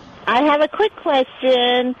 Well, I have a quick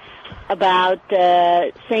question about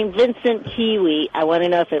St. Vincent kiwi. I want to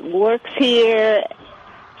know if it works here.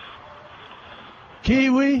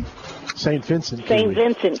 Kiwi? St. Vincent St. kiwi.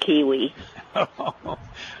 Vincent kiwi.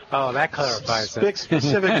 Oh, that clarifies it.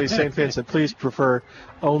 Specifically St. Vincent. Please refer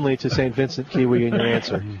only to St. Vincent kiwi in your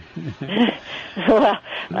answer. Well,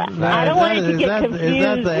 I don't want it to get confused. Is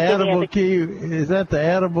that the with edible kiwi? Is that the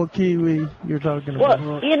edible kiwi you're talking about?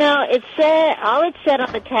 Well, you know, it said all it said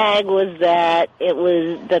on the tag was that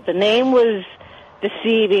the name was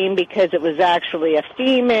deceiving because it was actually a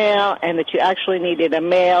female, and that you actually needed a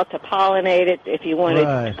male to pollinate it if you wanted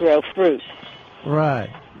to grow fruit.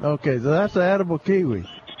 Right. Okay, so that's the edible kiwi.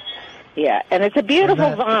 Yeah, and it's a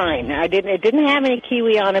beautiful vine. It didn't have any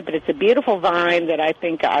kiwi on it, but it's a beautiful vine that I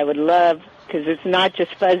think I would love because it's not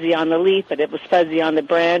just fuzzy on the leaf, but it was fuzzy on the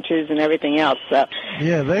branches and everything else. So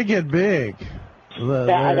yeah, they get big.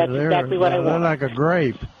 That's exactly what I want. They're like a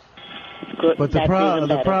grape. But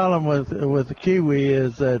the problem with the kiwi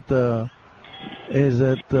is that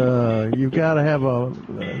you've got to have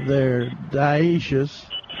they're dioecious.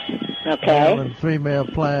 Okay. Male and female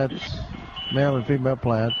plants,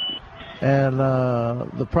 and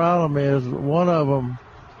the problem is one of them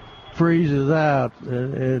freezes out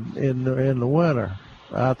in the winter.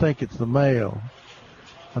 I think it's the male.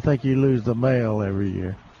 I think you lose the male every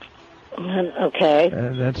year. Okay.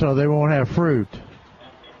 And so they won't have fruit.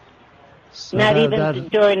 So Not even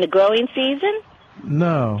during the growing season?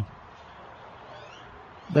 No.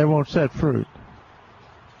 They won't set fruit.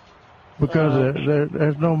 Because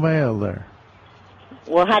there's no male there.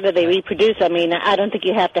 Well, how do they reproduce? I mean, I don't think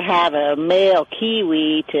you have to have a male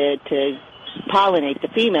kiwi to pollinate the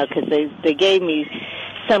female, because they gave me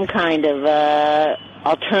some kind of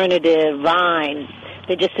alternative vine.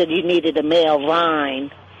 They just said you needed a male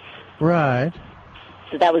vine. Right.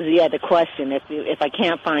 So that was the other question. If I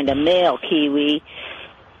can't find a male kiwi,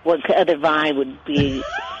 what other vine would be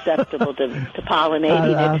susceptible to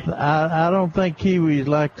pollinating it? I don't think kiwis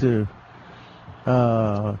like to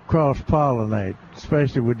cross-pollinate,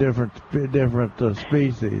 especially with different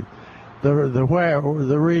species.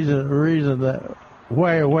 The reason that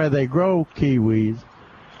where they grow kiwis,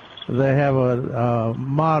 they have a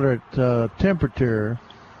moderate temperature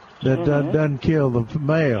that doesn't kill the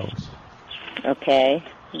males. Okay.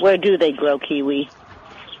 Where do they grow kiwi?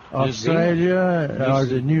 Australia, or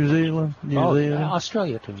is it New Zealand? New Zealand?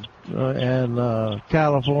 Australia too. And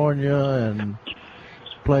California and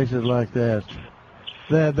places like that.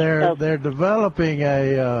 They're developing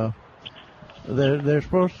a. They're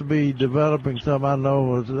supposed to be developing some. I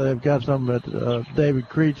know they've got some at David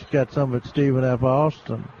Creech got some at Stephen F.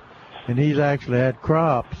 Austin, and he's actually had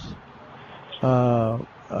crops of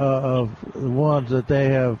the ones that they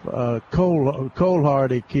have cold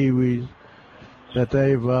hardy kiwis that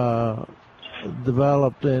they've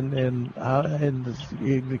developed in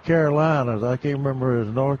the Carolinas. I can't remember if it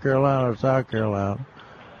was North Carolina or South Carolina,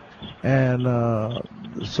 and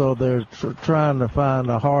so they're trying to find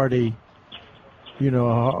a hardy.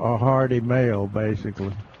 A hardy male,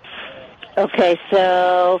 basically. Okay,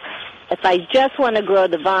 so if I just want to grow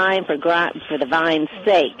the vine for the vine's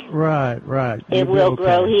sake, right, it will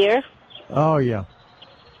grow here. Oh yeah.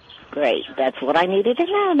 Great, that's what I needed to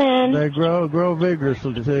know, then. They grow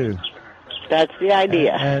vigorously too. That's the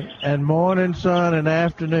idea. And morning sun and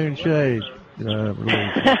afternoon shade. Well,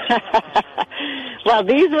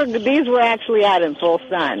 these were actually out in full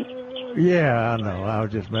sun. Yeah, I know. I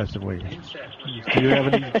was just messing with you. Do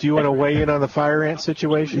you want to weigh in on the fire ant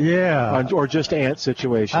situation? Yeah. Or just ant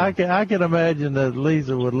situation? I can imagine that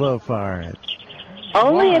Lisa would love fire ants.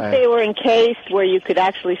 Only if they were encased where you could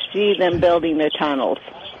actually see them building their tunnels.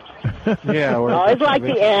 Yeah. It's like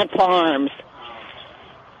the ant farms.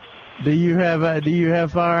 Do you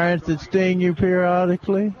have fire ants that sting you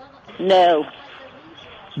periodically? No.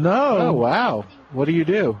 No. Oh wow. What do you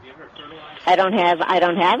do? I don't have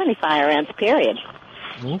any fire ants, period.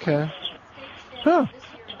 Okay. Huh.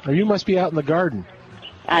 Or you must be out in the garden.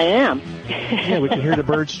 I am. Yeah, we can hear the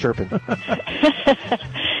birds chirping.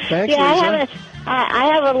 Thanks, yeah, Lisa. I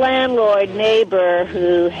have a landlord neighbor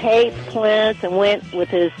who hates plants and went with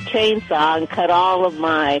his chainsaw and cut all of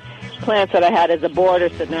my plants that I had as a border,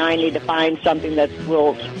 so now I need to find something that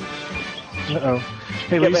will... Uh-oh.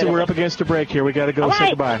 Hey, Lisa, we're up against a break here. We got to go say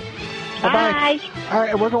goodbye. Bye. All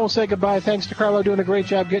right, we're going to say goodbye. Thanks to Carlo doing a great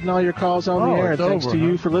job getting all your calls on the air. And thanks to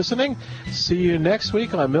you for listening. See you next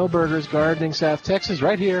week on Milberger's Gardening South Texas,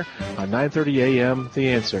 right here on 9:30 a.m. The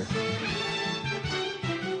Answer.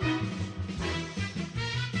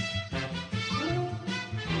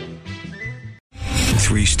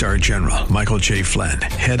 Three-star General Michael J. Flynn,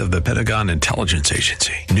 head of the Pentagon Intelligence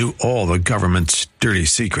Agency, knew all the government's dirty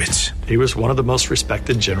secrets. He was one of the most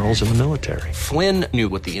respected generals in the military. Flynn knew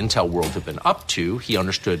what the intel world had been up to. He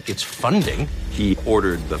understood its funding. He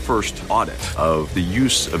ordered the first audit of the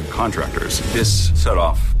use of contractors. This set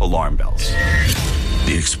off alarm bells.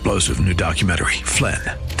 The explosive new documentary, Flynn,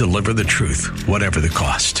 Deliver the Truth, Whatever the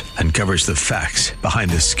Cost, uncovers the facts behind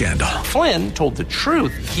this scandal. Flynn told the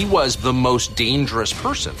truth. He was the most dangerous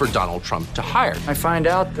person for Donald Trump to hire. I find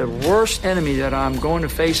out the worst enemy that I'm going to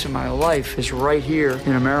face in my life is right here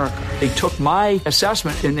in America. They took my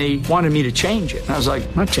assessment and they wanted me to change it. And I was like,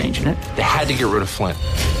 I'm not changing it. They had to get rid of Flynn.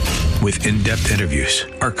 With in-depth interviews,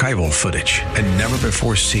 archival footage, and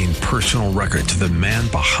never-before-seen personal records of the man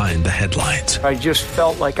behind the headlines. I just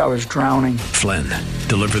felt like I was drowning. Flynn,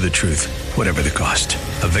 Deliver the Truth, Whatever the Cost.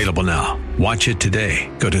 Available now. Watch it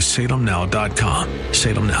today. Go to salemnow.com.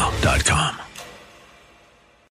 salemnow.com.